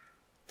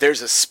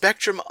 There's a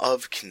spectrum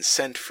of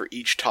consent for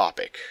each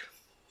topic.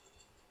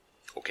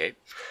 Okay.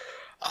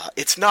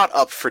 It's not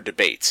up for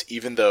debate,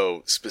 even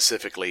though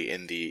specifically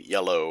in the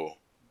yellow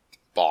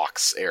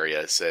box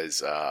area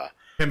says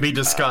can be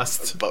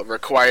discussed, but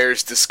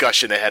requires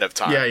discussion ahead of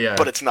time. Yeah.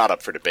 But it's not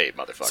up for debate,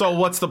 motherfucker. So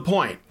what's the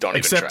point? Don't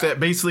Except even try. that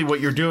basically what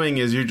you're doing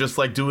is you're just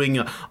like doing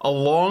a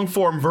long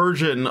form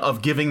version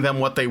of giving them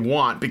what they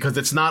want, because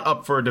it's not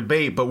up for a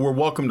debate, but we're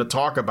welcome to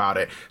talk about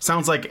it.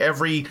 Sounds like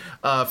every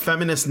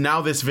feminist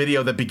Now This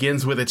video that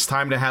begins with "it's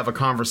time to have a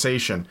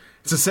conversation."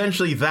 It's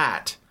essentially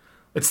that.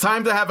 It's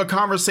time to have a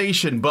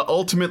conversation, but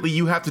ultimately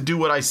you have to do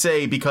what I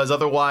say, because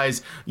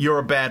otherwise you're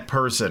a bad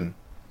person.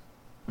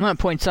 I'm going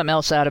to point something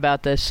else out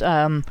about this.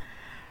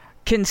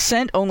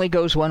 Consent only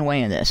goes one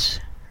way in this,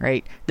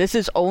 right? This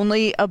is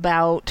only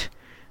about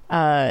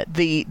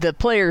the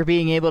player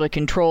being able to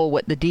control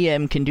what the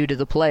DM can do to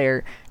the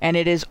player, and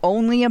it is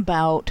only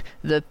about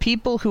the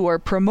people who are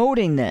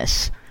promoting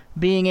this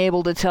being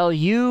able to tell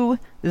you,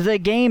 the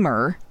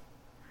gamer,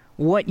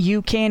 what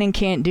you can and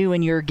can't do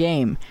in your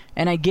game.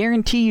 And I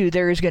guarantee you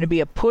there is going to be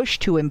a push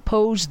to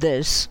impose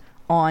this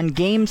on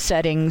game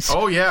settings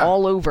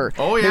all over.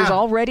 Oh, yeah. There's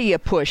already a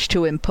push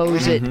to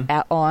impose it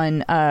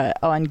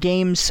on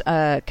games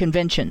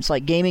conventions,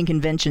 like gaming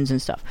conventions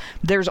and stuff.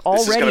 There's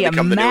already a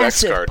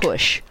massive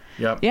push.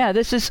 Yep. Yeah,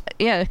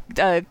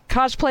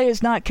 cosplay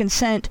is not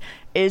consent,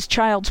 is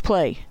child's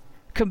play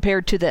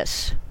compared to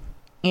this.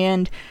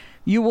 And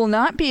you will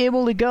not be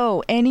able to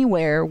go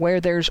anywhere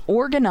where there's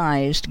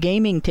organized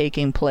gaming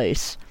taking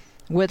place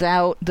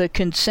without the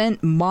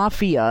consent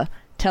mafia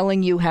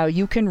telling you how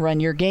you can run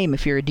your game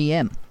if you're a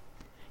DM.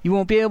 You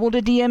won't be able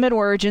to DM at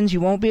Origins.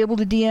 You won't be able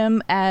to DM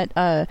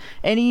at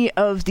any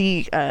of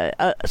the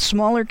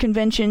smaller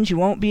conventions. You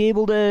won't be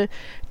able to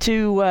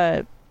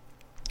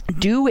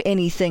do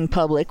anything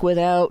public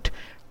without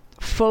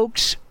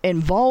folks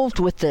involved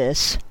with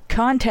this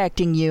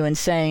contacting you and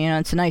saying,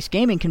 it's a nice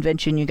gaming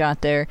convention you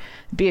got there.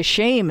 It'd be a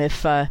shame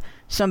if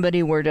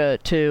somebody were to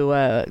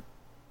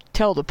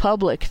tell the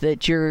public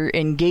that you're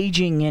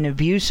engaging in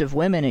abuse of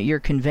women at your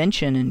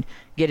convention and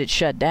get it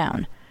shut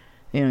down.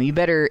 You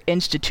better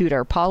institute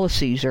our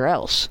policies or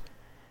else.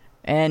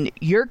 And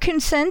your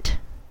consent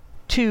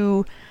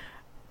to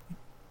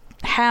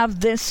have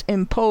this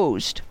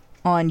imposed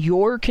on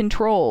your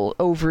control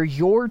over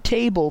your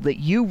table that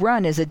you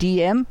run as a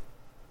DM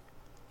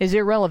is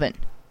irrelevant.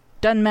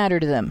 Doesn't matter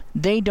to them.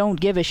 They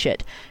don't give a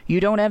shit. You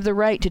don't have the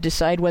right to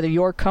decide whether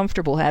you're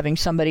comfortable having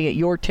somebody at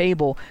your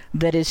table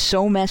that is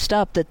so messed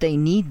up that they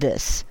need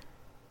this.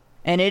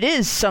 And it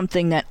is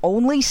something that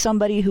only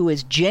somebody who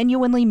is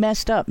genuinely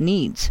messed up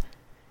needs.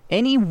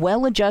 Any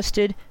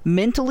well-adjusted,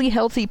 mentally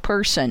healthy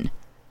person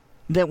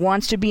that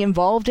wants to be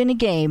involved in a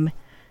game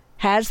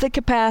has the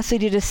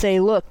capacity to say,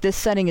 look, this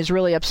setting is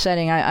really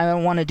upsetting. I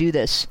don't want to do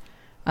this.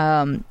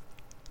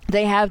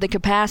 They have the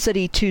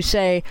capacity to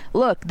say,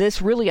 look,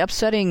 this really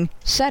upsetting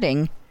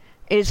setting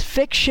is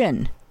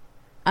fiction.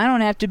 I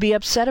don't have to be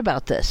upset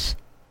about this.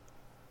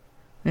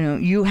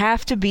 You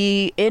have to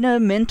be in a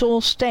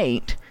mental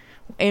state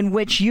in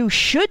which you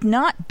should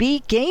not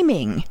be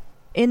gaming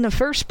in the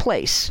first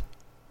place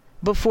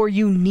before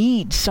you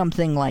need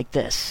something like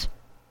this.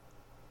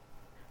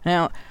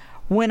 Now,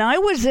 when I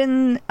was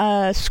in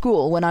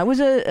school, when I was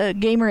a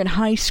gamer in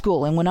high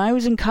school, and when I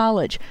was in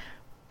college,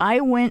 I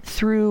went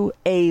through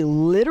a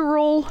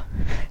literal...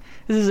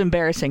 This is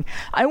embarrassing.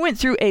 I went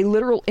through a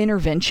literal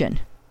intervention.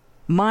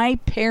 My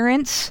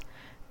parents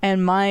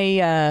and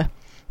my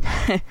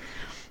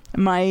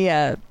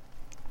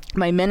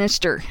my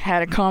minister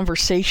had a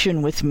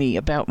conversation with me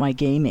about my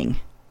gaming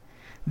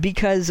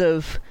because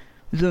of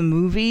the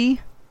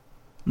movie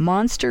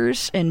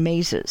Monsters and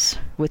Mazes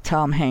with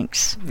Tom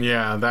Hanks.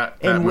 Yeah, that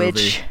in movie.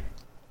 Which,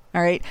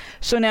 all right.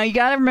 So now you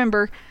got to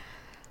remember,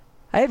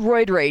 I had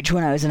roid rage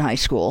when I was in high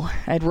school.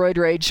 I had roid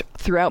rage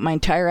throughout my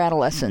entire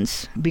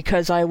adolescence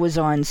because I was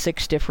on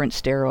 6 different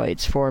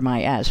steroids for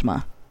my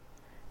asthma.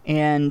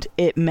 And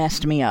it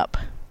messed me up.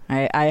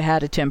 I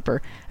had a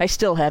temper. I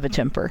still have a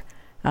temper.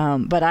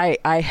 But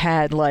I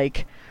had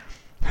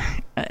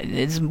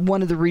it's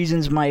one of the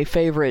reasons one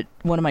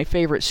of my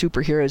favorite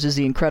superheroes is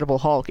the Incredible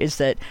Hulk, is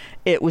that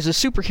it was a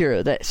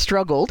superhero that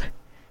struggled,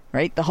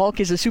 right? The Hulk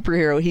is a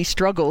superhero. He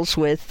struggles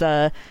with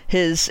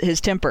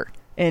his temper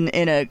in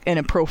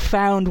a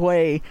profound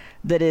way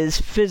that is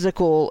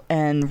physical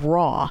and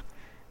raw.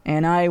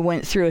 And I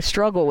went through a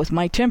struggle with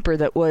my temper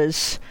that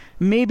was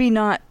maybe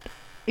not,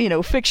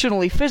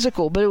 fictionally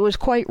physical, but it was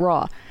quite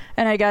raw.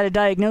 And I got a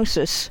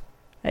diagnosis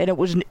and it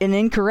was an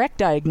incorrect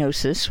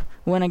diagnosis.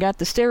 When I got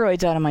the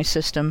steroids out of my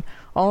system,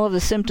 all of the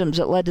symptoms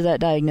that led to that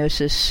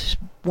diagnosis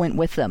went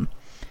with them.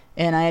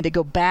 And I had to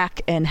go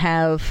back and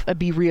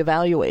be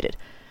reevaluated.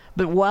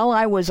 But while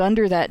I was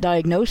under that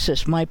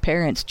diagnosis, my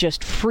parents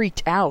just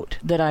freaked out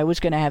that I was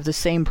going to have the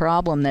same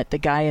problem that the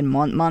guy in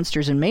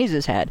Monsters and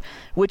Mazes had,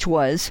 which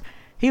was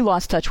he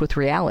lost touch with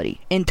reality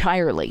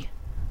entirely.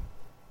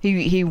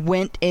 He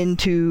went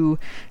into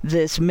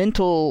this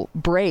mental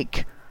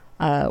break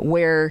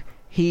where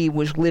he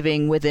was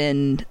living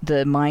within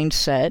the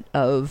mindset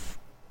of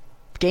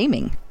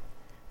gaming.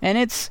 And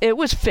it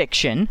was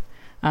fiction.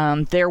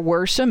 There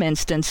were some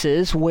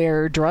instances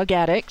where drug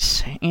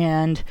addicts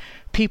and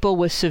people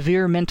with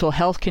severe mental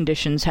health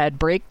conditions had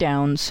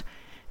breakdowns,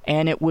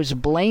 and it was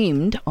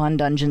blamed on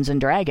Dungeons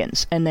and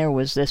Dragons. And there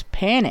was this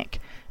panic.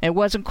 It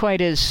wasn't quite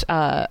as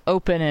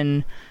open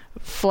and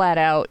flat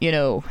out,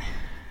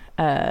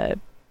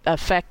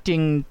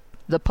 affecting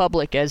the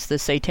public as the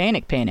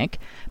satanic panic,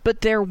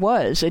 but there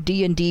was a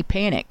D&D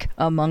panic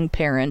among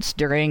parents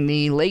during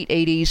the late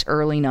 80s,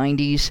 early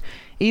 90s,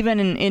 even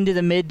into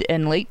the mid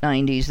and late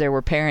 90s. There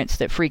were parents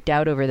that freaked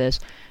out over this.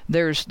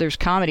 There's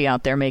comedy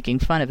out there making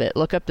fun of it.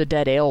 Look up the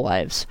Dead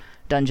Alewives,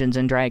 Dungeons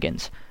and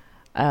Dragons.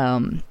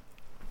 I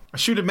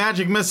shoot a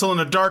magic missile in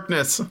the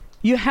darkness.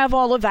 You have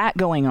all of that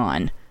going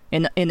on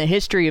in the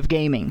history of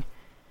gaming.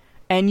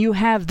 And you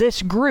have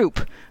this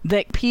group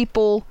that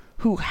people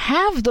who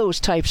have those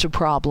types of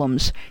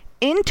problems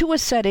into a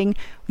setting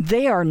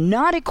they are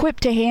not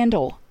equipped to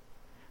handle,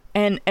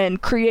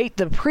 and create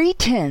the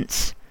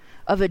pretense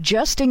of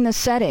adjusting the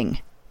setting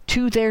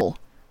to their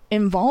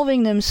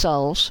involving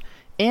themselves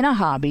in a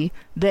hobby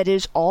that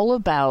is all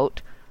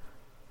about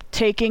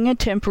taking a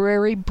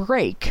temporary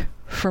break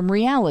from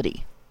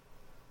reality.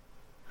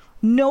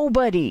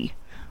 Nobody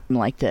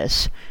like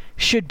this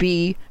should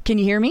be... Can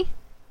you hear me?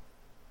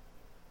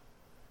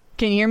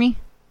 Can you hear me?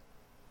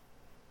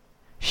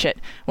 Shit.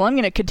 Well, I'm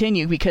going to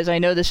continue because I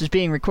know this is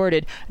being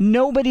recorded.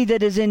 Nobody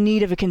that is in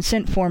need of a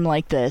consent form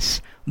like this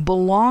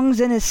belongs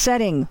in a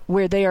setting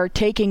where they are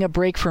taking a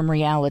break from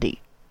reality.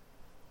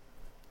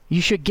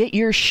 You should get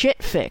your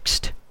shit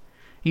fixed.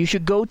 You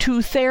should go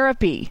to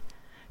therapy.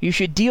 You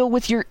should deal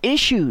with your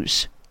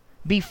issues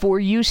before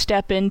you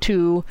step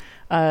into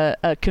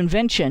a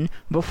convention,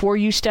 before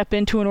you step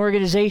into an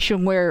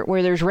organization where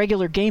there's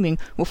regular gaming,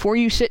 before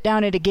you sit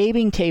down at a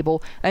gaming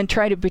table and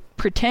try to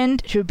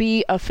pretend to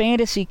be a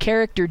fantasy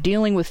character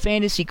dealing with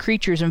fantasy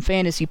creatures and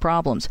fantasy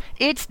problems.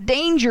 It's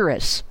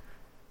dangerous.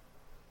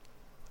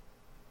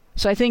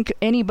 So I think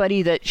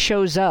anybody that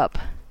shows up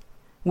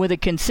with a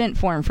consent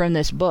form from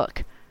this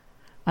book,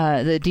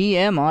 the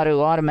DM ought to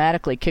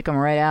automatically kick them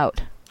right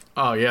out.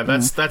 Oh yeah,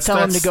 that's tell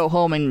them to go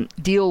home and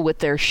deal with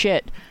their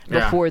shit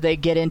before they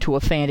get into a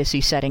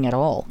fantasy setting at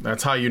all.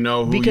 That's how you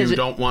know who you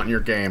don't want in your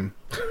game.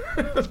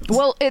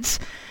 Well, it's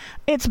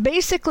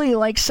basically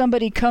like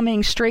somebody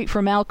coming straight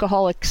from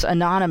Alcoholics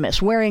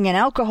Anonymous, wearing an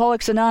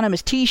Alcoholics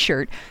Anonymous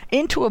T-shirt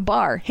into a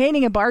bar,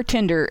 handing a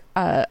bartender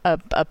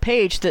a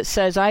page that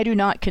says, "I do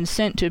not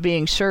consent to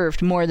being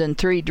served more than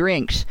 3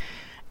 drinks,"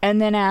 and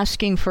then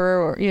asking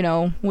for,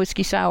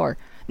 whiskey sour.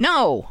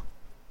 No,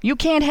 you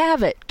can't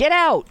have it. Get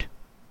out.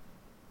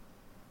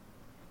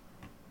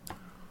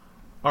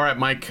 All right,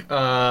 Mike,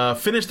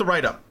 finish the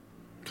write-up,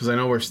 because I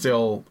know we're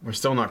still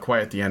not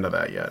quite at the end of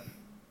that yet.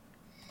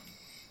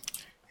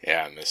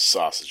 Yeah, and this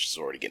sausage is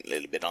already getting a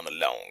little bit on the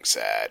long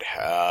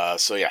side.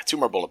 So yeah, 2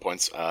 more bullet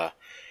points.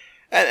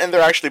 And they're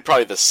actually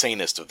probably the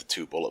sanest of the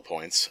 2 bullet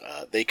points.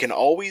 They can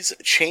always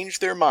change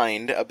their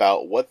mind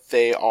about what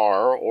they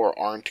are or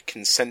aren't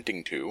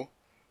consenting to.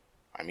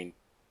 I mean,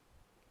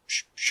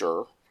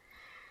 sure.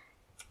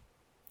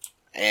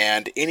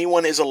 And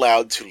anyone is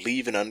allowed to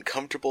leave an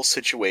uncomfortable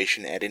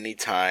situation at any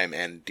time,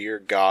 and dear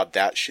God,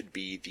 that should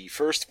be the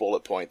first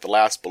bullet point, the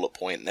last bullet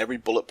point, and every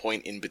bullet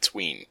point in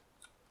between.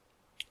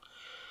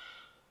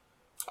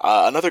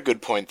 Another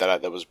good point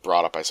that was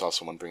brought up, I saw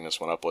someone bring this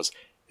one up, was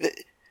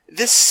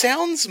this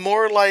sounds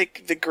more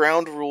like the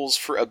ground rules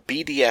for a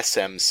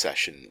BDSM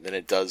session than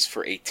it does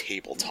for a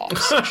tabletop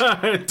session.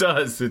 It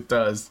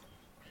does.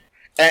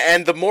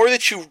 And the more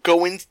that you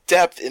go in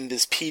depth in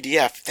this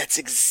PDF, that's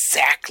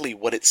exactly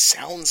what it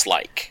sounds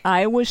like.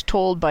 I was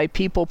told by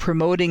people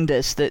promoting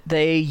this that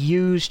they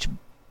used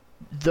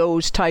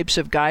those types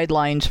of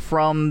guidelines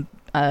from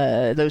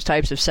those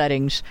types of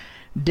settings,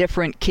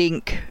 different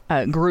kink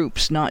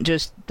groups, not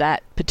just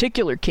that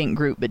particular kink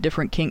group, but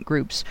different kink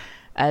groups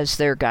as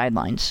their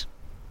guidelines.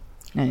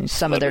 And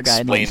some of their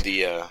guidelines.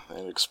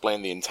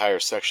 Explain the entire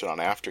section on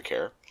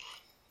aftercare.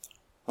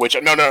 Which,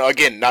 no,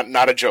 again,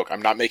 not a joke.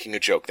 I'm not making a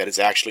joke. That is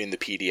actually in the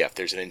PDF.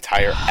 There's an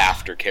entire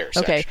aftercare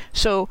section. Okay,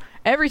 so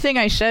everything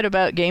I said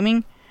about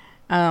gaming,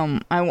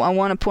 I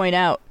want to point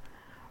out,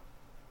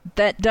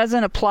 that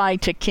doesn't apply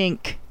to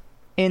kink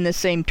in the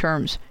same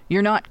terms.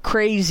 You're not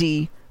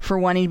crazy for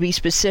wanting to be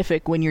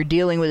specific when you're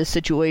dealing with a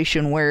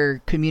situation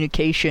where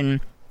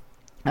communication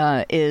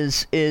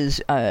is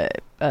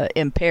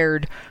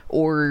impaired,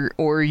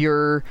 or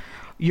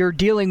you're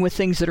dealing with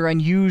things that are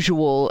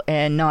unusual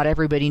and not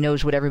everybody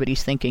knows what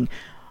everybody's thinking.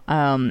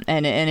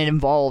 and it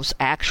involves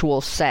actual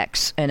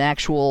sex and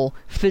actual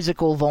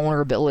physical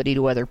vulnerability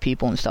to other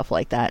people and stuff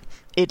like that.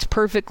 It's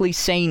perfectly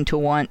sane to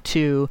want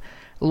to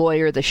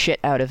lawyer the shit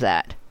out of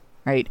that,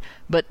 right?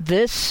 But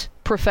this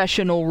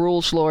professional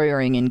rules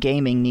lawyering in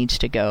gaming needs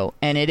to go,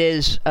 and it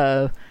is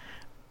a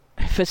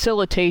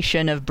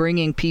facilitation of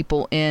bringing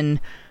people in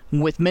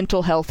with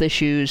mental health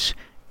issues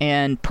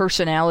and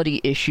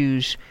personality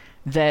issues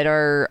that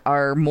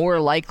are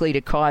more likely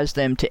to cause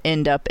them to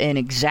end up in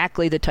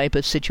exactly the type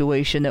of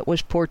situation that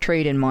was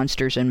portrayed in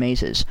Monsters and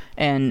Mazes.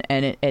 And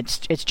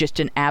it's just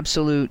an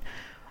absolute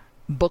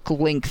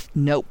book-length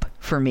nope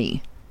for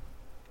me.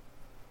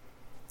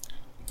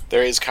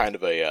 There is kind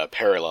of a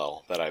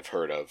parallel that I've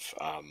heard of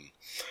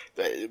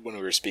when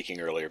we were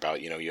speaking earlier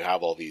about, you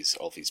have all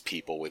these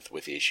people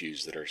with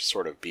issues that are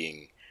sort of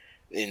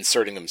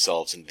inserting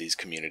themselves into these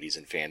communities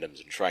and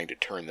fandoms and trying to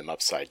turn them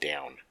upside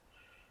down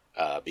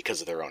because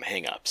of their own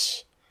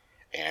hang-ups.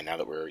 And now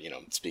that we're,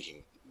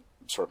 speaking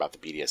sort of about the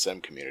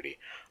BDSM community,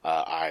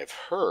 I've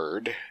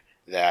heard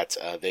that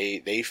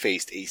they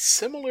faced a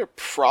similar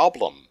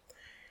problem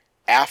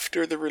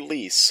after the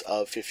release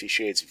of 50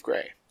 Shades of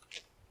Grey.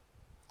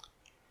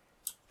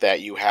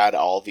 That you had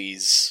all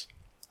these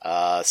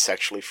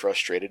sexually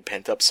frustrated,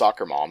 pent-up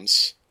soccer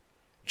moms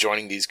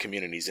joining these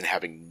communities and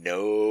having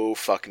no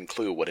fucking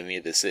clue what any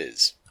of this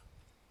is.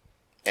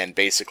 And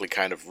basically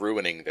kind of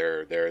ruining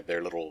their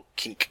little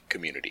kink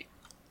community.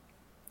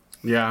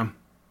 Yeah.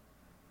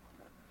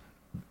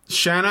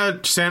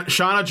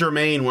 Shauna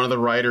Germain, one of the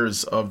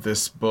writers of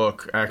this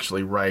book,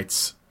 actually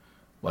writes,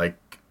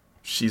 like,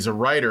 she's a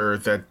writer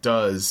that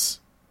does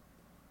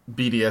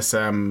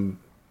BDSM,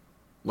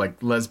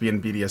 like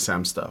lesbian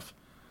BDSM stuff.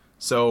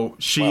 So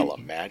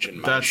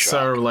imagine my that's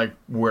shock. Like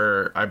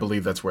where I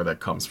believe that's where that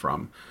comes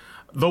from.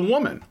 The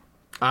woman.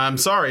 I'm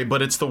sorry,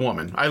 but it's the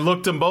woman. I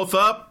looked them both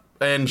up,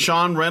 and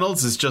Sean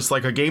Reynolds is just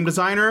like a game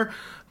designer,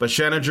 but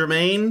Shanna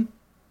Germain,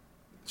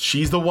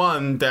 she's the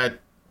one that,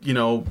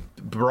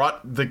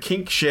 brought the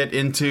kink shit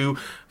into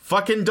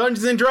fucking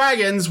Dungeons and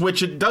Dragons,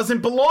 which it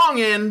doesn't belong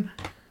in.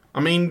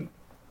 I mean,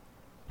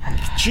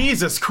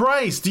 Jesus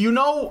Christ, do you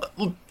know?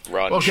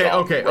 Run, okay,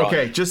 Sean, okay, run.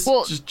 okay. Just a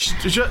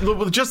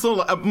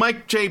little.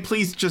 Mike J,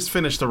 please just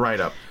finish the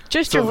write-up.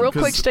 Just a real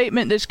quick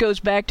statement. This goes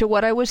back to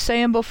what I was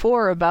saying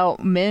before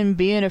about men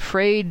being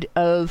afraid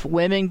of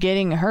women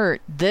getting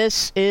hurt.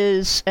 This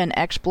is an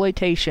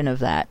exploitation of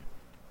that.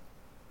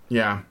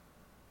 Yeah.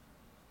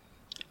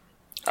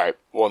 Alright,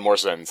 one more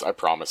sentence, I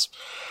promise.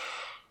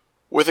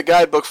 With a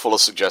guidebook full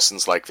of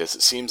suggestions like this,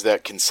 it seems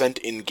that consent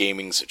in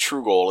gaming's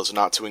true goal is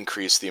not to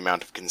increase the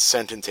amount of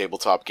consent in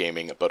tabletop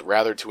gaming, but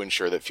rather to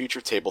ensure that future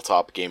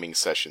tabletop gaming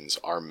sessions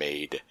are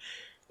made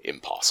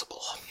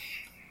impossible.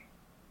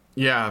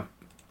 Yeah.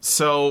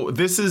 So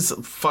this is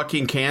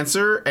fucking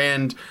cancer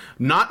and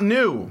not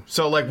new.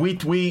 So like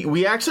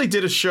we actually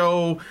did a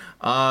show.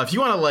 If you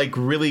want to like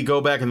really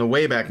go back in the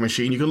Wayback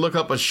Machine, you can look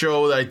up a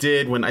show that I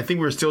did when I think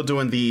we were still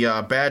doing the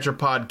Badger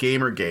Pod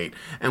Gamergate,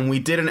 and we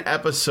did an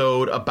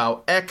episode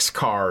about X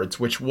cards,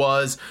 which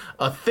was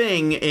a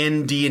thing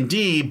in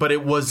D&D, but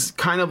it was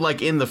kind of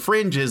like in the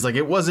fringes. Like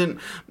it was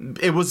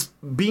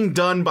being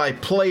done by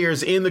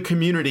players in the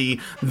community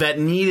that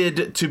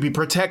needed to be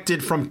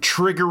protected from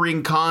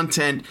triggering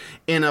content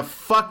in a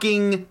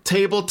fucking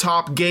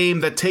tabletop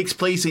game that takes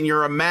place in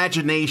your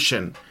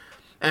imagination.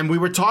 And we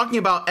were talking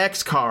about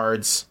X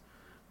cards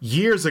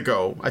years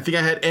ago. I think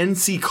I had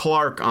NC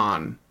Clark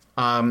on,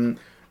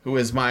 who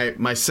is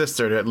my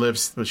sister that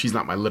lives. Well, she's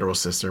not my literal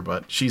sister,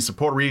 but she's a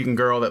Puerto Rican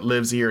girl that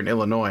lives here in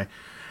Illinois.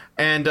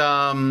 And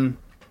I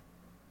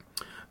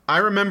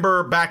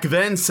remember back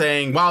then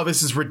saying, wow,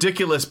 this is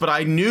ridiculous, but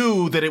I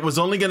knew that it was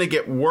only going to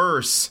get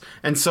worse.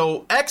 And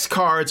so X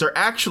cards are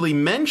actually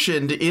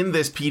mentioned in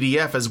this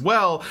PDF as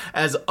well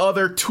as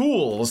other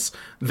tools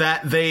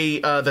that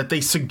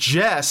they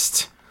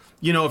suggest.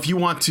 If you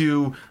want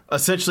to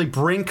essentially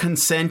bring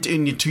consent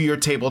into your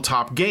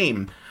tabletop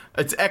game.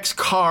 It's X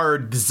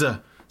cards.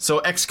 So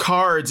X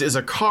cards is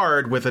a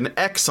card with an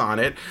X on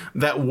it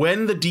that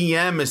when the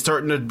DM is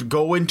starting to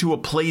go into a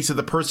place that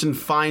the person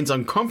finds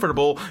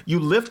uncomfortable, you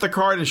lift the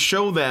card and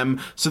show them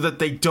so that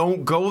they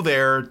don't go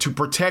there to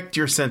protect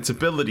your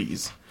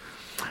sensibilities.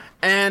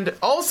 And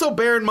also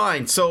bear in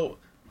mind, so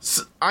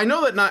I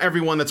know that not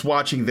everyone that's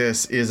watching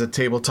this is a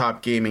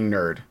tabletop gaming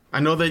nerd. I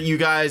know that you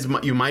guys,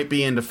 you might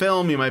be into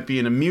film, you might be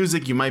into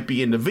music, you might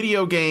be into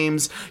video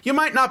games, you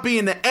might not be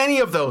into any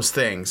of those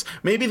things.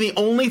 Maybe the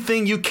only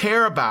thing you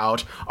care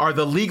about are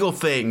the legal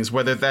things,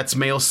 whether that's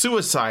male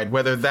suicide,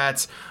 whether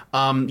that's,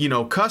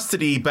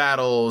 custody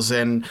battles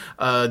and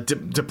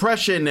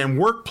depression and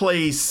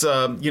workplace,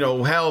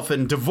 health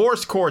and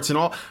divorce courts and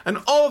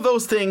all of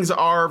those things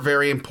are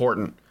very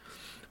important.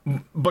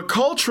 But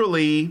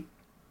culturally,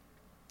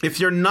 if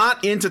you're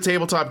not into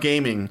tabletop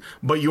gaming,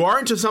 but you are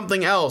into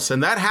something else,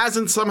 and that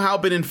hasn't somehow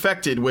been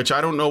infected, which I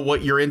don't know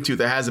what you're into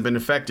that hasn't been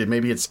infected,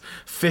 maybe it's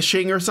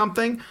fishing or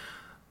something,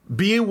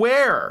 be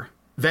aware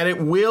that it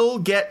will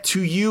get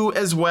to you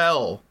as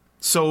well.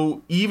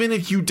 So even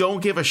if you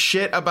don't give a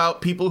shit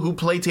about people who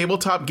play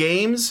tabletop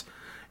games,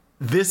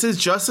 this is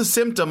just a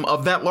symptom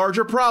of that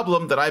larger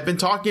problem that I've been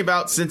talking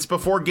about since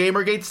before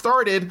Gamergate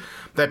started,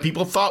 that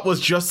people thought was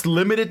just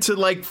limited to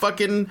like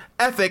fucking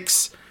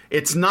ethics.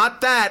 It's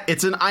not that.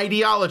 It's an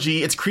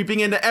ideology. It's creeping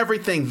into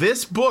everything.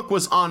 This book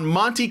was on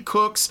Monty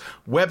Cook's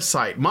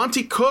website.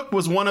 Monty Cook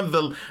was one of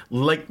the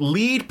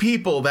lead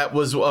people that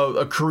was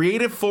a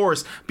creative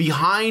force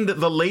behind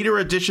the later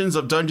editions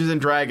of Dungeons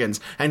and Dragons,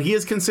 and he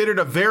is considered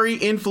a very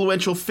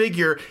influential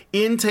figure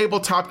in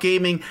tabletop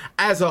gaming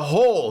as a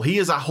whole. He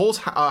is a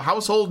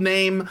household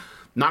name,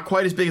 not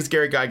quite as big as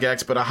Gary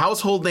Gygax, but a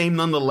household name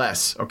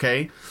nonetheless.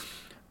 Okay,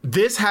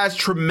 this has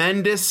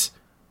tremendous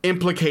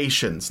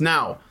implications.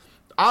 Now,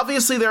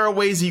 obviously, there are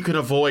ways you can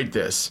avoid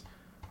this.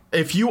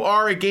 If you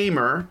are a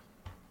gamer,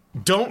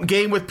 don't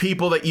game with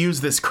people that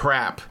use this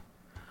crap.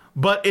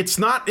 But it's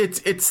not,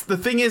 it's the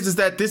thing is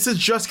that this is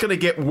just going to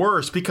get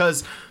worse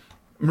because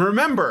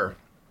remember,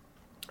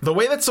 the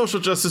way that social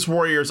justice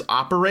warriors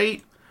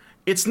operate,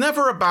 it's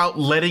never about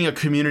letting a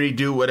community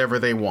do whatever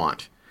they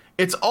want.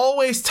 It's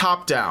always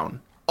top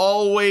down,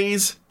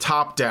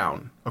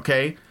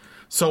 okay?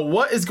 So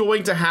what is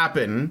going to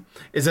happen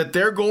is that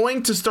they're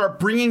going to start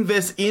bringing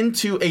this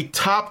into a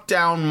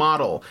top-down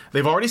model.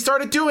 They've already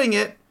started doing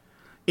it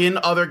in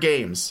other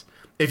games.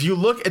 If you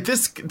look at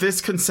this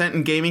consent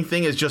in gaming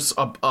thing is just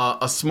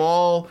a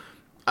small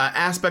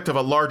aspect of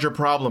a larger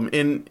problem.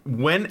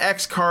 When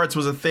X cards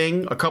was a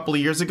thing a couple of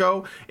years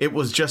ago, it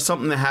was just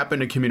something that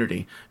happened in a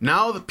community.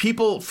 Now the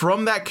people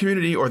from that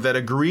community or that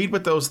agreed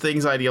with those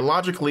things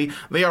ideologically,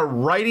 they are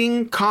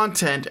writing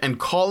content and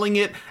calling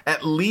it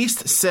at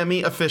least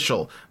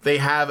semi-official.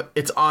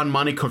 It's on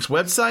Monty Cook's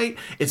website.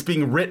 It's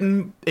being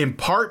written in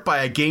part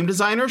by a game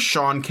designer,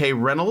 Sean K.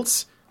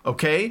 Reynolds.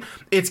 Okay?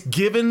 It's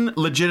given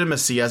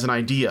legitimacy as an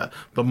idea.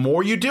 The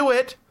more you do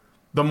it,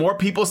 the more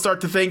people start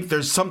to think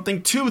there's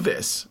something to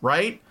this,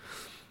 right?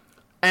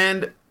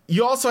 And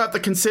you also have to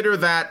consider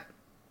that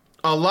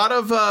a lot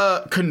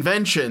of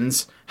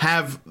conventions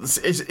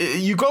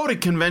you go to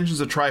conventions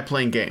to try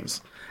playing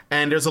games.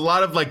 And there's a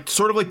lot of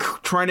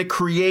trying to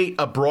create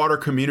a broader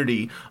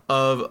community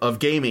of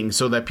gaming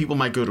so that people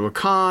might go to a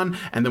con,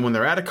 and then when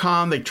they're at a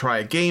con, they try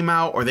a game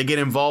out, or they get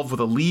involved with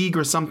a league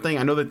or something.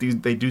 I know that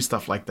they do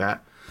stuff like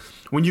that.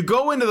 When you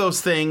go into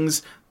those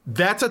things,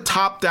 that's a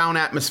top-down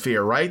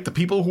atmosphere, right? The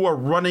people who are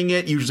running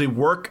it usually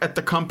work at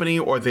the company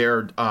or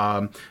they're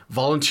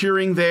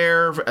volunteering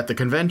there at the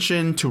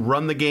convention to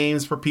run the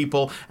games for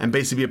people and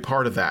basically be a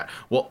part of that.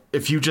 Well,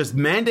 if you just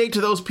mandate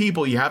to those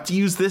people, you have to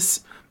use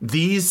this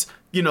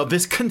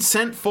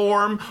consent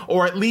form,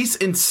 or at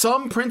least in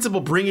some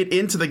principle bring it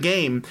into the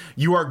game,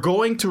 you are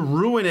going to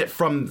ruin it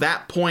from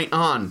that point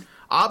on.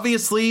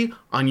 Obviously,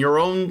 on your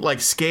own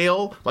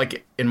scale,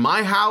 like in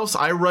my house,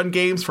 I run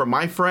games for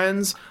my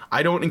friends.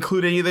 I don't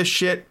include any of this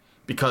shit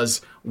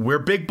because we're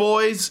big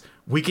boys.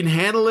 We can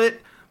handle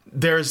it.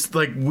 There's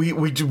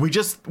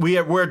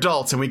we're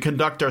adults and we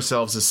conduct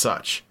ourselves as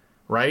such,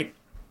 right?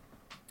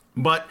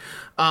 But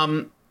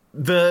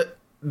the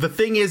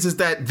thing is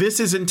that this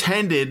is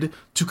intended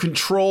to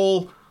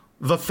control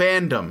the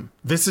fandom.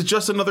 This is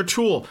just another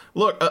tool.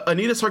 Look,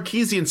 Anita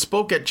Sarkeesian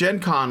spoke at Gen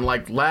Con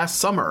last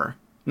summer.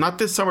 Not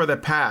this summer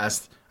that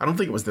passed. I don't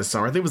think it was this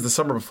summer. I think it was the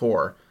summer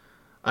before.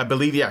 I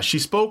believe, yeah. She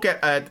spoke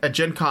at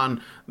Gen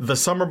Con the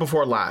summer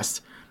before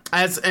last.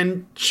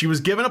 And she was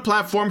given a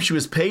platform. She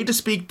was paid to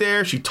speak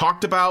there. She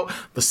talked about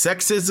the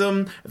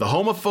sexism, the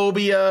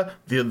homophobia,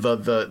 the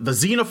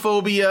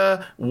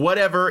xenophobia,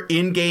 whatever,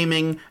 in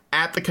gaming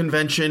at the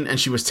convention. And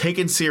she was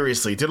taken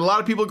seriously. Did a lot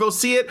of people go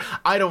see it?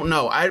 I don't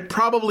know.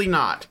 Probably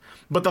not.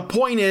 But the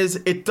point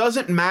is, it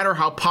doesn't matter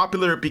how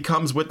popular it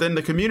becomes within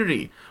the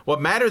community.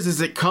 What matters is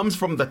it comes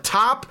from the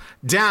top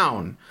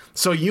down.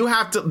 So you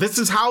have to, this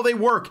is how they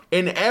work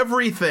in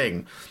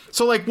everything.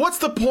 So what's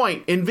the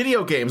point in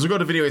video games? We'll go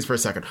to video games for a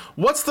second.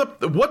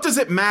 What does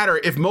it matter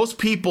if most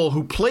people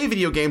who play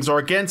video games are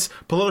against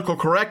political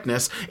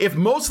correctness, if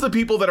most of the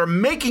people that are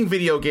making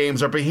video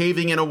games are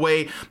behaving in a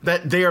way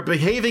that they are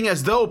behaving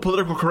as though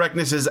political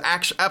correctness is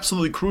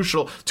absolutely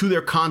crucial to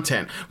their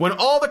content? When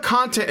all the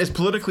content is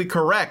politically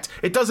correct,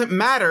 it doesn't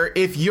matter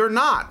if you're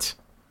not.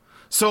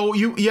 So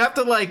you have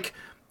to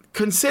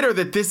consider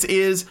that this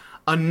is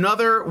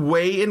another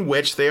way in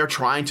which they are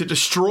trying to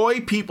destroy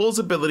people's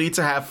ability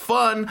to have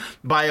fun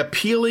by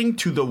appealing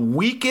to the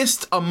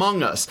weakest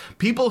among us.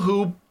 People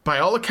who, by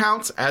all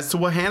accounts, as to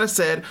what Hannah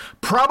said,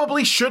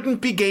 probably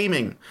shouldn't be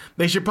gaming.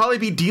 They should probably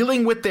be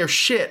dealing with their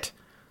shit.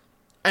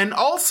 And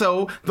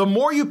also, the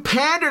more you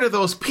pander to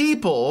those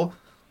people,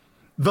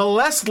 the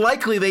less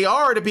likely they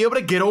are to be able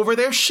to get over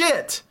their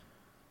shit.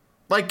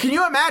 Can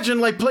you imagine,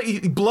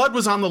 Blood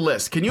was on the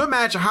list. Can you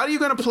imagine, how are you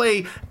going to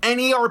play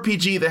any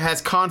RPG that has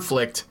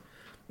conflict,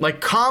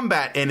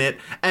 combat in it,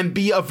 and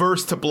be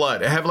averse to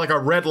blood? Have a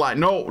red line.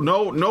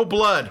 No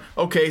blood.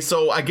 Okay,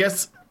 so I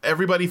guess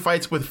everybody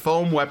fights with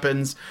foam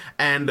weapons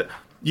and,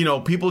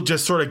 people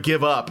just sort of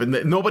give up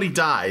and nobody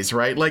dies,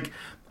 right?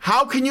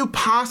 How can you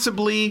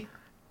possibly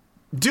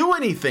do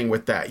anything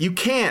with that? You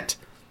can't.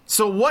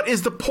 So what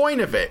is the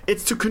point of it?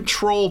 It's to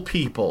control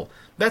people.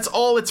 That's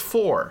all it's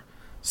for.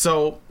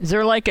 So is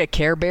there like a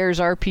Care Bears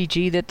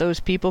RPG that those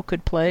people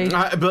could play?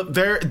 But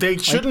they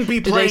shouldn't be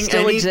do playing. they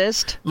still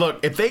exist?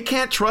 Look, if they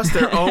can't trust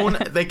their own,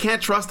 they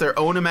can't trust their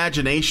own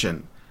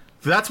imagination.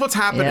 That's what's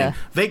happening. Yeah.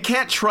 They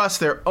can't trust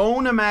their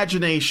own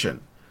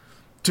imagination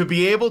to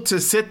be able to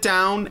sit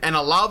down and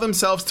allow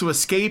themselves to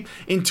escape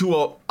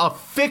into a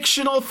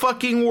fictional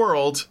fucking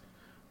world,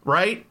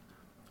 right?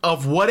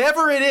 Of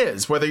whatever it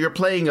is, whether you're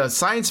playing a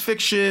science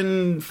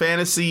fiction,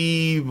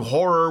 fantasy,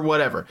 horror,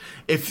 whatever.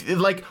 If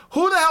like,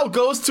 who the hell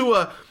goes to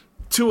a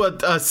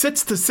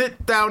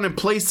sit down and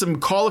play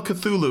some Call of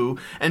Cthulhu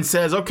and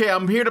says, okay,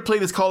 I'm here to play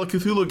this Call of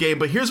Cthulhu game,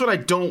 but here's what I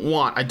don't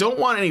want. I don't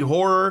want any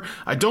horror.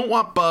 I don't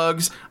want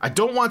bugs. I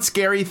don't want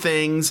scary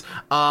things.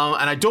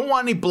 And I don't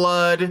want any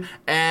blood.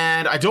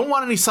 And I don't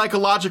want any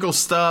psychological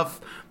stuff.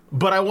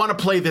 But I want to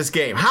play this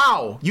game.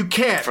 How? You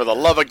can't. For the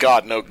love of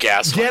God, no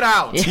gaslighting. Get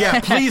out. Yeah,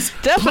 please.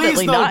 Definitely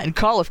please not in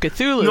Call of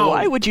Cthulhu. No,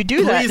 why would you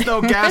do that? Please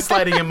no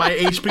gaslighting in my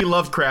H.P.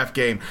 Lovecraft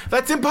game.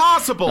 That's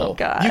impossible. Oh,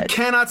 God. You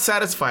cannot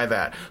satisfy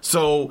that.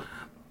 So,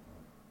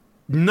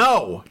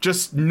 no.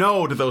 Just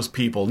no to those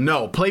people.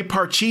 No. Play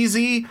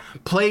Parcheesi.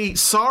 Play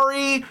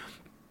Sorry.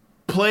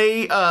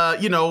 Play,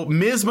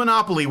 Ms.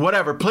 Monopoly.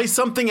 Whatever. Play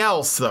something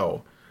else,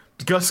 though.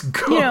 Just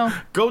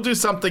go do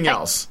something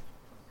else.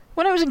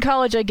 When I was in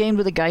college, I gamed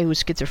with a guy who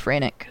was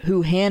schizophrenic,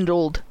 who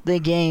handled the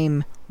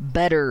game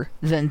better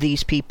than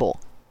these people.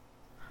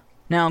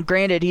 Now,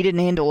 granted, he didn't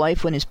handle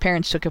life when his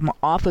parents took him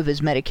off of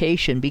his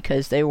medication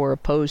because they were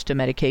opposed to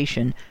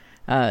medication.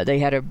 They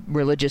had a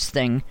religious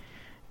thing.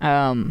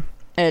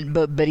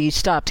 But he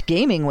stopped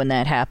gaming when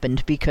that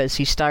happened because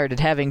he started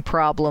having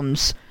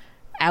problems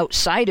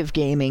outside of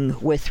gaming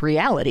with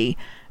reality.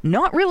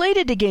 Not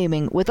related to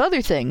gaming, with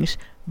other things,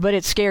 but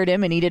it scared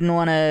him and he didn't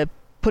want to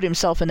put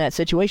himself in that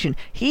situation.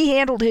 He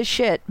handled his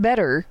shit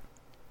better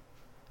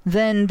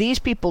than these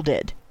people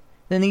did.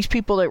 Than these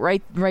people that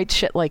write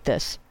shit like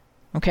this.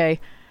 Okay?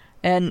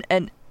 And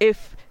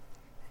if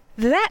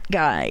that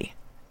guy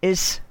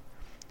is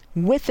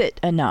with it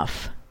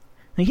enough,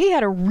 like he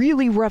had a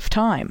really rough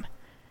time.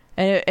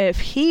 And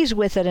if he's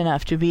with it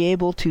enough to be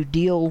able to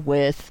deal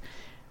with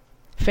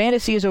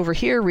fantasy is over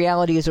here,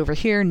 reality is over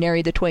here,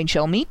 nary the twain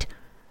shall meet,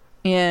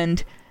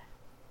 and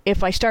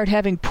if I start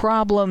having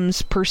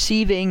problems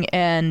perceiving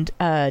and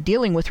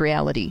dealing with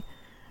reality,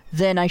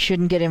 then I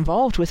shouldn't get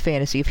involved with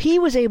fantasy. If he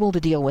was able to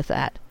deal with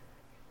that,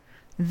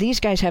 these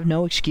guys have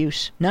no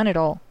excuse. None at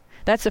all.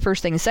 That's the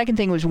first thing. The second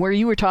thing was where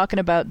you were talking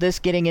about this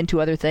getting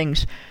into other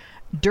things.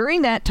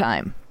 During that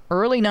time,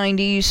 early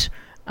 90s,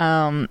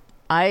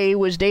 I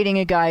was dating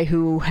a guy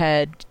who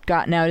had just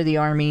gotten out of the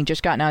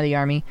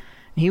Army.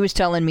 He was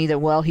telling me that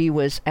while he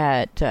was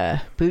at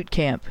boot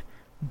camp,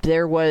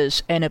 there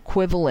was an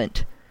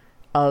equivalent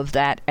of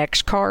that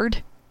X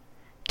card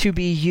to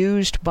be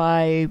used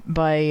by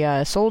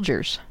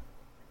soldiers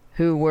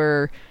who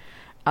were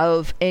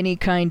of any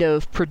kind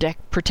of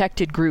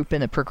protected group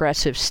in the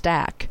progressive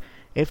stack.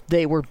 If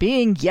they were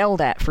being yelled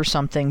at for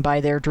something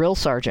by their drill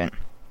sergeant,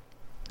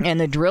 and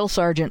the drill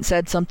sergeant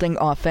said something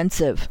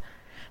offensive,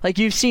 like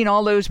you've seen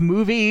all those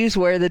movies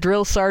where the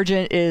drill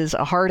sergeant is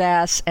a hard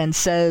ass and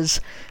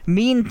says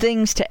mean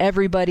things to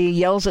everybody,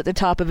 yells at the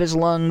top of his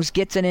lungs,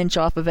 gets an inch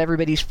off of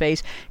everybody's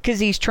face, because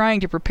he's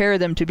trying to prepare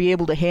them to be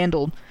able to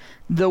handle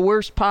the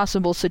worst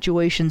possible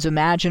situations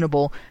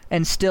imaginable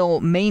and still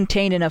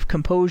maintain enough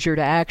composure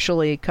to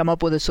actually come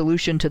up with a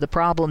solution to the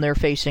problem they're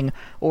facing,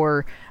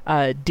 or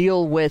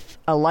deal with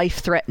a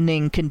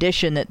life-threatening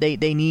condition that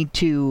they need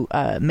to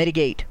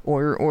mitigate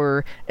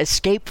or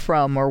escape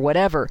from or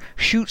whatever.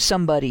 Shoot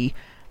somebody,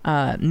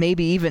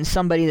 maybe even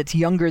somebody that's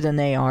younger than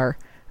they are,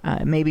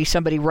 maybe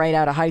somebody right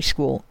out of high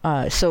school.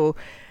 So,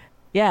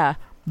 yeah,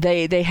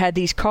 they had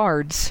these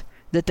cards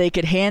that they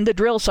could hand the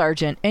drill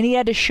sergeant, and he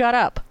had to shut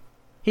up.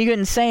 He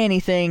couldn't say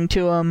anything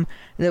to him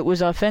that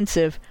was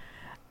offensive.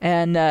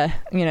 And,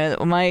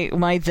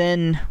 my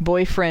then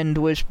boyfriend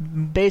was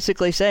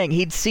basically saying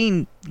he'd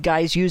seen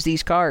guys use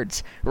these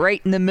cards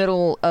right in the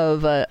middle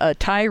of a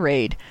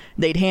tirade.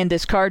 They'd hand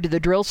this card to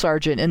the drill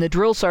sergeant, and the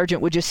drill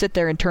sergeant would just sit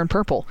there and turn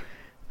purple.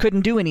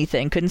 Couldn't do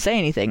anything, couldn't say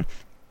anything.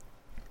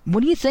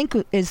 What do you think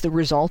is the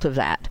result of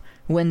that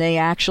when they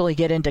actually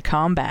get into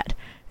combat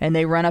and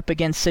they run up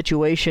against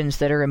situations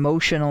that are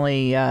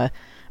emotionally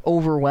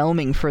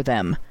overwhelming for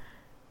them,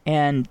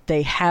 and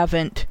they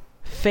haven't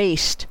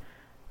faced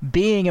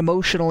being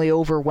emotionally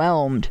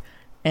overwhelmed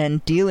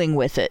and dealing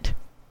with it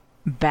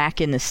back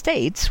in the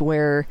States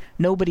where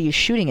nobody is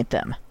shooting at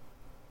them?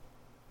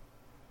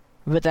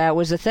 But that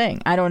was the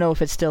thing. I don't know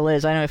if it still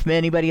is. I don't know if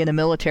anybody in the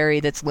military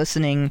that's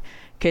listening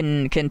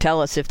can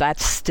tell us if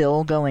that's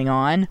still going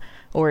on,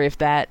 or if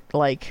that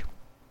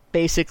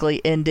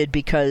basically ended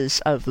because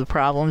of the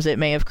problems it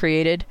may have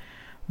created.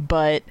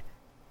 But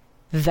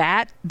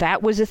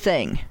that was a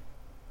thing.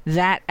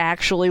 That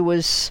actually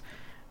was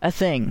a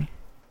thing.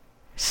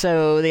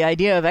 So the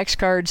idea of X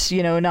cards,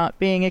 not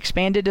being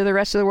expanded to the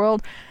rest of the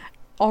world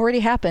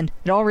already happened.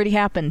 It already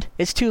happened.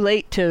 It's too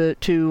late to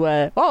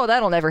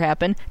that'll never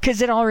happen,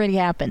 because it already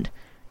happened.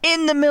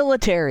 In the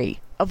military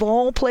of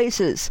all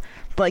places.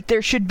 Like,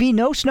 there should be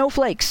no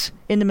snowflakes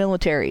in the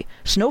military.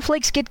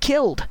 Snowflakes get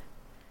killed.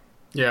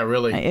 Yeah,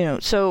 really.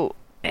 So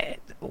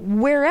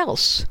where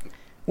else?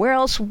 Where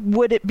else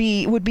would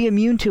be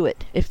immune to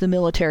it if the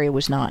military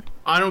was not?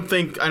 I don't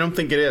think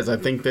it is. I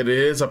think that it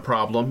is a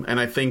problem, and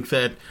I think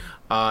that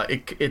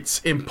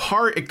it's in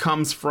part it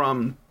comes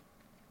from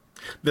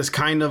this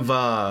kind of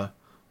I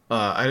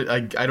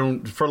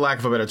don't, for lack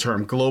of a better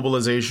term,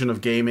 globalization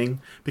of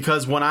gaming.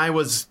 Because when I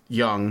was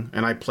young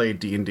and I played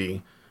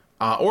D&D,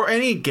 or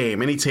any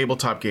game, any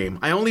tabletop game,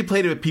 I only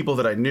played it with people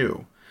that I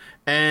knew.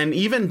 And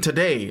even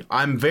today,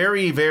 I'm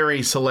very,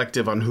 very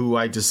selective on who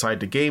I decide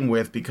to game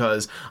with,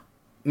 because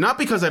not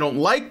because I don't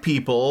like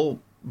people,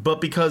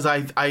 but because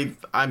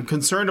I'm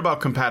concerned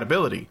about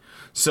compatibility.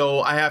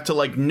 So I have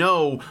to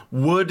know,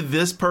 would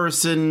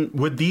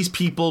these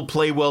people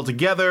play well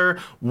together?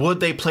 Would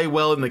they play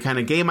well in the kind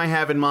of game I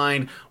have in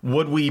mind?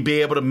 Would we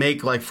be able to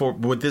make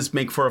would this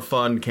make for a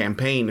fun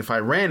campaign if I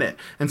ran it?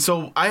 And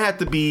so I had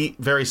to be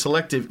very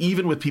selective,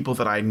 even with people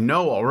that I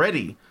know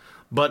already.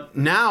 But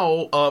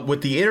now,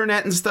 with the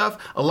internet and stuff,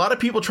 a lot of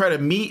people try to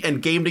meet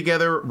and game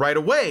together right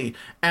away.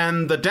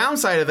 And the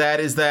downside of that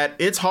is that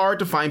it's hard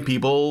to find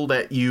people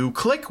that you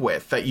click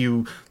with, that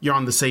you're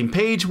on the same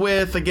page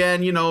with.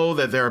 Again,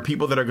 that there are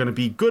people that are going to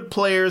be good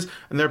players,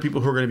 and there are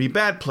people who are going to be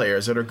bad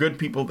players. That are good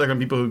people, there are going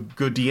to be people who are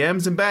good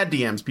DMs and bad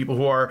DMs. People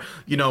who are,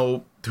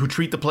 who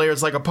treat the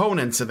players like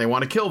opponents and they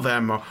want to kill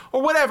them,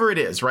 or whatever it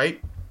is,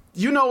 right?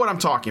 You know what I'm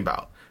talking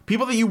about.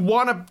 People that you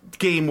want to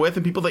game with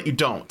and people that you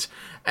don't.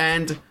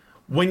 And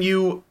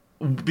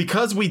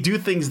because we do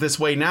things this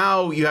way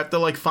now, you have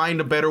to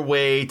find a better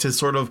way to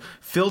sort of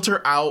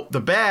filter out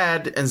the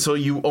bad, and so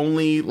you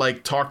only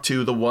talk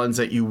to the ones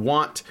that you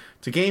want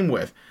to game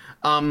with.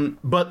 And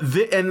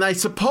I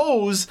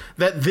suppose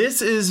that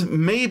this is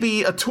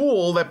maybe a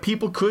tool that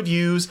people could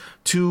use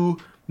to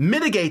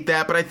mitigate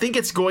that, but I think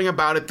it's going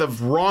about it the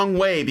wrong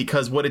way,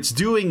 because what it's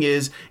doing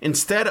is,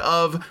 instead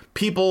of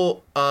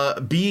people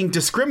being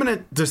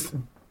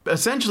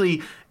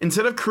essentially,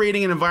 instead of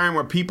creating an environment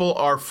where people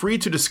are free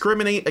to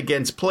discriminate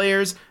against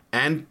players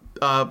and,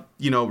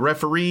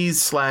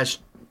 referees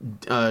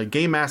 /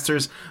 game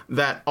masters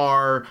that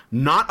are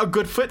not a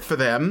good fit for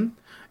them,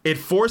 it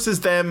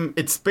forces them,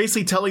 it's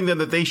basically telling them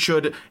that they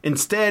should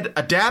instead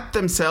adapt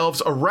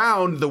themselves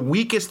around the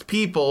weakest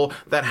people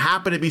that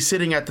happen to be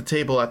sitting at the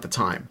table at the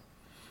time.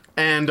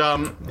 And,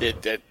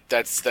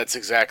 that's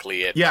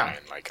exactly it. Yeah.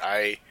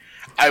 Brian.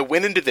 I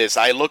went into this,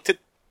 I looked at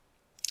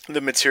the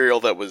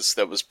material that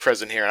was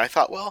present here, and I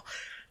thought, well,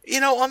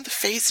 on the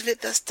face of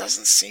it, this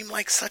doesn't seem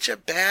like such a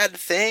bad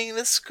thing.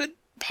 This could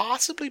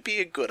possibly be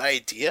a good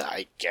idea,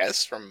 I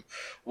guess, from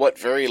what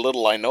very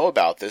little I know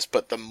about this.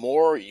 But the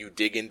more you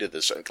dig into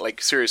this,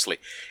 seriously,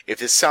 if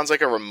this sounds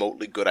like a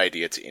remotely good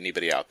idea to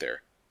anybody out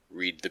there,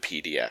 read the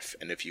PDF,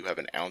 and if you have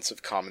an ounce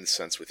of common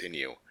sense within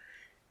you,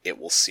 it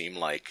will seem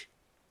like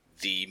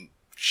the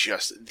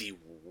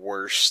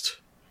worst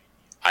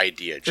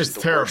idea, just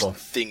the terrible worst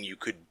thing you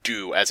could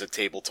do as a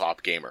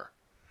tabletop gamer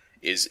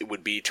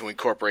would be to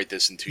incorporate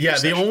this into your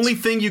sessions. The only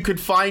thing you could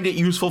find it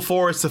useful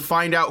for is to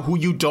find out who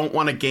you don't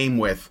want to game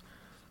with.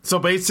 So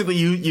basically,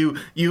 you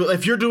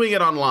if you're doing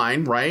it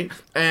online, right,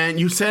 and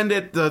you send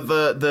it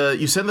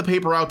you send the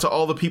paper out to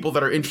all the people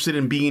that are interested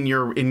in being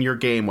in your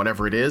game,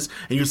 whatever it is,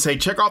 and you say,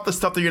 check off the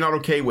stuff that you're not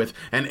okay with,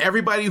 and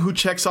everybody who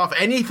checks off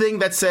anything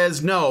that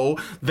says no,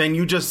 then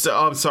you just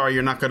I'm sorry,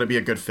 you're not going to be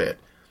a good fit.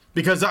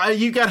 Because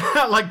you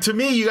gotta, to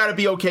me, you gotta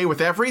be okay with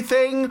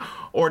everything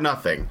or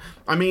nothing.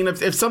 I mean,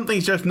 if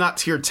something's just not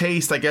to your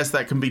taste, I guess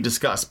that can be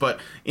discussed. But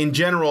in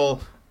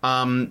general,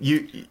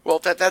 Well,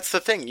 that's the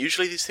thing.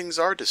 Usually these things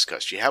are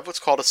discussed. You have what's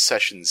called a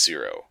session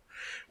 0,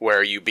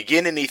 where you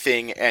begin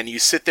anything and you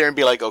sit there and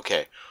be like,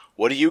 okay,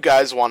 what do you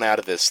guys want out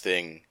of this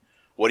thing?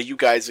 What are you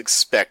guys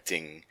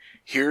expecting?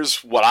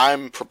 Here's what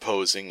I'm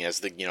proposing as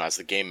the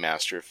game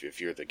master, if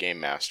you're the game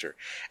master.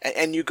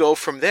 And you go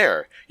from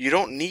there. You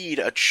don't need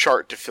a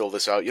chart to fill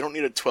this out. You don't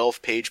need a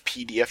 12-page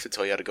PDF to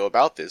tell you how to go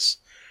about this.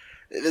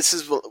 This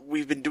is what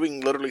we've been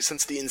doing literally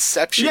since the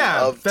inception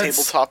of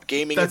tabletop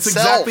gaming itself. That's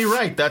exactly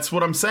right. That's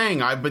what I'm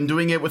saying. I've been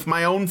doing it with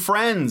my own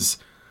friends.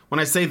 When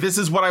I say this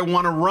is what I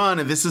want to run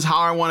and this is how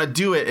I want to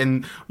do it,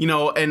 and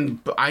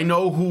I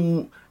know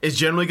who is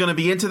generally going to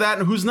be into that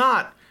and who's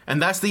not.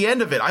 And that's the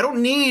end of it. I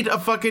don't need a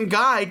fucking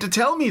guide to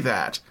tell me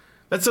that.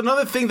 That's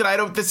another thing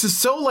that this is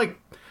so,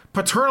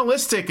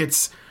 paternalistic.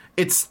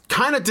 It's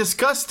kind of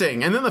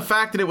disgusting. And then the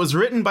fact that it was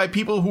written by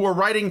people who are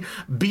writing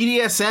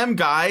BDSM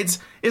guides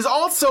is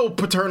also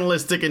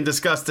paternalistic and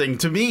disgusting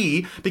to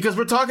me, because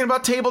we're talking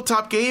about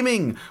tabletop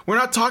gaming. We're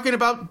not talking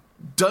about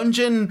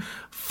dungeon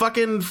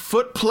fucking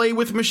foot play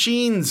with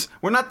machines.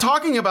 We're not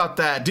talking about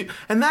that.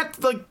 And that,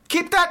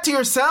 keep that to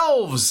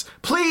yourselves,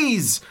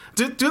 please.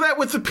 Do that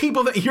with the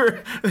people that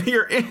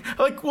you're in.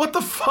 What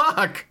the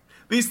fuck?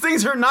 These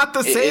things are not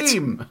the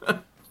same.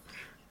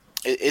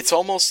 It's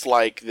almost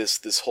like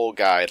this whole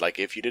guide.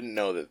 If you didn't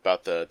know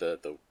about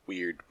the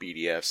weird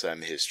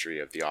BDSM history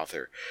of the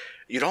author,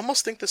 you'd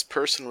almost think this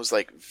person was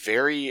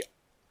very.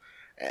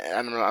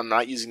 And I'm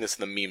not using this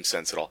in the meme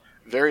sense at all.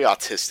 very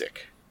autistic.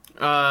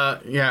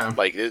 Yeah.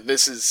 Like,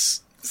 this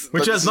is...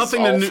 Which has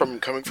nothing to do...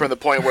 coming from the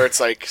point where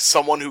it's like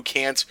someone who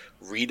can't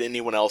read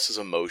anyone else's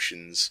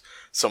emotions,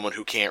 someone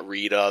who can't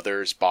read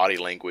others' body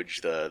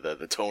language,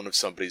 the tone of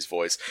somebody's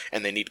voice,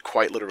 and they need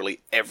quite literally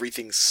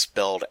everything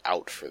spelled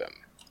out for them.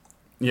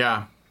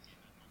 Yeah.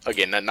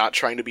 Again, not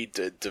trying to be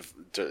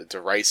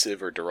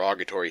derisive or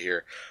derogatory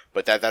here,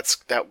 but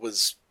that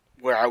was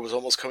where I was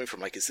almost coming from.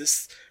 Like, is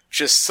this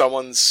just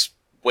someone's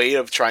way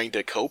of trying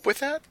to cope with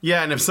that?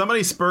 Yeah, and if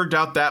somebody spurred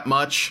out that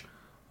much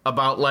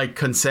about, like,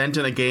 consent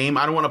in a game,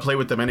 I don't want to play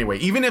with them anyway.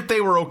 Even if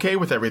they were okay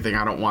with everything,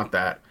 I don't want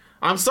that.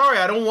 I'm sorry,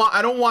 I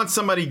don't want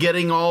somebody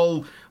getting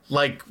all,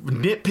 like,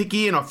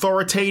 nitpicky and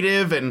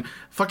authoritative and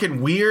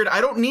fucking weird. I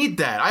don't need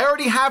that. I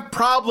already have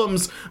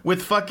problems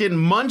with fucking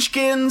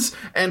munchkins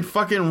and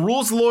fucking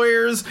rules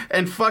lawyers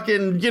and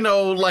fucking,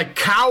 like,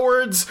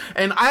 cowards,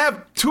 and I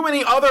have too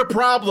many other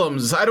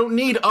problems. I don't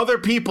need other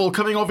people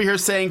coming over here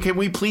saying, can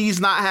we please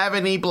not have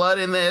any blood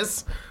in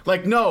this?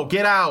 Like, no,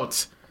 get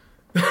out.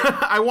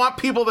 I want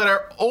people that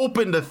are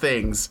open to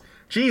things.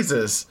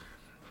 Jesus.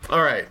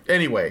 All right.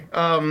 Anyway,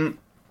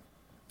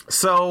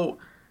 so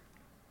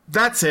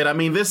that's it. I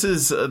mean, this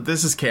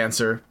is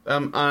cancer.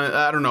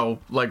 I don't know,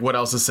 like, what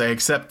else to say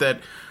except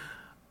that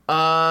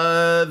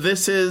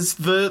this is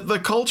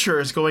the culture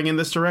is going in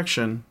this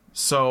direction.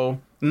 So,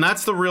 and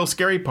that's the real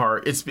scary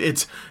part. It's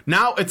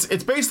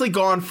basically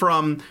gone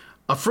from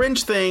a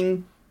fringe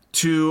thing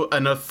to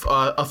an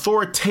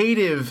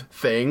authoritative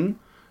thing,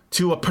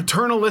 to a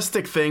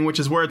paternalistic thing, which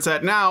is where it's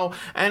at now,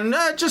 and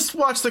just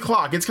watch the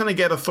clock. It's going to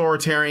get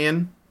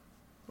authoritarian.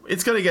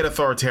 It's going to get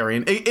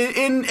authoritarian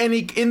in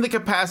the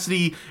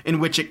capacity in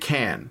which it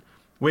can.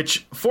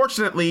 Which,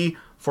 fortunately,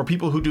 for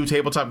people who do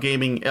tabletop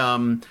gaming,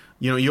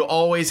 you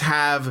always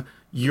have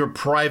your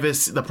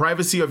the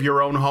privacy of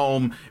your own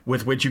home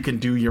with which you can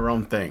do your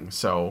own thing.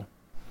 So,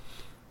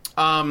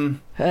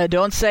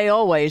 don't say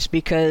always,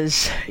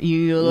 because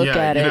you look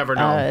at it. Never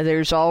know.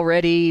 There's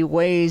already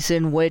ways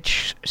in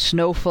which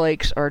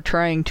snowflakes are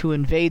trying to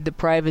invade the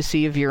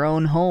privacy of your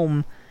own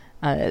home.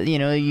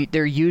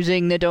 They're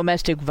using the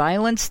domestic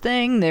violence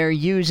thing. They're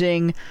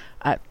using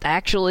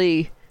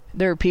actually,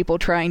 there are people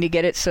trying to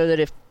get it so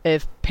that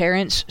if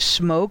parents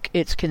smoke,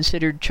 it's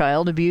considered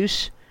child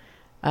abuse.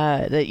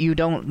 That you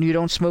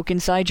don't smoke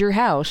inside your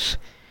house.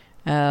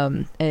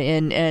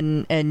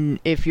 And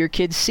if your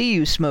kids see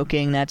you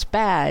smoking, that's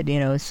bad,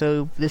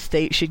 so the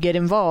state should get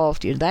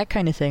involved, that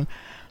kind of thing.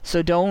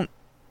 So don't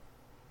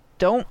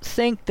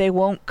think they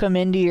won't come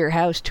into your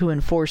house to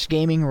enforce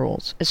gaming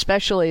rules,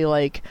 especially,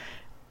 like,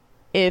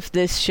 if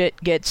this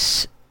shit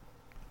gets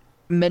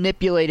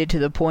manipulated to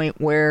the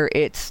point where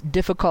it's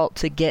difficult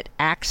to get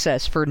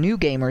access, for new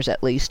gamers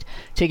at least,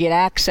 to get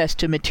access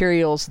to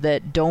materials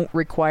that don't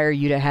require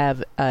you to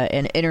have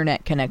an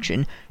internet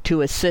connection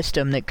to a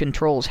system that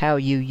controls how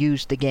you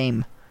use the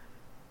game.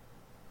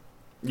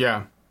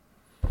 Yeah.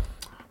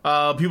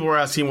 People were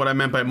asking what I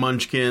meant by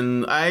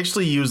munchkin. I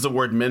actually use the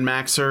word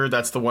min-maxer.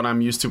 That's the one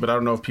I'm used to, but I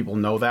don't know if people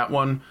know that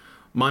one.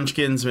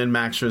 Munchkins,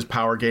 min-maxers,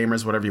 power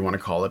gamers, whatever you want to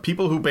call it.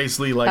 People who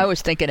basically, like... I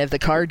was thinking of the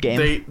card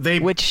game,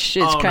 which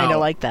is kind of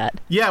like that.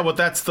 Yeah, well,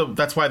 that's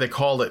why they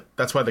called it.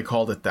 That's why they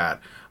called it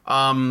that.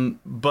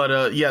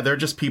 They're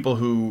just people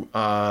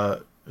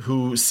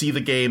who see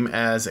the game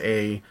as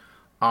a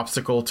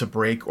obstacle to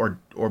break or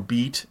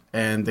beat,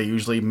 and they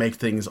usually make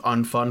things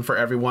unfun for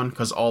everyone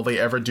because all they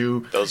ever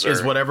do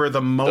is whatever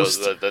the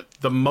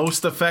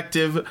most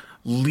effective,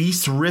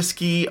 least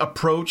risky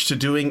approach to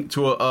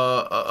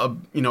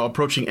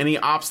approaching any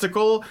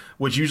obstacle,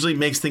 which usually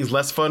makes things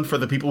less fun for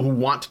the people who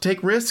want to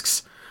take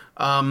risks.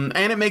 And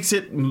it makes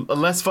it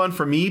less fun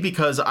for me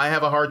because I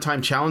have a hard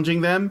time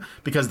challenging them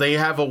because they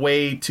have a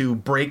way to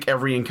break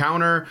every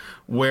encounter,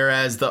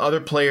 whereas the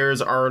other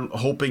players are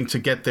hoping to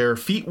get their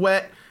feet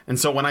wet. And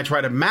so when I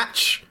try to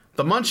match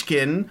the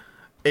Munchkin,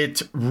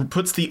 it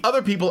puts the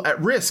other people at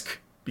risk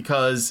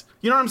because,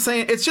 you know what I'm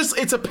saying?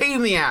 It's a pain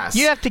in the ass.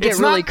 You have to get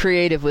really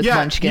creative with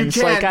Munchkins.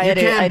 I had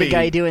a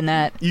guy doing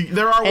that.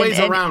 There are ways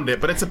around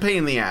it, but it's a pain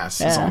in the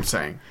ass, is all I'm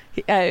saying.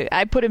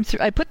 I put him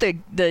through. I put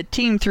the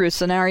team through a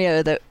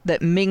scenario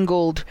that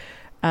mingled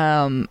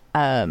God,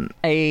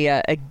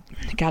 I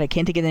can't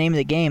think of the name of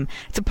the game.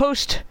 It's a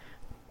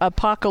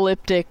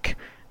post-apocalyptic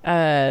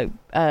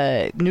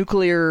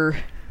nuclear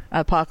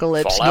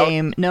apocalypse Fallout?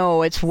 game.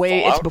 No, it's Fallout?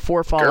 It's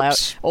before Fallout.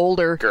 GURPS?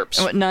 Older.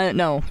 GURPS.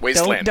 No.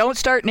 Wasteland. Don't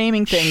start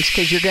naming things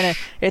because you're gonna.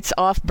 It's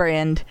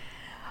off-brand.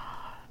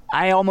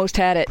 I almost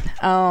had it.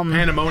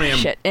 Pandemonium.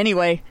 Shit.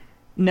 Anyway,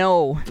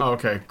 no. Oh,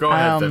 okay, go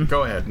ahead. Then.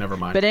 Go ahead. Never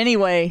mind. But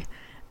anyway,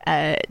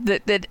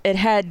 that it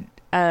had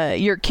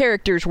your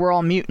characters were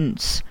all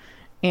mutants,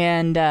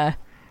 and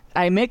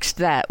I mixed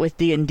that with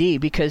D&D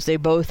because they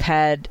both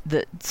had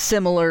the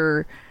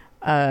similar.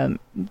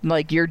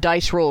 Like your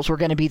dice rolls were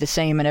going to be the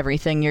same and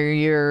everything.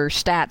 Your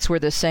stats were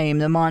the same.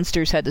 The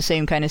monsters had the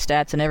same kind of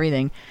stats and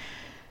everything.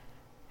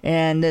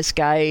 And this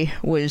guy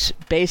was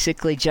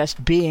basically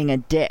just being a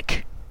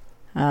dick.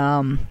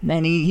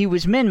 And he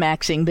was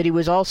min-maxing, but he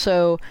was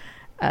also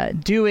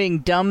doing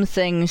dumb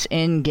things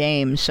in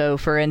game. So,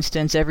 for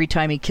instance, every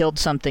time he killed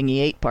something, he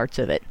ate parts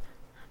of it.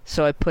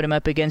 So I put him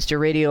up against a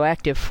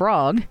radioactive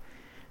frog,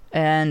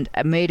 and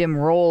I made him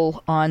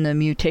roll on the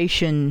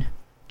mutation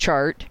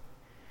chart,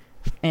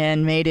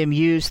 and made him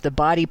use the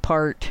body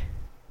part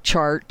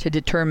chart to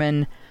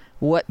determine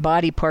what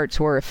body parts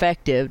were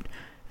effective,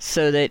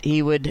 so that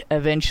he would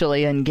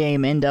eventually in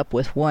game end up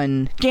with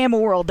one Gamma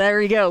World. There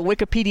you go,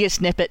 Wikipedia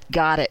snippet,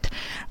 got it.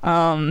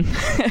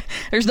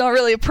 There's not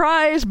really a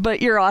prize,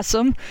 but you're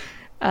awesome.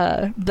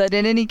 But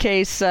in any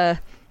case,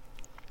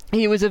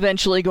 he was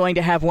eventually going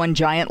to have one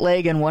giant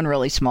leg and one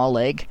really small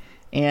leg,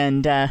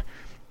 and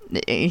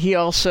he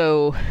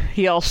also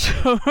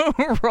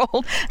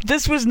rolled.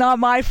 This was not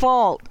my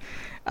fault.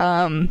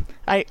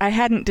 I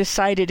hadn't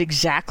decided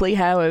exactly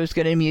how I was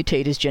going to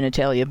mutate his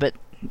genitalia, but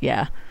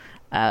yeah,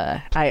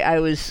 I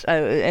was,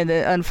 and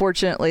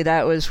unfortunately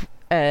that was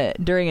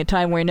during a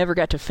time where I never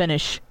got to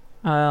finish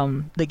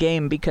the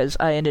game because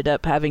I ended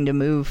up having to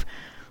move.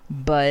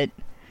 But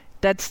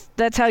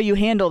that's how you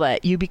handle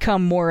that. You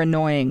become more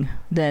annoying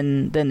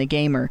than the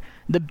gamer.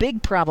 The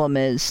big problem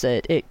is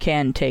that it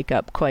can take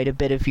up quite a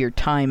bit of your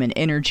time and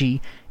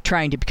energy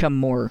trying to become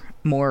more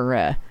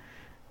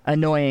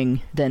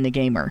annoying than the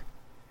gamer.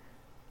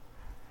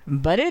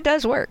 But it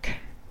does work.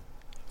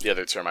 The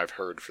other term I've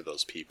heard for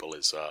those people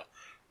is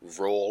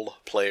role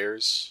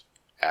players,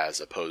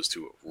 as opposed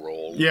to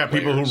role. Yeah,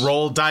 players, people who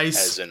roll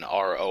dice, as in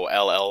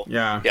ROLL.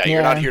 Yeah,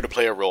 you're not here to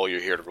play a role. You're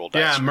here to roll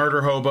dice. Yeah,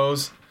 murder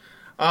hobos.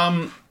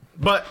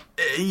 But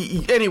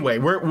anyway,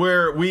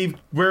 we're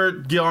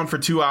going for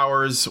 2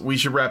 hours. We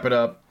should wrap it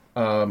up.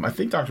 I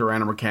think Dr.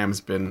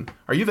 Randomcam's been.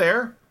 Are you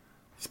there?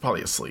 He's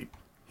probably asleep.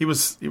 He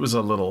was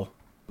a little.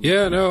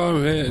 Yeah, no,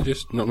 I'm here.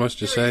 Just not much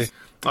to say.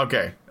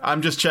 Okay,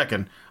 I'm just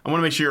checking. I want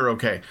to make sure you're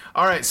okay.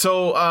 All right,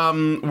 so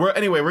we're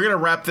gonna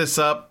wrap this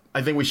up.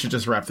 I think we should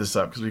just wrap this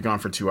up because we've gone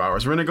for 2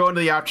 hours. We're gonna go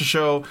into the after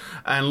show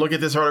and look at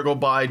this article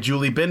by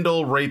Julie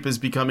Bindel. Rape is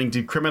becoming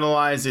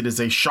decriminalized. It is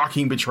a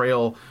shocking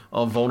betrayal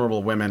of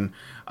vulnerable women.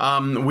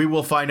 We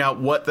will find out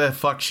what the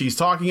fuck she's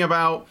talking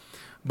about.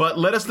 But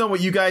let us know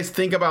what you guys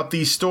think about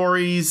these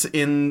stories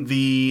in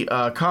the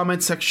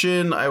comment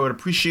section. I would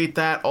appreciate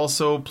that.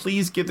 Also,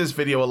 please give this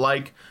video a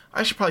like.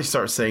 I should probably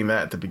start saying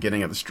that at the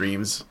beginning of the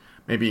streams.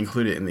 Maybe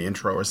include it in the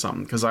intro or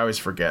something, because I always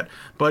forget.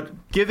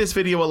 But give this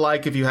video a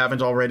like if you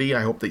haven't already.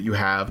 I hope that you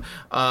have.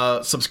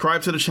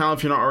 Subscribe to the channel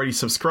if you're not already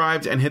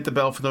subscribed, and hit the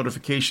bell for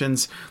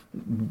notifications,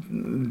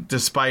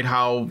 despite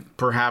how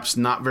perhaps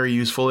not very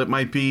useful it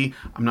might be.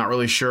 I'm not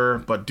really sure,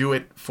 but do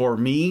it for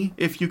me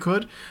if you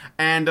could.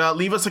 And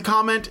leave us a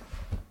comment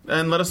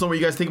and let us know what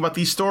you guys think about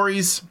these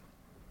stories.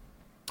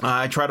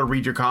 I try to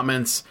read your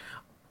comments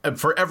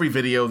for every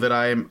video that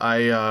I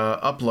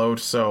upload,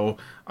 so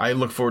I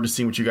look forward to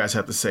seeing what you guys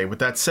have to say. With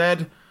that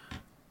said,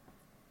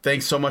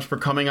 thanks so much for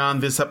coming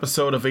on this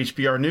episode of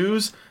HBR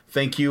News.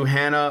 Thank you,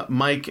 Hannah,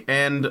 Mike,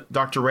 and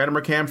Dr.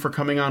 Randomcam for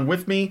coming on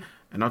with me,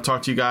 and I'll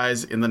talk to you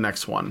guys in the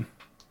next one.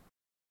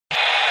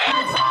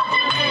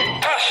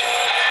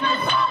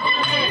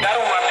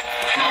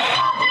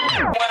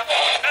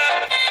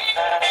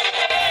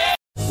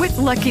 With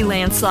Lucky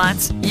Land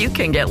Slots, you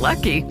can get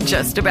lucky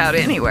just about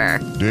anywhere.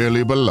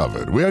 Dearly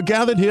beloved, we are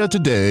gathered here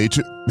today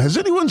to... Has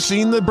anyone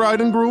seen the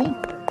bride and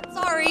groom?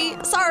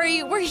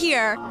 Sorry, we're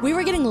here. We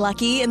were getting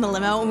lucky in the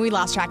limo and we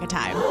lost track of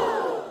time.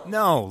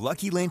 No,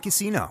 Lucky Land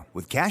Casino,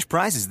 with cash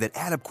prizes that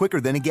add up quicker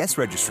than a guest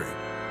registry.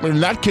 In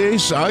that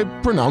case, I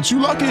pronounce you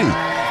lucky.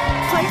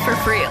 Play for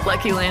free at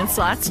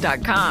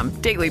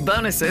LuckyLandSlots.com. Daily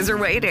bonuses are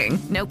waiting.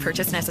 No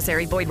purchase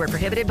necessary. Void where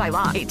prohibited by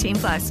law.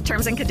 18+.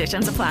 Terms and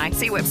conditions apply.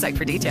 See website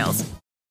for details.